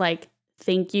and they're like,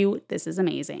 thank you. This is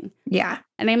amazing. Yeah.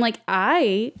 And I'm like,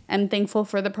 I am thankful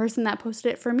for the person that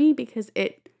posted it for me because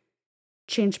it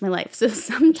changed my life. So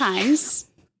sometimes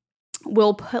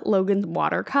we'll put Logan's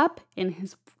water cup in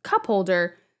his cup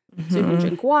holder so he can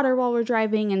drink water while we're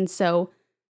driving. And so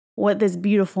what this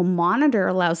beautiful monitor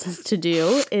allows us to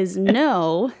do is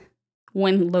know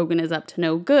when Logan is up to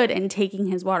no good and taking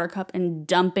his water cup and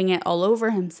dumping it all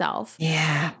over himself.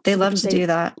 Yeah. They love to do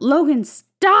that. Logan,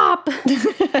 stop!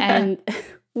 And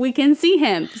we can see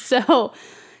him. So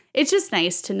it's just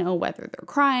nice to know whether they're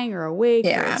crying or awake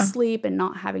or asleep and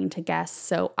not having to guess.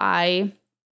 So I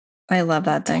love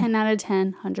that thing. 10 out of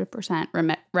 10,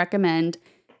 100% recommend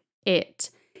it.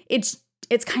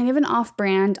 It's kind of an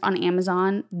off-brand on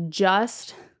Amazon.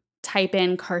 Just type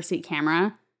in car seat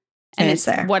camera and it's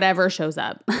there. Whatever shows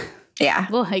up. Yeah.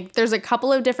 Like there's a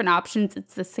couple of different options.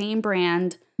 It's the same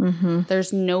brand.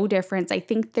 There's no difference. I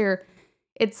think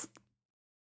it's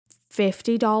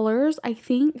 $50, I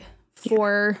think,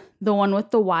 for the one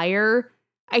with the wire.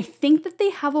 I think that they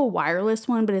have a wireless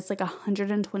one, but it's like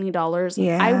 $120.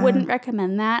 Yeah. I wouldn't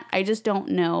recommend that. I just don't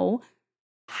know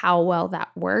how well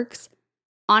that works.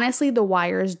 Honestly, the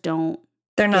wires they're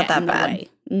not that bad. Way.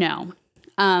 No.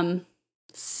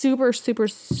 Super, super,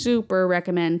 super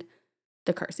recommend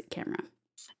the car seat camera.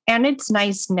 And it's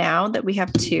nice now that we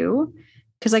have two,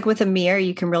 because like with a mirror,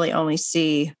 you can really only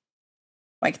see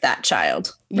like that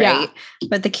child, right? Yeah.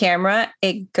 But the camera,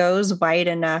 it goes wide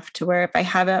enough to where if I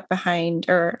have it behind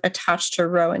or attached to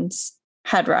Rowan's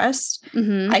headrest,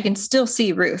 I can still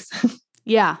see Ruth.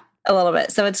 Yeah. A little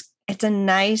bit. So it's a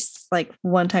nice like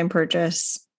one-time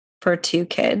purchase for two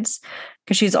kids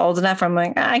because she's old enough. I'm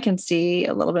like, I can see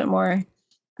a little bit more.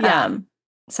 Yeah.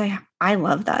 So yeah, I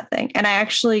love that thing. And I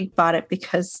actually bought it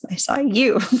because I saw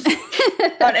you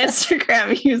on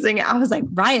Instagram using it. I was like,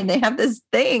 Ryan, they have this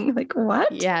thing. Like,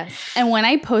 what? Yes. And when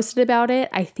I posted about it,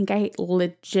 I think I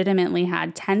legitimately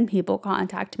had 10 people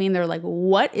contact me and they're like,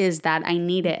 what is that? I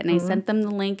need it. And I sent them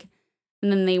the link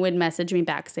and then they would message me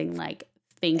back saying like,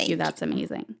 thank you. That's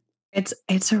amazing.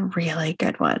 It's a really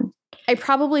good one. I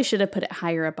probably should have put it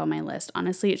higher up on my list.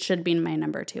 Honestly, it should be my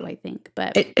number 2, I think.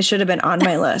 But it should have been on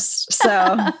my list.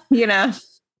 So, because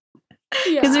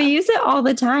we use it all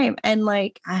the time. And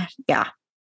like, yeah.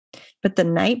 But the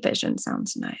night vision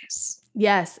sounds nice.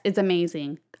 Yes, it's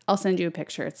amazing. I'll send you a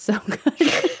picture. It's so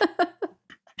good.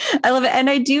 I love it. And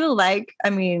I do I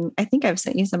think I've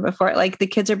sent you some before. Like the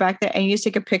kids are back there and you just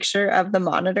take a picture of the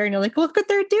monitor and you're like, look what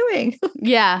they're doing.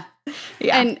 Yeah.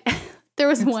 Yeah. And there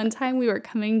was one time we were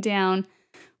coming down,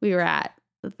 we were at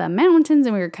the mountains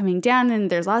and we were coming down and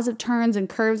there's lots of turns and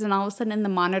curves. And all of a sudden in the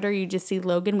monitor, you just see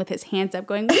Logan with his hands up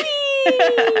going, wee!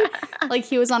 Like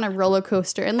he was on a roller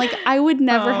coaster. And like, I would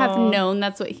never have known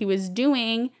that's what he was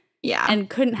doing. Yeah. And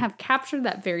couldn't have captured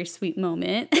that very sweet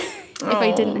moment if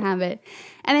I didn't have it.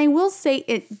 And I will say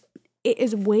it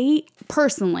is way,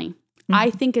 personally, I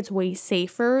think it's way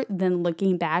safer than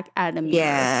looking back at a mirror.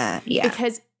 Yeah. Yeah.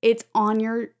 Because it's on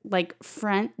your like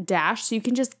front dash. So you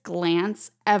can just glance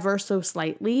ever so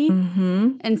slightly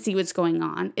and see what's going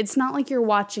on. It's not like you're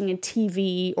watching a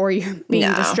TV or you're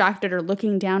being distracted or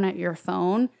looking down at your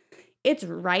phone. It's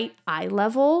right eye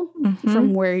level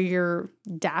from where your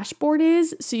dashboard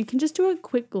is. So you can just do a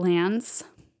quick glance.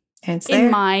 It's in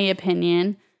my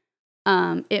opinion,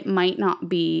 it might not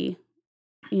be,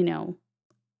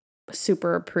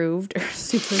 super approved or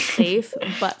super safe,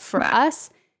 but for us,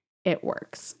 it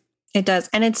works. It does.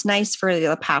 And it's nice for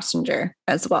the passenger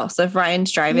as well. So if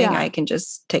Ryan's driving, I can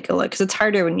just take a look because it's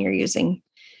harder when you're using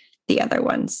the other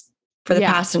ones for the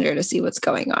passenger to see what's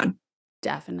going on.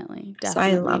 Definitely. So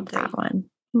I love that one.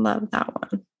 Love that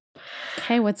one.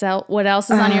 Okay. What else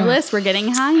is on your list? We're getting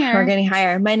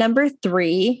higher. My number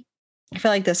 3, I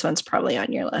feel like this one's probably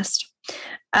on your list,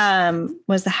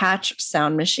 was the Hatch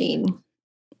sound machine.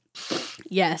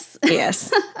 Yes.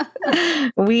 Yes.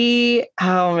 Every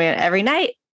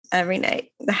night,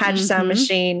 the Hatch sound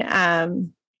machine. I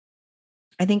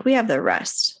think we have the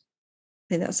Rest.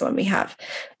 I think that's the one we have.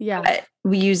 Yeah.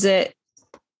 We use it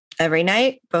every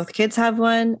night. Both kids have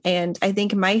one. And I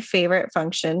think my favorite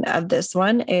function of this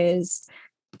one is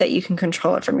that you can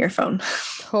control it from your phone.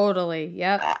 Totally.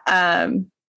 Yep.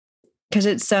 Because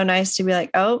it's so nice to be like,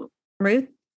 oh, Ruth,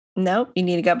 nope, you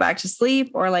need to go back to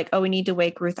sleep. Or like, oh, we need to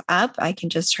wake Ruth up. I can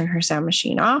just turn her sound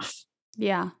machine off.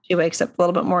 Yeah. She wakes up a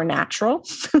little bit more natural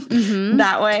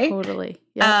that way. Totally.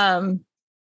 Yep.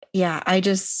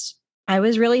 I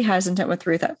was really hesitant with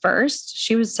Ruth at first.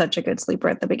 She was such a good sleeper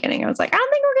at the beginning. I was like, I don't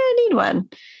think we're going to need one.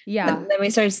 Yeah. And then we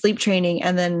started sleep training.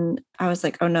 And then I was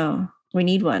like, oh no, we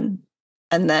need one.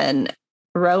 And then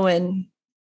Rowan,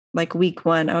 like week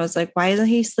 1, I was like, why isn't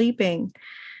he sleeping?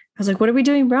 was like, what are we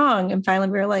doing wrong? And finally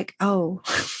we were like, oh,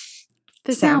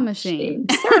 the sound machine.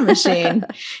 Sound machine.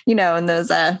 You know, in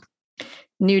those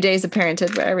new days of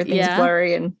parenthood where everything's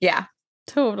blurry and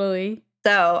Totally.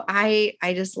 So I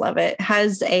just love it. It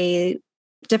has a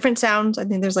different sounds. I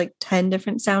think there's like 10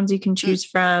 different sounds you can choose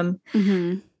from.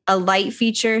 A light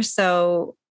feature.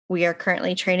 So we are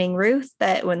currently training Ruth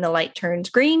that when the light turns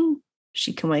green,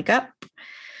 she can wake up.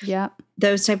 Yep.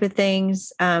 Those type of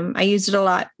things. I used it a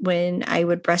lot when I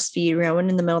would breastfeed Rowan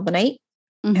in the middle of the night.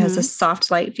 It has a soft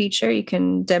light feature. You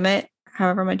can dim it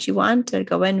however much you want to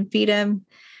go in and feed him,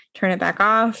 turn it back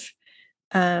off.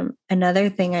 Another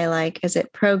thing I like is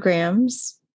it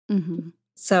programs.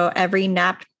 So every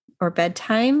nap or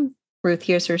bedtime, Ruth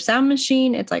hears her sound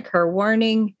machine. It's like her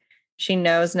warning. She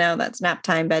knows now that's nap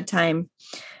time, bedtime.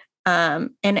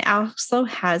 And it also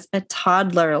has a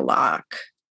toddler lock,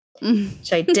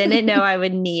 which I didn't know I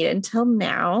would need until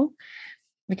now,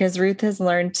 because Ruth has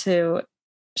learned to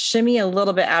shimmy a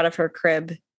little bit out of her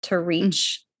crib to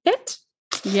reach it.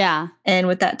 Yeah. And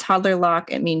with that toddler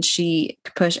lock, it means she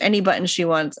can push any button she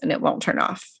wants and it won't turn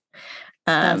off.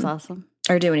 That's awesome.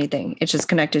 Or do anything. It's just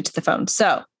connected to the phone.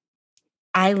 So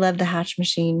I love the Hatch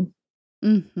machine.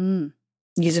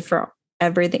 Use it for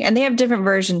everything. And they have different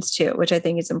versions too, which I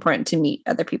think is important to meet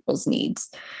other people's needs.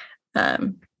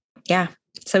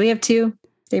 So we have 2.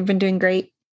 They've been doing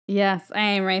great. Yes, I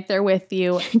am right there with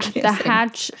you. The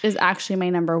Hatch is actually my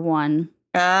number 1.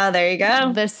 There you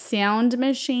go. The sound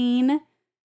machine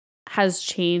has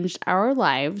changed our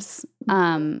lives.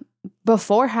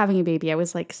 Before having a baby, I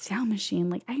was like, sound machine,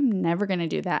 like I'm never going to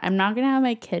do that. I'm not going to have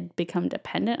my kid become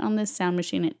dependent on this sound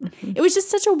machine. It was just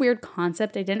such a weird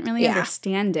concept. I didn't really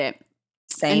understand it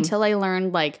until I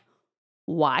learned like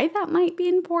why that might be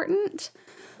important.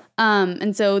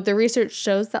 And so the research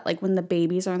shows that like when the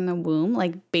babies are in the womb,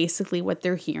 like basically what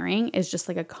they're hearing is just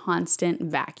like a constant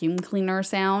vacuum cleaner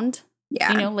sound.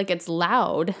 Yeah. You know, like it's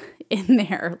loud in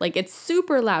there. Like it's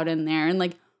super loud in there. And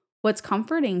like what's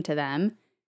comforting to them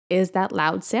is that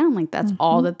loud sound. Like that's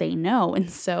all that they know.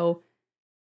 And so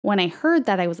when I heard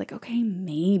that, I was like, okay,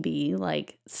 maybe,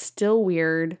 like still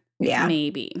weird. Yeah.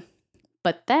 Maybe.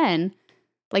 But then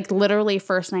like literally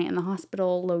first night in the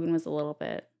hospital, Logan was a little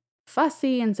bit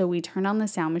fussy. And so we turned on the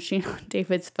sound machine on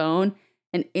David's phone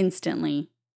and instantly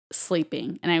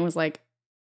sleeping. And I was like,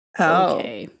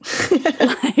 okay.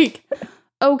 Like,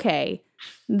 okay,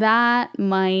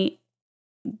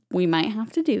 we might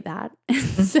have to do that.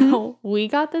 So we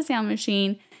got the sound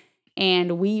machine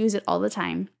and we use it all the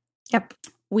time. Yep.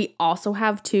 We also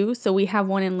have 2. So we have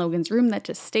one in Logan's room that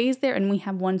just stays there, and we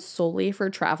have one solely for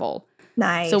travel.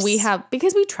 Nice. So we have,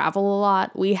 because we travel a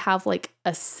lot, we have like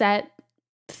a set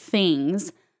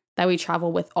things that we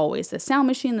travel with always. The sound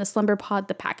machine, the slumber pod,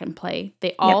 the pack and play.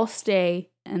 They all stay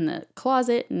in the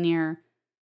closet near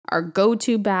our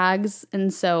go-to bags.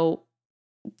 And so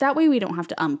that way we don't have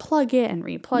to unplug it and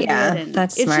replug it. And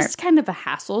that's it's smart. just kind of a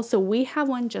hassle. So we have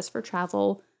one just for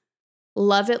travel.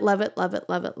 Love it, love it, love it,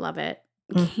 love it, love it.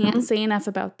 Can't say enough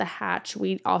about the Hatch.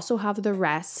 We also have the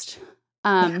Rest.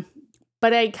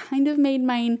 But I kind of made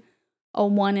mine a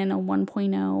 1 and a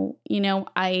 1.0. You know,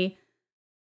 I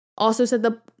also said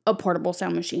a portable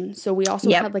sound machine. So we also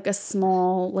had like a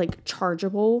small, like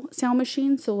chargeable sound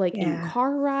machine. So like in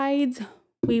car rides,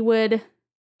 we would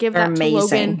give that to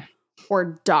Logan,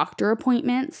 or doctor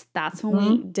appointments. That's when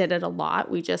we did it a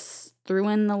lot. We just threw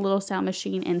in the little sound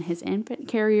machine in his infant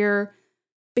carrier,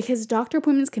 because doctor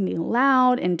appointments can be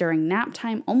loud and during nap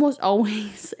time almost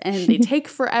always, and they take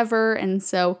forever. And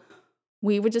so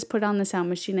we would just put on the sound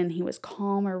machine and he was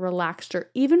calm or relaxed, or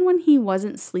even when he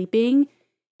wasn't sleeping,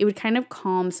 it would kind of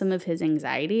calm some of his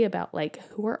anxiety about like,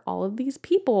 who are all of these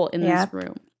people in this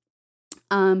room?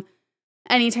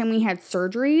 Anytime we had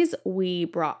surgeries, we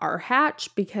brought our Hatch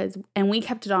and we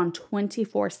kept it on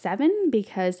 24/7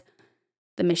 because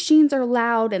the machines are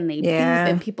loud and they beep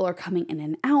and people are coming in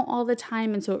and out all the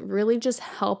time. And so it really just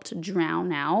helped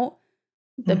drown out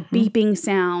the beeping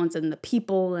sounds and the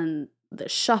people and the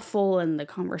shuffle and the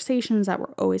conversations that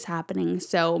were always happening.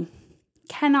 So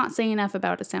cannot say enough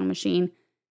about a sound machine.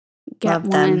 Get Love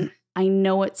one. them. I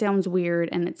know it sounds weird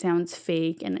and it sounds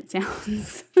fake and it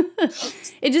sounds,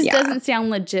 it just doesn't sound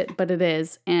legit, but it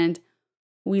is. And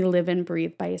we live and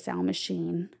breathe by a sound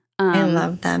machine. I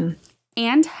love them.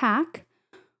 And Hack,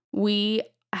 we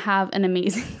have an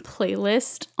amazing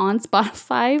playlist on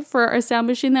Spotify for our sound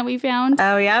machine that we found.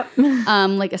 Oh, yep.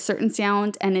 Like a certain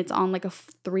sound, and it's on like a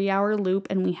 3-hour loop,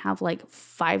 and we have like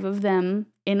 5 of them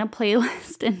in a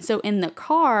playlist. And so in the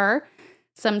car,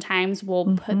 sometimes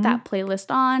we'll put that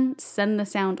playlist on, send the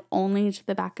sound only to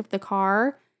the back of the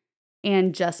car,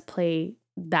 and just play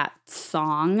that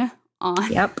song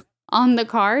on on the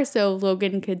car so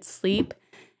Logan could sleep,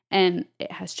 and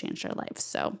it has changed our life.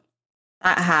 So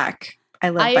that hack. I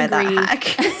live I by agree. that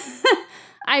hack.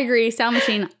 I agree. Sound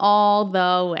machine all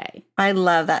the way. I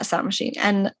love that sound machine.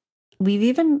 And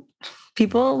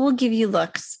people will give you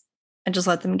looks and just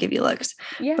let them give you looks.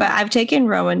 Yeah. But I've taken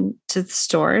Rowan to the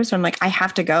stores. I'm like, I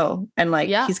have to go. And like,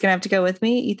 he's going to have to go with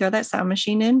me. You throw that sound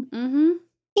machine in. Mm-hmm.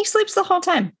 He sleeps the whole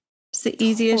time. It's the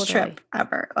easiest trip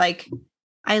ever. Like,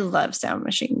 I love sound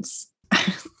machines.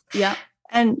 Yeah.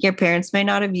 And your parents may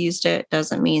not have used it.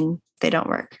 Doesn't mean they don't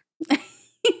work.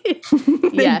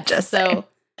 Yes. Just so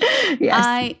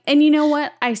yes. And you know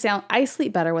what? I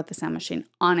sleep better with the sound machine,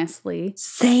 honestly.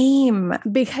 Same.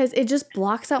 Because it just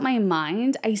blocks out my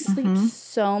mind. I sleep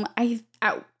so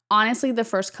honestly, the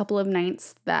first couple of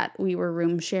nights that we were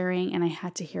room sharing and I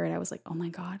had to hear it, I was like, oh my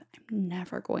God, I'm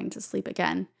never going to sleep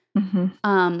again.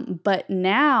 But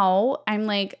now I'm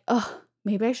like, oh,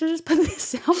 maybe I should just put this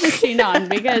sound machine on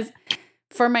because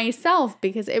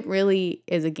it really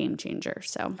is a game changer.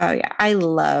 So, oh yeah, I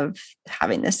love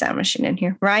having the sound machine in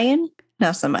here. Ryan,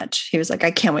 not so much. He was like,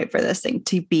 I can't wait for this thing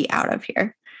to be out of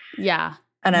here. Yeah.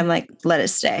 And I'm like, let it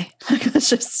stay. Let's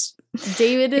just.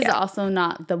 David is also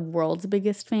not the world's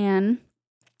biggest fan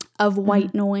of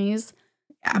white noise.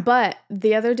 Yeah. But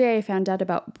the other day I found out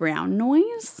about brown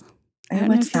noise. I don't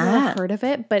know if you've ever heard of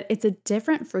it, but it's a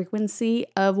different frequency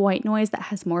of white noise that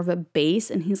has more of a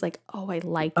bass. And he's like, oh, I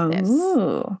like this.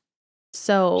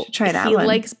 So try that he one.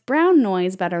 likes brown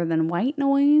noise better than white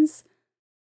noise.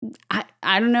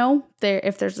 I don't know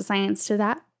if there's a science to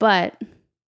that, but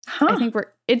I think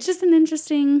it's just an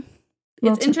interesting,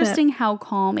 it's interesting how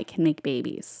calm it can make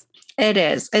babies. It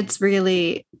is. It's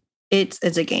really, it's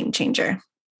a game changer.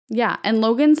 Yeah. And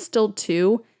Logan's still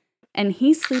 2. And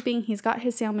he's sleeping. He's got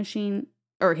his sound machine,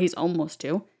 or he's almost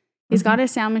 2. He's got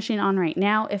his sound machine on right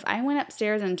now. If I went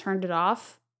upstairs and turned it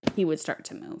off, he would start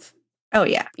to move. Oh,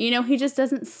 yeah. He just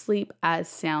doesn't sleep as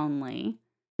soundly.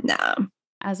 No.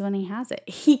 As when he has it.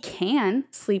 He can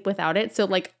sleep without it. So,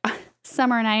 like,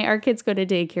 Summer and our kids go to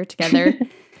daycare together.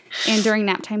 And during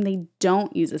nap time, they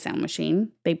don't use a sound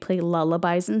machine. They play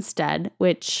lullabies instead,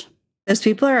 which... Those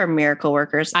people are miracle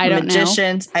workers. I don't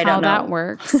magicians. know I don't know how that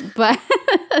works,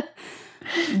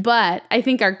 but I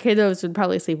think our kiddos would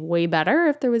probably sleep way better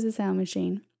if there was a sound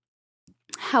machine.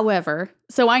 However,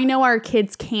 so I know our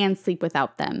kids can sleep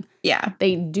without them. Yeah,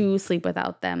 they do sleep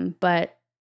without them, but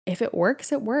if it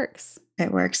works, it works.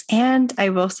 It works, and I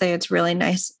will say it's really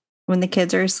nice when the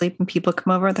kids are asleep and people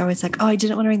come over. They're always like, "Oh, I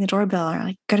didn't want to ring the doorbell," or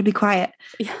like, "Gotta be quiet."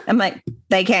 Yeah. I'm like,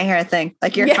 they can't hear a thing.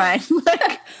 Like you're fine.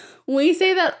 Like, we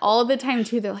say that all the time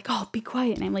too. They're like, "Oh, be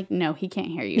quiet," and I'm like, "No, he can't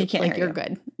hear you. He can't like hear you're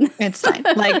you. Good. It's fine."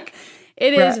 Like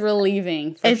it is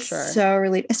relieving. It's sure. So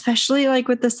relieving, especially like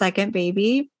with the second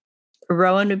baby.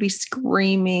 Rowan would be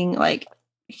screaming like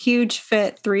huge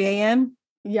fit 3 a.m.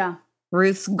 Yeah.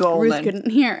 Ruth's golden. Ruth couldn't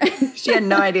hear. She had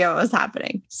no idea what was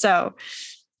happening. So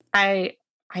I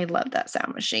love that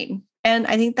sound machine. And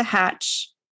I think the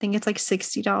Hatch, I think it's like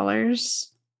 $60.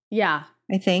 Yeah.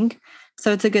 I think.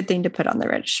 So it's a good thing to put on the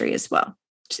registry as well.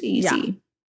 It's easy.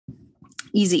 Yeah.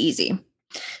 Easy.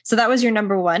 So that was your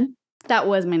number 1? That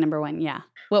was my number 1. Yeah.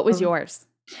 What was yours?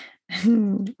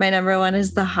 My number 1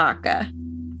 is the Haka.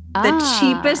 The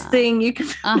cheapest thing you can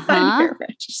put on your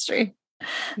registry.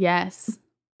 Yes.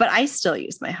 But I still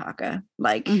use my Haka.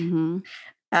 Like, for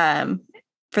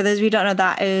those of you who don't know,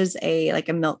 that is a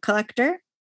milk collector.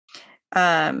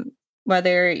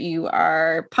 Whether you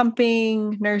are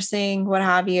pumping, nursing, what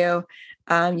have you,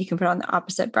 you can put on the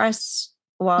opposite breast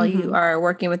while you are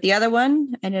working with the other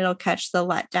one, and it'll catch the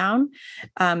letdown.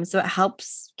 So it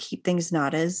helps keep things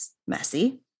not as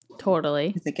messy. Totally.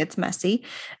 Because it gets messy.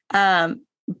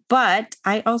 But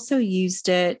I also used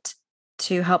it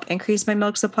to help increase my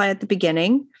milk supply at the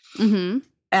beginning.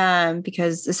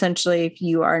 Because essentially if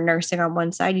you are nursing on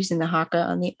one side, using the Haka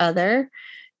on the other,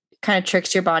 it kind of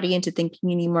tricks your body into thinking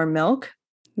you need more milk.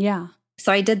 Yeah.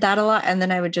 So I did that a lot. And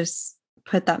then I would just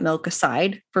put that milk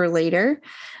aside for later.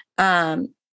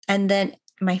 And then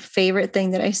my favorite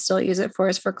thing that I still use it for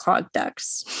is for clogged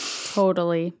ducts.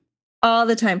 Totally. All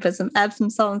the time. Put some Epsom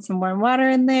salt and some warm water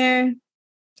in there.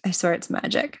 I swear it's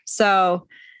magic. So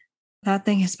that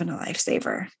thing has been a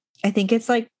lifesaver. I think it's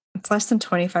less than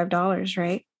 $25,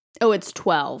 right? Oh, it's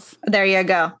 $12. There you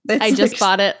go. I just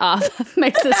bought it off of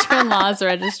my sister-in-law's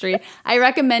registry. I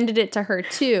recommended it to her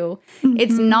too.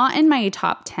 It's not in my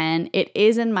top 10. It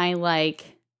is in my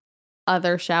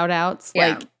other shout outs,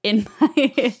 in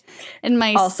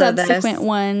my also subsequent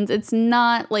ones. It's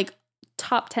not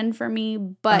top 10 for me,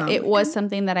 but it was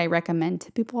something that I recommend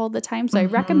to people all the time. So I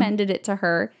recommended it to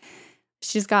her.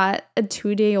 She's got a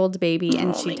 2-day-old baby,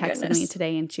 and she my texted me goodness.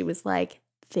 today, and she was like,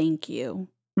 "Thank you.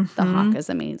 The Mhm. Hawk is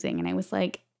amazing." And I was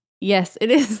like, "Yes,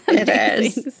 it is It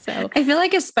amazing." is. So I feel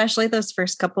like especially those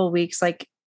first couple of weeks, like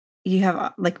you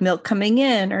have like milk coming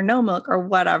in or no milk or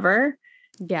whatever.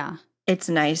 yeah. It's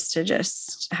nice to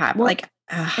just have Well, like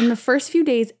in the first few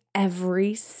days,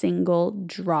 every single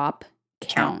drop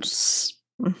counts.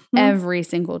 Mhm. Every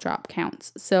single drop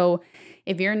counts. So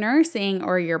if you're nursing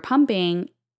or you're pumping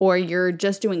or you're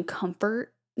just doing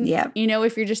comfort, Yep.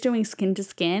 if you're just doing skin to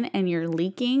skin and you're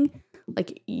leaking,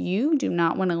 like you do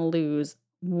not want to lose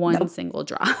one Nope. single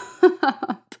drop.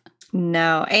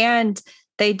 No. And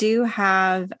they do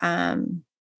have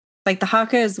like the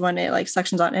Haka is when it like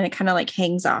suctions on and it kind of like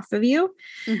hangs off of you.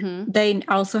 Mm-hmm. They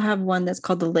also have one that's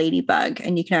called the Ladybug,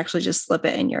 and you can actually just slip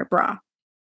it in your bra.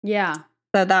 Yeah.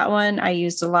 So that one I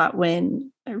used a lot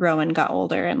when Rowan got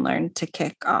older and learned to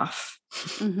kick off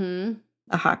Mm-hmm.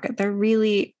 the Haka.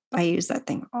 I use that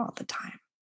thing all the time.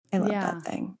 I love that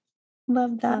thing.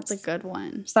 Love that. That's a good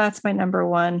one. So that's my number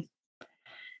one.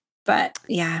 But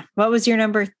yeah, what was your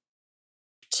number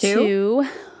two?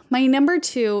 My number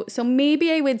 2. So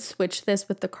maybe I would switch this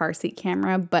with the car seat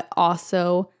camera, but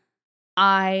also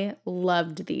I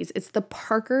loved these. It's the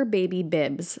Parker baby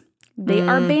bibs. They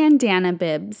are bandana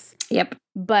bibs. Yep.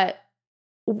 But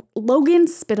Logan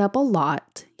spit up a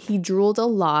lot. He drooled a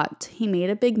lot. He made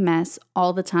a big mess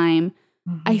all the time.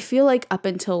 Mm-hmm. I feel like up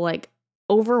until like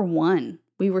over 1,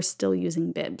 we were still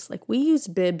using bibs. Like we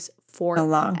used bibs for a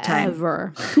long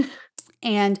time.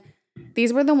 And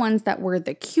these were the ones that were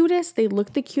the cutest. They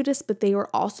looked the cutest, but they were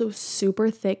also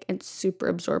super thick and super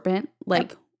absorbent.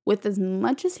 Like with as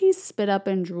much as he spit up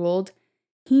and drooled,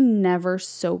 he never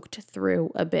soaked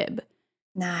through a bib.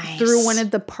 Nice. Through one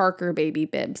of the Parker baby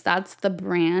bibs. That's the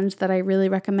brand that I really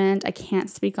recommend. I can't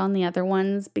speak on the other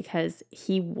ones because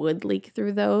he would leak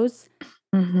through those.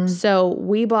 Mm-hmm. So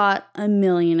we bought a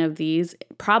million of these,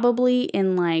 probably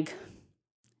in like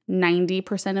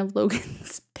 90% of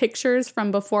Logan's pictures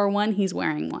from before 1, he's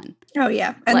wearing one. Oh,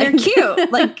 yeah. And they're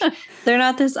cute. Like, they're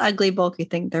not this ugly, bulky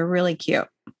thing. They're really cute.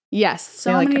 Yes.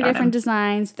 So many different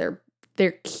designs.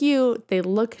 They're cute. They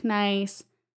look nice.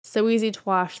 So easy to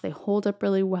wash. They hold up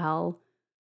really well.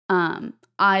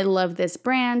 I love this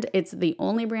brand. It's the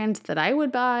only brand that I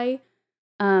would buy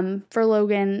for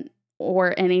Logan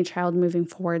or any child moving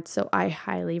forward. So I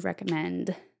highly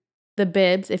recommend the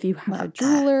bibs if you have a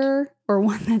drooler or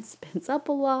one that spins up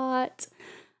a lot.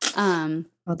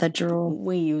 The drool.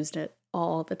 We used it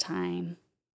all the time.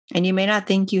 And you may not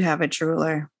think you have a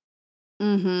drooler.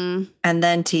 Mm-hmm. And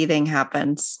then teething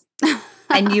happens.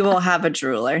 And you will have a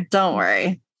drooler. Don't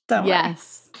worry. Don't worry.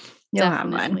 Yes. You'll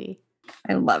definitely. have one.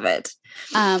 I love it.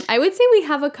 I would say we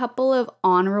have a couple of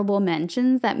honorable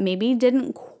mentions that maybe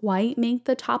didn't quite make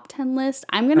the top 10 list.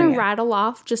 I'm going to rattle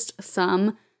off just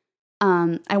some.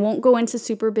 I won't go into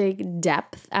super big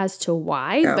depth as to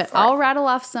why, but I'll rattle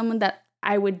off some that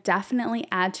I would definitely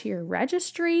add to your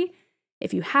registry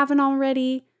if you haven't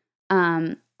already.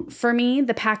 For me,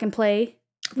 the pack and play.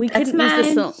 We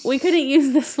couldn't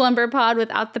use the slumber pod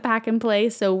without the pack and play,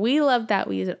 so we love that.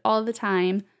 We use it all the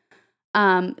time.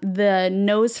 The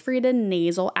Nose Frida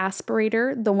nasal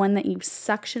aspirator, the one that you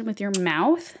suction with your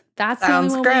mouth. That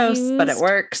sounds gross, but it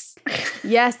works.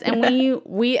 Yes, and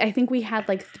I think we had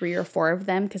like 3 or 4 of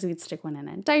them because we'd stick one in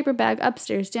a diaper bag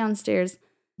upstairs, downstairs.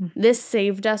 This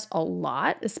saved us a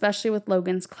lot, especially with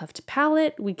Logan's cleft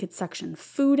palate. We could suction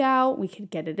food out. We could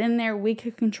get it in there. We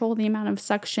could control the amount of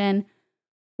suction.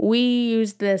 We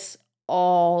use this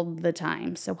all the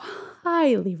time, so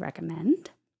highly recommend.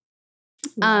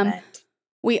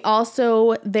 We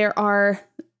also,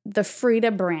 the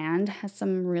Frida brand has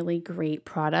some really great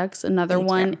products. Another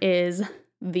one is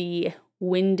the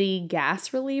Windy gas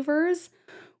relievers,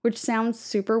 which sounds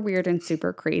super weird and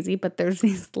super crazy, but there's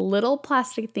these little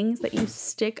plastic things that you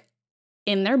stick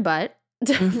in their butt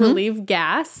to relieve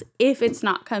gas if it's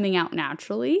not coming out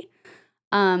naturally.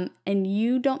 And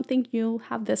you don't think you'll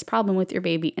have this problem with your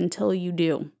baby until you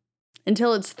do.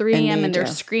 Until it's 3 a.m. and they're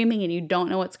screaming and you don't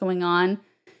know what's going on.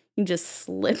 You just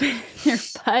slip it in their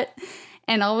butt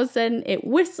and all of a sudden it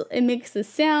makes the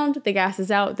sound, the gas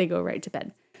is out, they go right to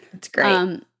bed. It's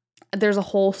great. There's a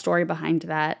whole story behind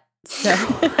that. So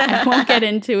I won't get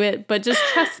into it, but just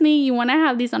trust me, you want to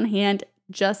have these on hand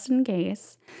just in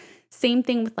case. Same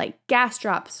thing with like gas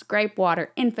drops, gripe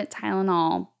water, infant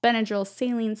Tylenol, Benadryl,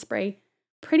 saline spray,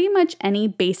 pretty much any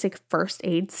basic first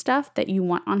aid stuff that you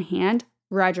want on hand,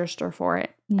 register for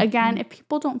it. Again, if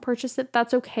people don't purchase it,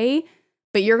 that's okay,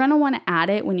 but you're going to want to add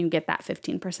it when you get that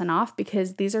 15% off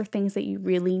because these are things that you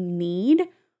really need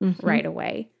right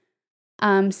away.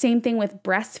 Same thing with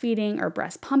breastfeeding or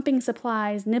breast pumping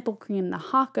supplies, nipple cream, the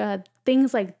Haakaa,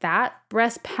 things like that.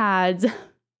 Breast pads,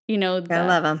 I love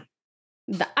them.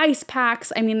 The ice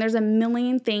packs. I mean, there's a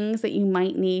million things that you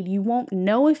might need. You won't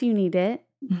know if you need it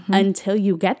until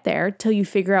you get there, till you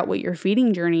figure out what your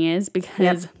feeding journey is,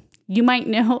 because you might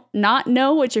not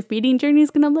know what your feeding journey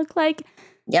is going to look like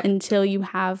until you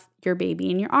have your baby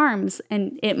in your arms.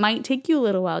 And it might take you a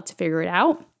little while to figure it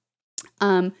out.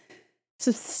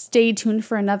 So stay tuned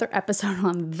for another episode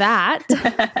on that.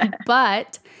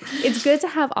 But it's good to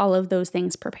have all of those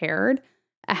things prepared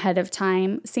ahead of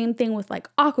time. Same thing with like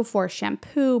Aquaphor,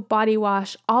 shampoo, body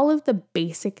wash, all of the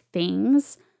basic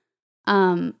things.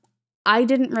 I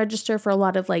didn't register for a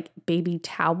lot of like baby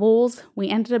towels. We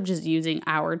ended up just using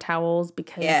our towels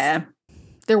because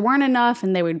there weren't enough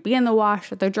and they would be in the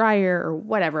wash or the dryer or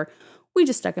whatever. We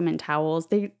just stuck them in towels.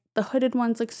 The hooded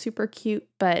ones look super cute,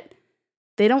 but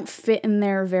they don't fit in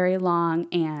there very long,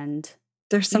 and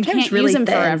they're sometimes you can't really use them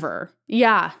thin. forever.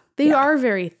 Yeah, they are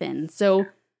very thin. So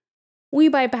we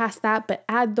bypass that, but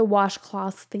add the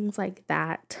washcloths, things like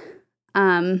that.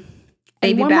 Baby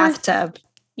bathtub.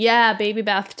 Baby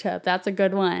bathtub. That's a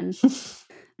good one.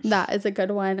 That is a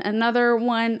good one. Another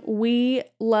one, we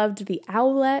loved the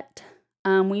Owlet.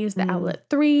 We used the Owlet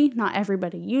 3. Not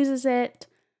everybody uses it.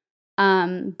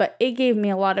 But it gave me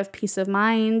a lot of peace of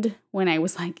mind when I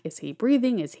was like, is he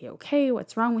breathing? Is he okay?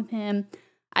 What's wrong with him?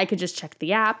 I could just check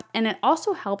the app. And it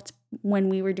also helped when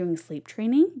we were doing sleep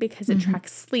training because it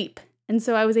tracks sleep. And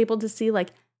so I was able to see like,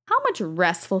 how much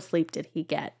restful sleep did he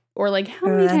get? Or like, how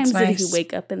many times did he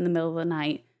wake up in the middle of the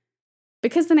night?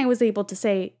 Because then I was able to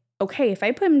say, okay, if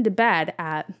I put him to bed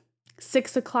at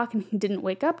 6 o'clock and he didn't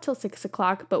wake up till 6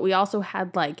 o'clock, but we also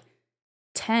had like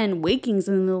 10 wakings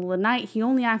in the middle of the night, he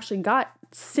only actually got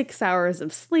 6 hours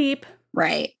of sleep.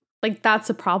 Right. Like that's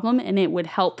a problem, and it would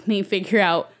help me figure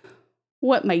out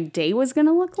what my day was going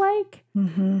to look like.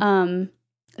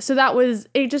 So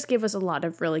it just gave us a lot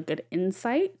of really good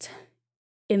insight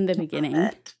in the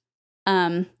beginning.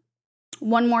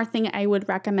 One more thing I would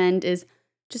recommend is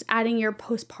just adding your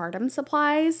postpartum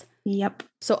supplies. Yep.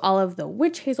 So all of the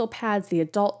witch hazel pads, the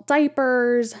adult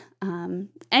diapers,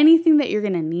 anything that you're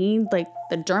going to need, like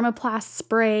the Dermaplast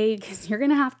spray, because you're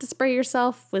going to have to spray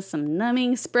yourself with some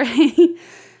numbing spray.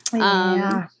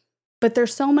 But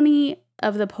there's so many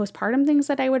of the postpartum things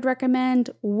that I would recommend,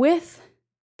 with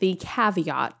the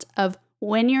caveat of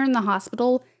when you're in the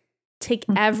hospital, take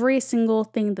every single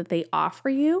thing that they offer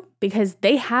you because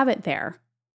they have it there.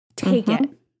 Take it.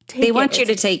 They want you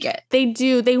to take it. They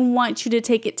do. They want you to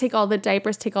take it. Take all the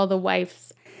diapers. Take all the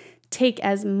wipes. Take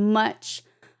as much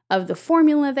of the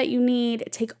formula that you need.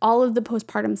 Take all of the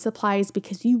postpartum supplies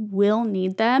because you will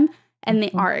need them, and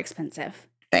they are expensive.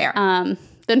 They are.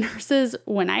 The nurses,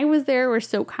 when I was there, were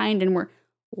so kind and were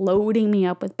loading me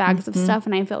up with bags of stuff,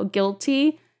 and I felt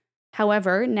guilty.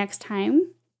 However, next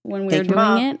time when we're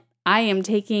doing it, I am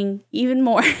taking even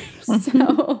more.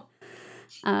 So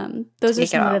those are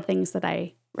some of the things that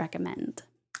I recommend.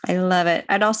 I love it.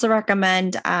 I'd also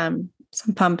recommend some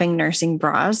pumping nursing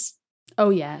bras. Oh,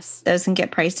 yes. Those can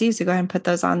get pricey, so go ahead and put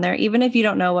those on there. Even if you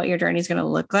don't know what your journey is going to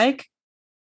look like,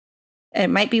 it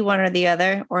might be one or the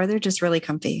other, or they're just really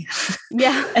comfy.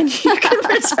 Yeah. And you can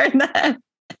return them.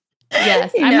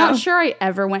 Yes. I'm not sure I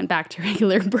ever went back to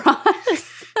regular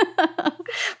bras.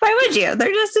 Why would you?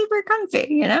 They're just super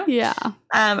comfy, Yeah.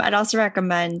 I'd also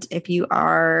recommend, if you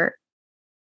are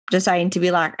deciding to be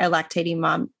a lactating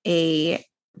mom, a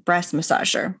breast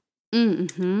massager.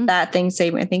 That thing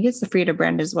saved me. I think it's the Frida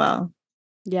brand as well.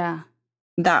 Yeah.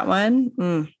 That one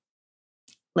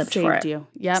lived Saved for it. You.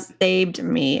 Yep. Saved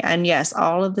me. And yes,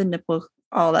 all of the nipple,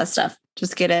 all that stuff.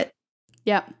 Just get it.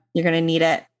 Yep. You're going to need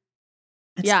it.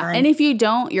 It's fine. And if you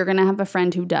don't, you're going to have a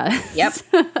friend who does. Yep.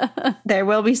 There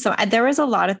will be there was a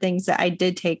lot of things that I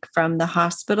did take from the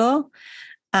hospital.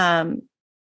 And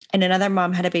another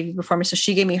mom had a baby before me. So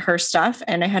she gave me her stuff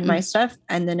and I had my stuff,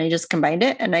 and then I just combined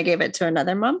it and I gave it to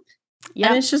another mom. Yeah.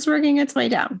 And it's just working its way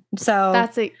down. So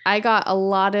that's it. I got a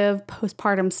lot of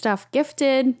postpartum stuff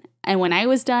gifted. And when I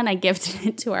was done, I gifted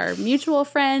it to our mutual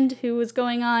friend who was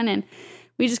going on. And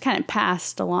we just kind of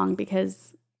passed along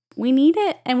because we need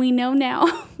it. And we know now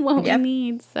what we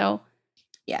need. So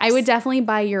yes. I would definitely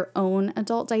buy your own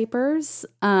adult diapers.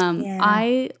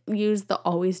 I used the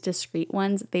Always Discreet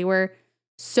ones. They were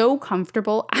so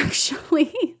comfortable,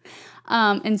 actually.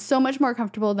 And so much more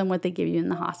comfortable than what they give you in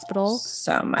the hospital.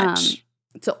 So much.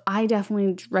 So I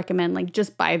definitely recommend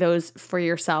just buy those for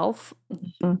yourself.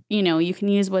 You can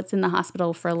use what's in the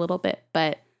hospital for a little bit,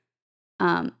 but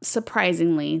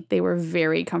surprisingly, they were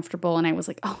very comfortable. And I was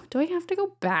like, oh, do I have to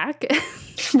go back?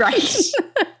 Right.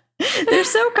 They're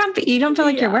so comfy. You don't feel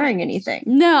like you're wearing anything.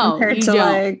 No, compared you to don't.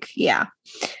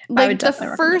 I would The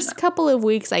definitely first recommend couple of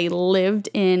weeks I lived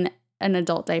in an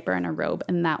adult diaper and a robe,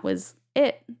 and that was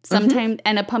it. Sometimes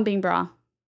and a pumping bra.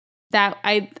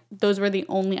 Those were the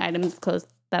only items of clothes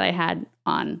that I had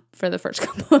on for the first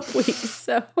couple of weeks.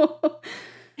 So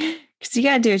because you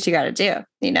gotta do what you gotta do,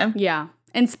 you know? Yeah.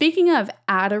 And speaking of,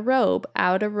 add a robe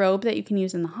that you can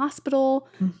use in the hospital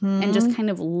and just kind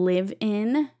of live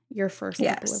in your first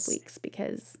couple of weeks,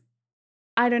 because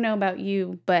I don't know about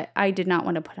you, but I did not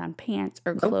want to put on pants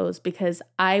or clothes because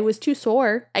I was too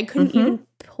sore. I couldn't even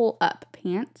pull up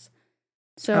pants.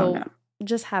 So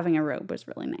just having a robe was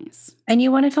really nice. And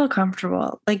you want to feel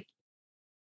comfortable. Like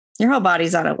your whole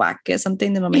body's out of whack. Get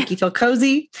something that will make you feel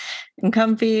cozy and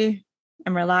comfy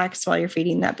and relaxed while you're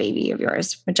feeding that baby of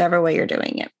yours, whichever way you're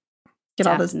doing it. Get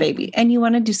all this baby. And you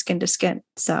want to do skin to skin.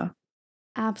 So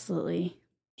absolutely.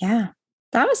 Yeah.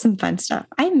 That was some fun stuff.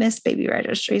 I miss baby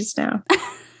registries now.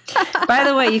 By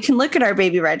the way, you can look at our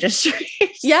baby registries.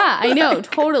 Yeah, I know.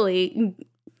 Totally.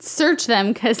 Search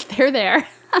them because they're there.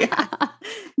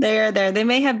 They are there. They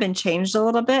may have been changed a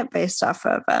little bit based off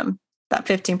of that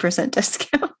 15%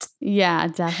 discount. Yeah,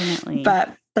 definitely.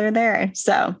 But they're there.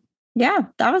 So yeah,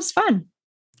 that was fun.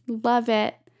 Love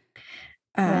it.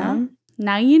 Well,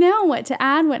 now you know what to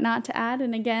add, what not to add.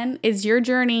 And again, it's your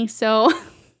journey. So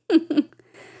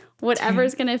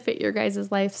whatever's going to fit your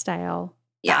guys' lifestyle,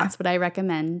 that's what I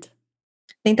recommend.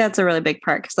 I think that's a really big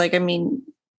part. Because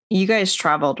you guys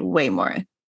traveled way more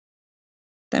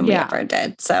than we ever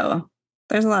did. So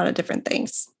there's a lot of different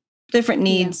things, different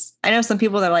needs. Yeah. I know some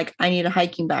people that are like, I need a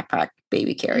hiking backpack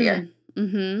baby carrier.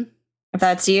 Mm-hmm. If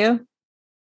that's you,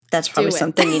 that's probably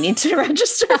something you need to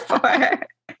register for.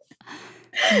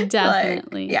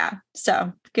 Definitely.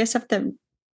 So get stuff that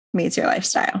meets your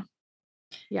lifestyle.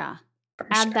 Yeah.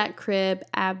 Add that crib,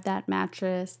 add that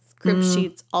mattress, crib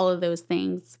sheets, all of those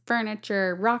things,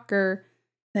 furniture, rocker.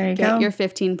 There you go. Get your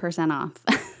 15% off.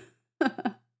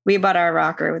 We bought our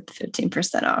rocker with the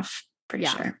 15% off. Pretty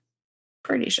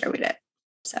sure we did.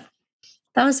 So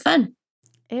that was fun.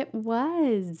 It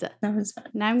was. That was fun.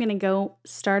 Now I'm going to go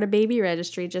start a baby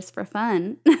registry just for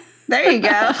fun. There you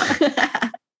go.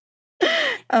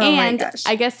 My gosh.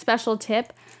 I guess special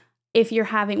tip,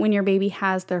 when your baby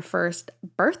has their first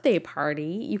birthday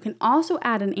party, you can also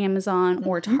add an Amazon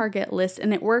or Target list,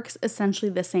 and it works essentially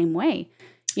the same way.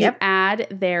 You add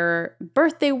their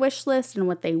birthday wish list and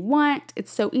what they want.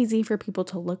 It's so easy for people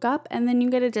to look up, and then you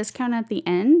get a discount at the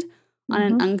end on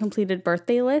an uncompleted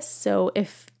birthday list. So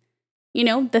if,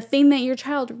 the thing that your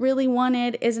child really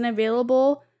wanted isn't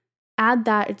available, add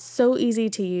that. It's so easy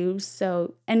to use.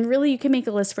 So, and really you can make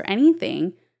a list for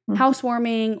anything,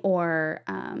 housewarming or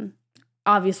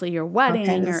obviously your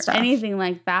wedding or anything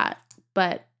like that.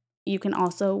 But you can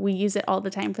also, we use it all the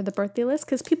time for the birthday list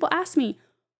because people ask me,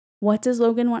 what does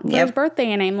Logan want for his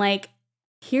birthday? And I'm like,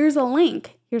 here's a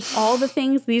link. Here's all the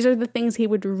things. These are the things he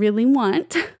would really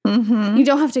want. You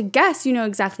don't have to guess. You know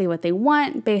exactly what they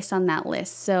want based on that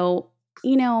list. So,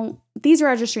 these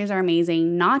registries are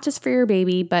amazing, not just for your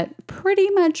baby, but pretty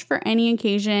much for any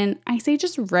occasion. I say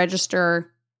just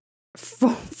register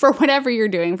for whatever you're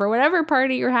doing, for whatever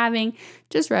party you're having,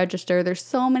 just register. There's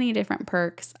so many different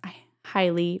perks. I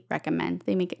highly recommend.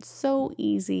 They make it so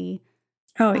easy.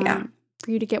 Oh, yeah. For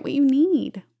you to get what you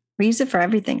need. We use it for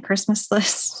everything. Christmas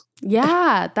lists.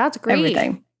 Yeah, that's great.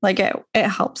 Everything. Like it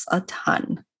helps a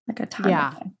ton. Like a ton.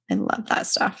 Yeah. I love that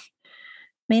stuff.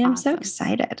 Man, I'm so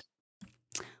excited.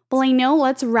 Well, I know.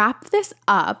 Let's wrap this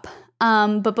up.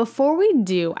 But before we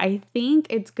do, I think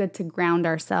it's good to ground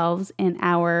ourselves in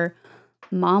our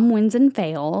mom wins and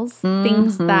fails,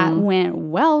 things that went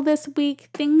well this week,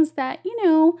 things that,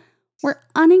 were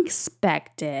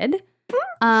unexpected.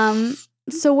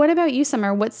 So what about you,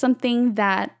 Summer? What's something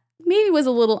that maybe was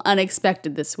a little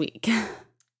unexpected this week?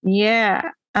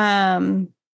 Yeah.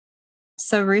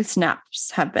 So Ruth's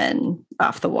naps have been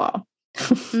off the wall.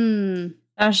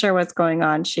 Not sure what's going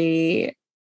on. A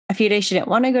few days she didn't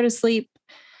want to go to sleep.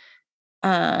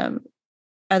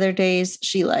 Other days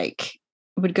she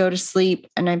would go to sleep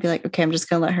and I'd be like, okay, I'm just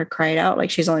going to let her cry it out. Like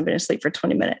she's only been asleep for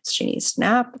 20 minutes. She needs to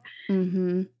nap.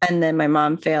 And then my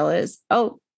mom fail is,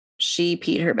 she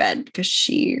peed her bed because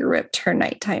she ripped her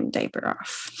nighttime diaper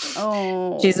off.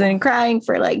 Oh, she's been crying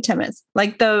for 10 minutes.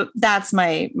 That's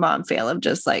my mom fail of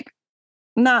just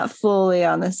not fully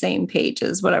on the same page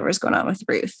as whatever's going on with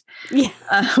Ruth.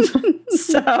 Yeah.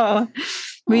 So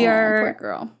we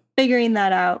are figuring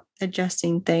that out,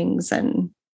 adjusting things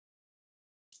and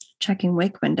checking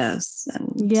wake windows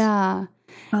and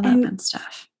all that fun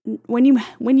stuff. When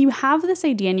you have this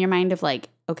idea in your mind of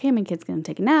okay, my kid's going to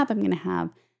take a nap, I'm going to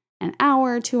have an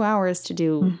hour, 2 hours to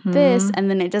do this, and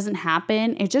then it doesn't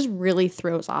happen, it just really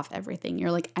throws off everything.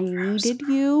 You're like, I needed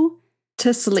you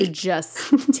to sleep. To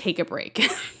just take a break.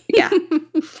 Yeah.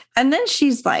 And then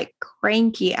she's like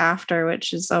cranky after,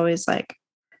 which is always like,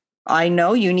 I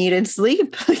know you needed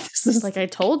sleep. This is like I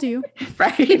told you.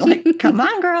 Right? Like, come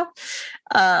on, girl.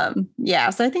 Yeah,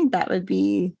 so I think that would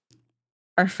be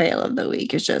our fail of the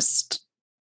week, is just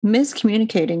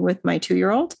miscommunicating with my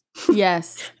 2-year-old.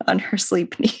 Yes. On her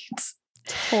sleep needs.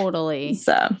 Totally.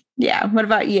 So, yeah. What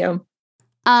about you?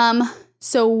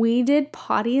 So we did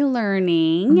potty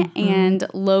learning, and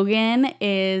Logan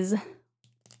is,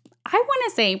 I want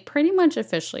to say, pretty much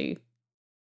officially,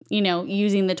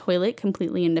 using the toilet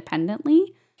completely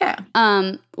independently. Yeah.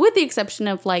 With the exception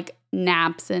of like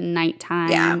naps and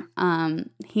nighttime. Yeah.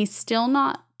 He's still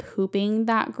not pooping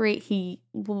that great. He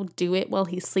will do it while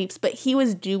he sleeps, but he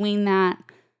was doing that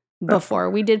before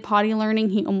we did potty learning.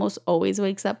 He almost always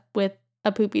wakes up with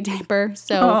a poopy diaper.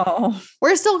 So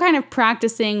we're still kind of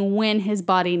practicing when his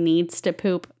body needs to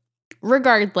poop.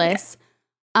 Regardless,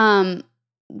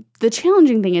 the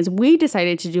challenging thing is we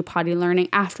decided to do potty learning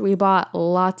after we bought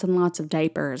lots and lots of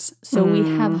diapers. So we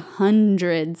have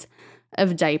hundreds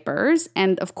of diapers.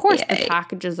 And of course, the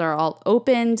packages are all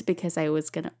opened because I was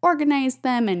going to organize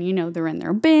them. And, they're in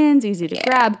their bins, easy to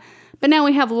grab. But now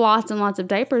we have lots and lots of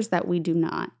diapers that we do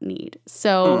not need.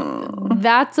 So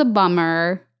that's a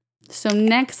bummer. So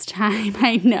next time,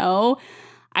 I know,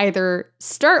 either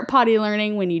start potty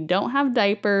learning when you don't have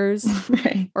diapers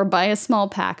or buy a small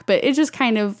pack. But it just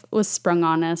kind of was sprung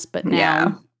on us. But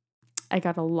now I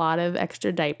got a lot of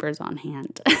extra diapers on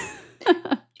hand.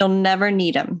 You'll never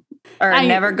need them or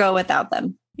never go without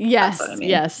them. Yes. That's what I mean.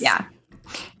 Yes. Yeah.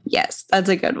 Yes. That's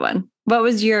a good one. What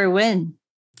was your win?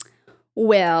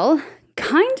 Well,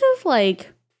 kind of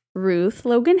like Ruth,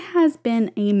 Logan has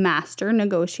been a master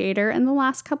negotiator in the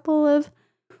last couple of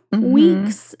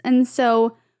weeks. And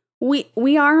so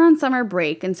we are on summer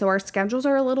break, and so our schedules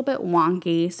are a little bit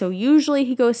wonky. So usually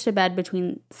he goes to bed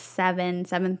between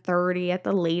 7:30 at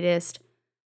the latest.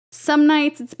 Some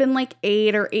nights it's been like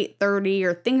 8 or 8:30,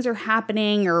 or things are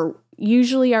happening, or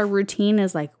usually our routine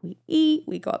is like we eat,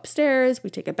 we go upstairs, we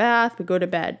take a bath, we go to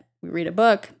bed, we read a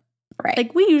book. Right.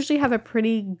 Like we usually have a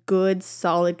pretty good,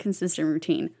 solid, consistent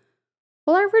routine.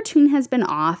 Well, our routine has been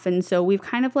off, and so we've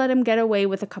kind of let him get away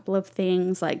with a couple of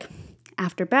things. Like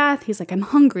after bath, he's like, I'm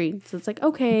hungry. So it's like,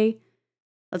 okay,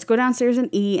 let's go downstairs and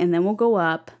eat, and then we'll go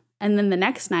up. And then the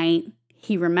next night,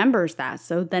 he remembers that.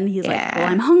 So then he's like, well,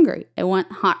 I'm hungry. I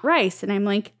want hot rice. And I'm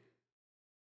like,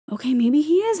 okay, maybe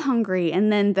he is hungry.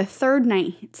 And then the third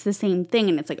night, it's the same thing.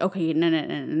 And it's like, okay,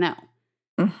 no.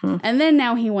 And then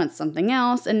now he wants something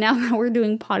else. And now that we're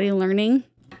doing potty learning,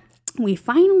 we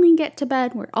finally get to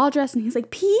bed. We're all dressed. And he's like,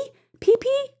 pee,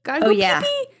 gotta go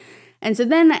pee. And so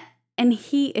then,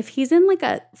 if he's in like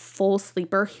a full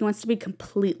sleeper, he wants to be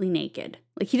completely naked.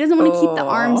 Like he doesn't want to keep the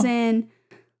arms in.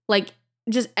 Like,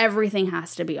 just everything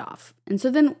has to be off. And so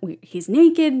then he's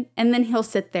naked, and then he'll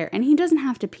sit there, and he doesn't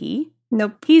have to pee.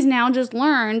 Nope. He's now just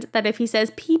learned that if he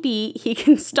says pee-pee, he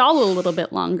can stall a little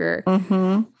bit longer.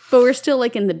 But we're still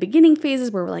like in the beginning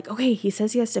phases where we're like, okay, he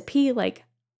says he has to pee. Like,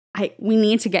 we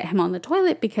need to get him on the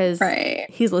toilet because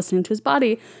he's listening to his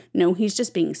body. No, he's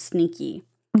just being sneaky.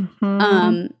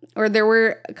 Or there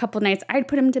were a couple nights I'd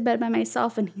put him to bed by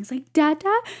myself, and he's like, Dada,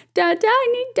 I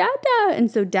need Dada. And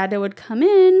so Dada would come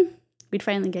in. We'd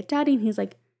finally get Daddy, and he's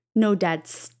like, no, Dad,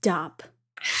 stop.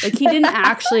 Like, he didn't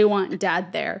actually want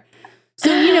Dad there. So,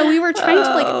 we were trying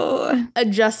to, like,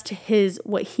 adjust to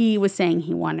what he was saying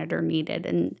he wanted or needed.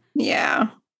 And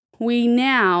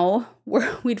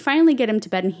we'd finally get him to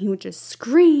bed, and he would just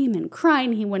scream and cry,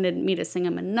 and he wanted me to sing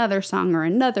him another song or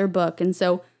another book. And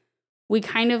so we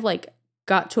kind of, like,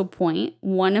 got to a point,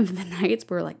 one of the nights,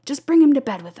 we were like, just bring him to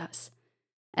bed with us.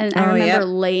 And I remember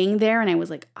laying there, and I was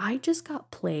like, I just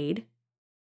got played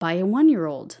by a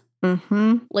 1-year-old.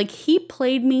 Like, he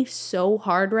played me so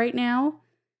hard right now.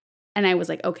 And I was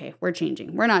like, okay, we're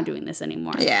changing. We're not doing this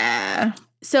anymore. Yeah.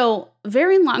 So,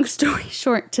 very long story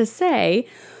short to say,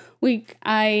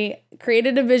 I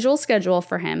created a visual schedule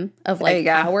for him of like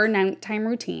our nighttime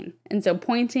routine. And so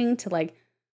pointing to like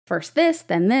first this,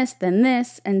 then this, then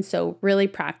this. And so really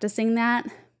practicing that.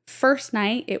 First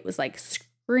night, it was like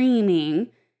screaming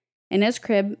in his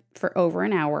crib for over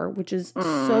an hour, which is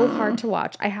so hard to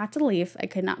watch. I had to leave. I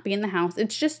could not be in the house.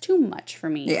 It's just too much for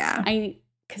me. Yeah.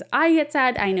 Because I get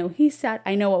sad. I know he's sad.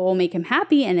 I know what will make him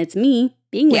happy, and it's me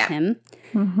being with him.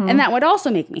 And that would also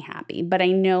make me happy. But I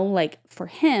know, like, for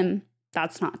him,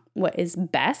 that's not what is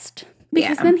best.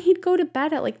 Because then he'd go to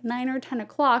bed at, like, 9 or 10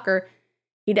 o'clock, or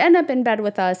he'd end up in bed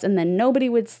with us and then nobody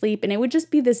would sleep. And it would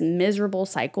just be this miserable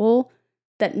cycle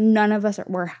that none of us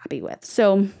were happy with.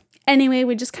 So anyway,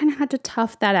 we just kind of had to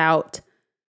tough that out.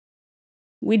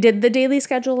 We did the daily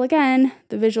schedule again,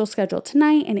 the visual schedule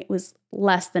tonight, and it was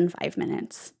less than 5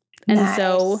 minutes. And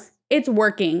so it's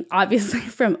working, obviously,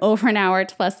 from over an hour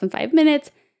to less than 5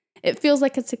 minutes. It feels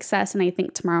like a success, and I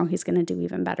think tomorrow he's going to do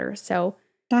even better. So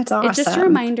that's awesome. It's just a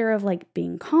reminder of like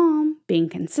being calm, being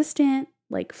consistent,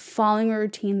 like following a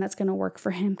routine that's going to work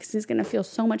for him because he's going to feel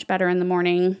so much better in the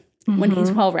morning when he's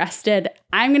well rested.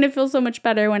 I'm going to feel so much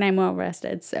better when I'm well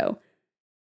rested. So,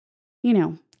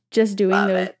 just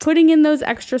doing putting in those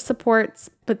extra supports,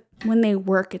 but when they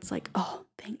work, it's like, oh,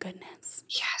 thank goodness.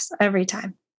 Yes, every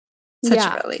time. Such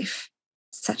a relief.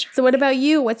 So what about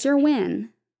you? What's your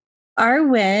win? Our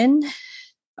win,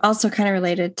 also kind of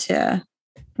related to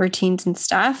routines and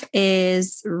stuff,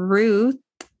 is Ruth.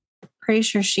 Pretty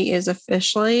sure she is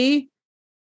officially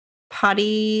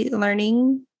potty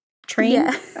learning trained.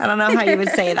 Yeah. I don't know how you would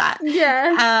say that.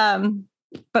 Yeah.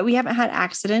 But we haven't had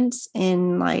accidents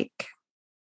in like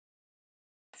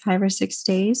 5 or 6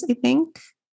 days, I think.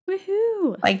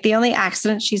 Woohoo. Like the only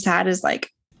accident she's had is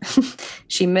like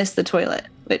she missed the toilet,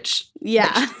 which she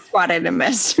squatted and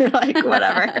missed, or like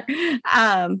whatever.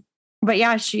 But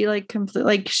yeah, she like completely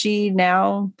like she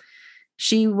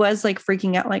was like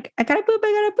freaking out, like, I gotta poop.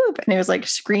 And it was like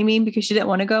screaming because she didn't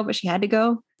want to go, but she had to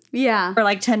go. Yeah. For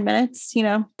like 10 minutes,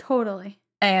 Totally.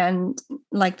 And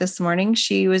like this morning,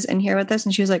 she was in here with us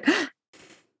and she was like,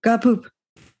 gotta poop.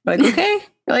 We're like, okay,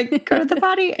 like go to the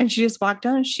potty. And she just walked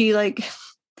down. She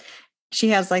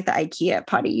has like the IKEA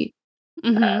potty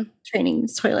training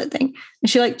toilet thing. And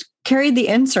she like carried the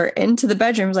insert into the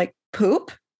bedroom. Was like,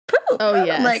 poop. Oh,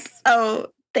 yes. I'm like, oh,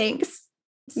 thanks.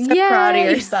 So proud of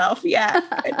yourself. Yeah.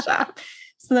 Good job.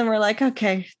 So then we're like,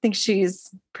 okay, I think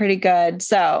she's pretty good.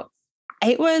 So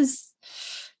it was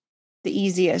the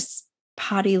easiest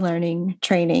potty learning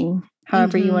training,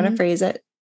 however you want to phrase it,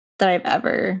 that I've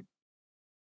ever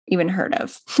even heard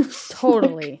of.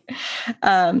 Totally.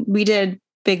 We did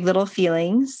Big Little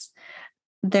Feelings,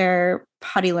 their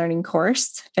potty learning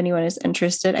course. If anyone is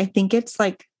interested, I think it's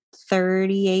like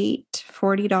 $38,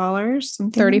 $40,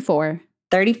 something. 34.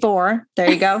 There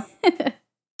you go.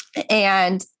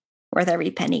 And worth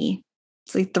every penny.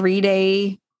 It's like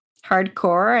 3-day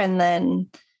hardcore. And then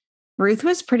Ruth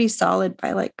was pretty solid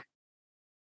by like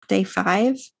day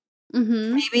 5,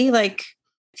 maybe like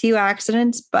a few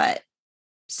accidents, but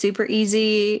super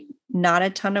easy, not a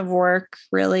ton of work,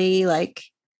 really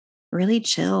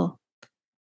chill.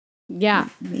 Yeah,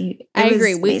 I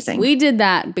agree. We did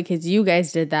that because you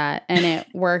guys did that and it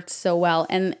worked so well.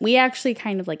 And we actually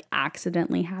kind of like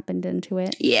accidentally happened into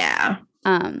it. Yeah.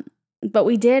 But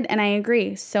we did. And I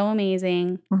agree. So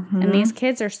amazing. And these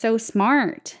kids are so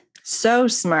smart. So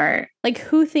smart. Like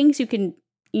who thinks you can,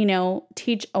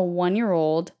 teach a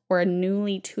 1-year-old or a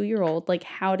newly 2-year-old, like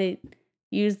how to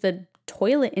use the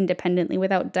toilet independently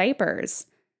without diapers?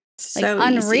 So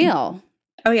like unreal. Easy.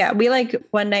 Oh yeah. We like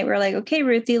one night we're like, okay,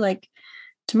 Ruthie, like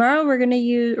tomorrow we're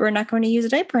not going to use a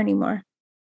diaper anymore.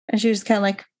 And she was kind of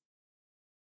like,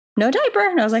 no diaper.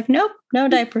 And I was like, nope, no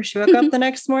diaper. She woke up the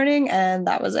next morning and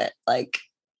that was it. Like,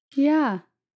 yeah,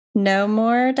 no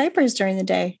more diapers during the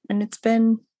day. And it's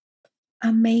been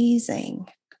amazing.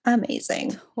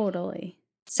 Totally.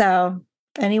 So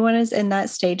if anyone is in that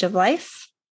stage of life,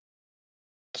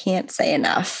 can't say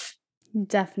enough.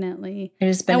 Definitely. It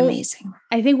has been amazing.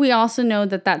 I think we also know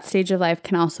that stage of life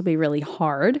can also be really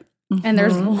hard. And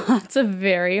there's lots of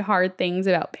very hard things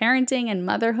about parenting and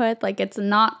motherhood. Like it's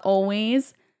not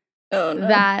always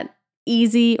that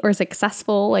easy or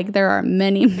successful. Like there are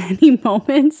many, many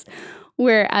moments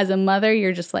where as a mother,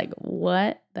 you're just like,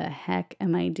 what the heck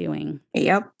am I doing?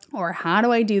 Yep. Or how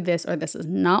do I do this? Or this is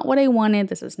not what I wanted.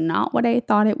 This is not what I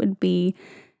thought it would be.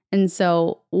 And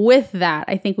so with that,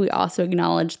 I think we also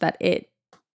acknowledge that it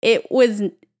was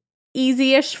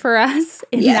easy-ish for us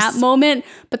in that moment,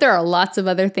 but there are lots of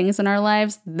other things in our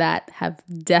lives that have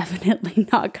definitely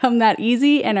not come that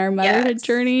easy in our motherhood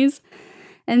journeys.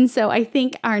 And so I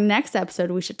think our next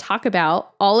episode, we should talk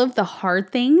about all of the hard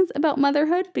things about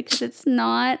motherhood because it's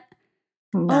not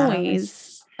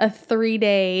always a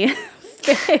 3-day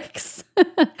fix.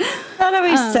 Not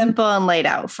always simple and laid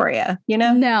out for you,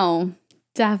 No.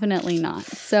 Definitely not.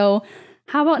 So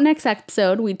how about next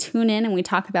episode, we tune in and we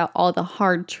talk about all the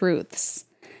hard truths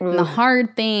and the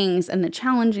hard things and the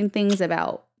challenging things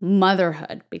about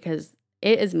motherhood because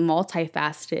it is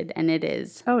multifaceted and it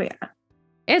is. Oh, yeah.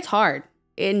 It's hard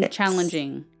and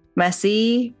challenging.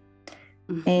 Messy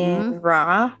and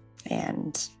raw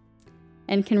and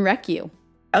can wreck you.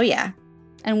 Oh, yeah.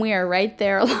 And we are right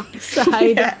there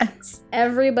alongside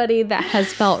everybody that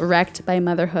has felt wrecked by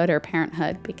motherhood or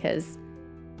parenthood because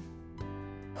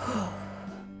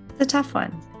it's a tough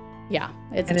one. Yeah,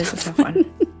 it is a tough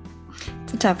one.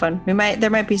 It's a tough one. There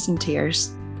might be some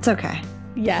tears. It's okay.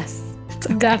 Yes,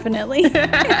 definitely.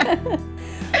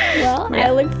 Well,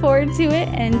 I look forward to it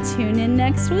and tune in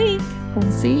next week.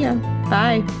 We'll see you.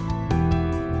 Bye.